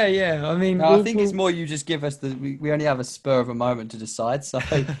 Yeah. I mean, I think it's more you just give us we only have a spur of a moment to decide, so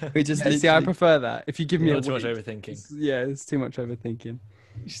we just see. I prefer that. If you give me too much overthinking. It's too much overthinking.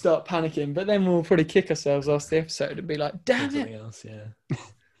 You start panicking, but then we'll probably kick ourselves after the episode and be like, "Damn it!" Else,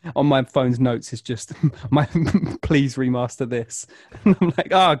 On my phone's notes is just my please remaster this. And I'm like,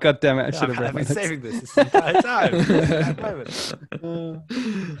 oh god damn it! I should have read. I've been saving this entire time.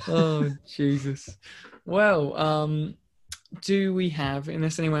 Oh Jesus. Well, do we have,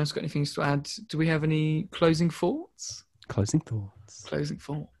 unless anyone else got anything to add, do we have any closing thoughts? Closing thoughts.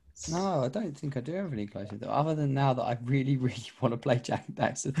 No, I don't think I do have any closing thoughts. Other than now that I really, really want to play Jack and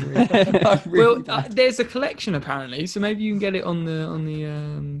Daxter 3. There's a collection apparently, so maybe you can get it on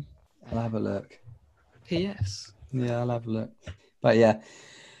the. I'll have a look. PS. Yeah, I'll have a look. But yeah,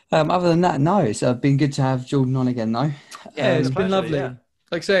 other than that, no. It's been good to have Jordan on again, though. Yeah, it's been lovely. Yeah.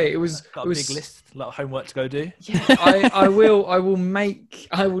 Like I say, it was got a big list, a lot of homework to go do. Yeah, I will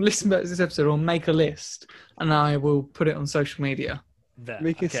listen back to this episode or make a list and I will put it on social media.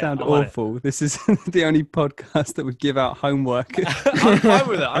 Make it sound awful. This is the only podcast that would give out homework. I'm fine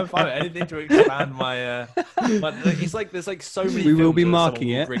with it. I'm fine with anything to expand my. It's like there's like so many. We will be marking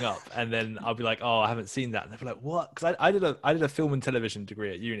it. Bring up, and then I'll be like, oh, I haven't seen that, and they'll be like, what? Because I did a film and television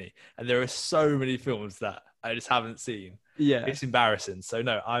degree at uni, and there are so many films that I just haven't seen. Yeah, it's embarrassing. So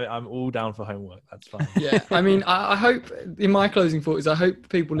no, I'm all down for homework. That's fine. Yeah, I mean, I hope in my closing thought is I hope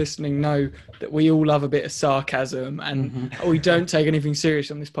people listening know that we all love a bit of sarcasm and we don't take anything serious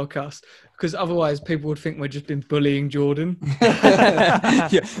on this podcast because otherwise people would think we're just been bullying Jordan.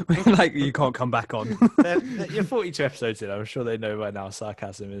 Yeah, like you can't come back on. You're 42 episodes in. I'm sure they know by now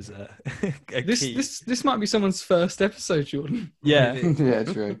sarcasm is a key. This might be someone's first episode, Jordan. Yeah, yeah,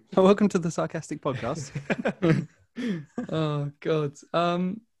 true. Welcome to the Sarcastic Podcast. Oh god.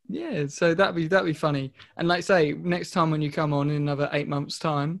 Yeah, so that'd be funny. And like say, next time when you come on in another 8 months'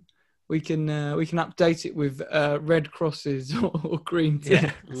 time, we can update it with red crosses or green ticks.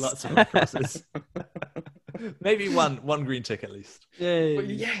 Yeah, lots of red crosses. Maybe one green tick at least. Yeah. Well,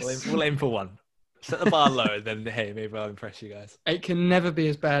 yes. We'll aim for one. Set the bar low, and then hey, maybe I'll impress you guys. It can never be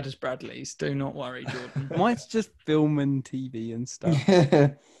as bad as Bradley's. Do not worry, Jordan. Mine's just film and TV and stuff.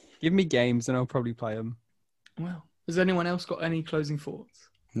 Give me games, and I'll probably play them. Well, has anyone else got any closing thoughts?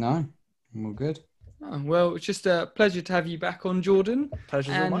 No, I'm all good. Oh, well, it's just a pleasure to have you back on, Jordan.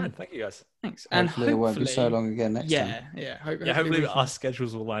 Pleasure's all mine. Thank you, guys. Thanks. Hopefully it won't be so long again next time. Yeah. Hopefully our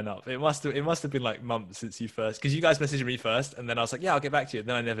schedules will line up. It must have been like months since you first, because you guys messaged me first, and then I was like, yeah, I'll get back to you. And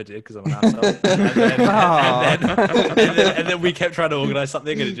then I never did because I'm an asshole. and then we kept trying to organise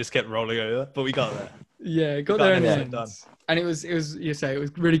something, and it just kept rolling over. But we got there. Yeah, got there in the end. And it was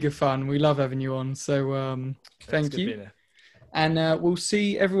really good fun. We love having you on. So thank you. And we'll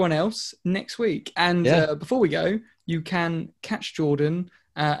see everyone else next week. And before we go, you can catch Jordan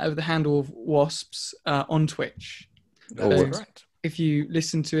over the handle of Wosps on Twitch. Correct. If you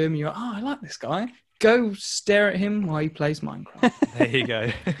listen to him, you're like, oh, I like this guy. Go stare at him while he plays Minecraft. There you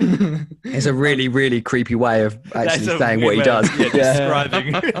go. It's a really, really creepy way of actually saying what he does.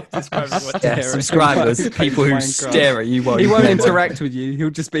 Describing what subscribers, people who stare at you while he won't interact with you.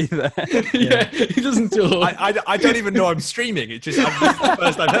 He'll just be there. Yeah, he doesn't talk. I don't even know I'm streaming. It's just the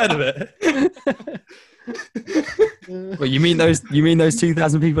first I've heard of it. Well, you mean those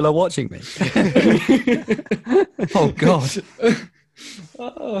 2,000 people are watching me? Oh God.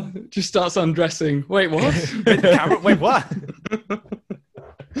 Just starts undressing. Wait, what? Wait, what?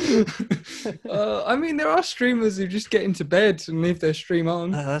 I mean, there are streamers who just get into bed and leave their stream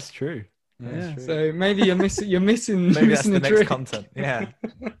on. That's true. Yeah. So maybe you're missing. Maybe that's missing the a next trick. content. Yeah.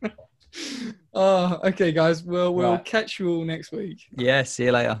 Okay, guys. We'll Right. catch you all next week. Yeah, see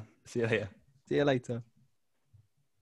you later. See you later. See you later.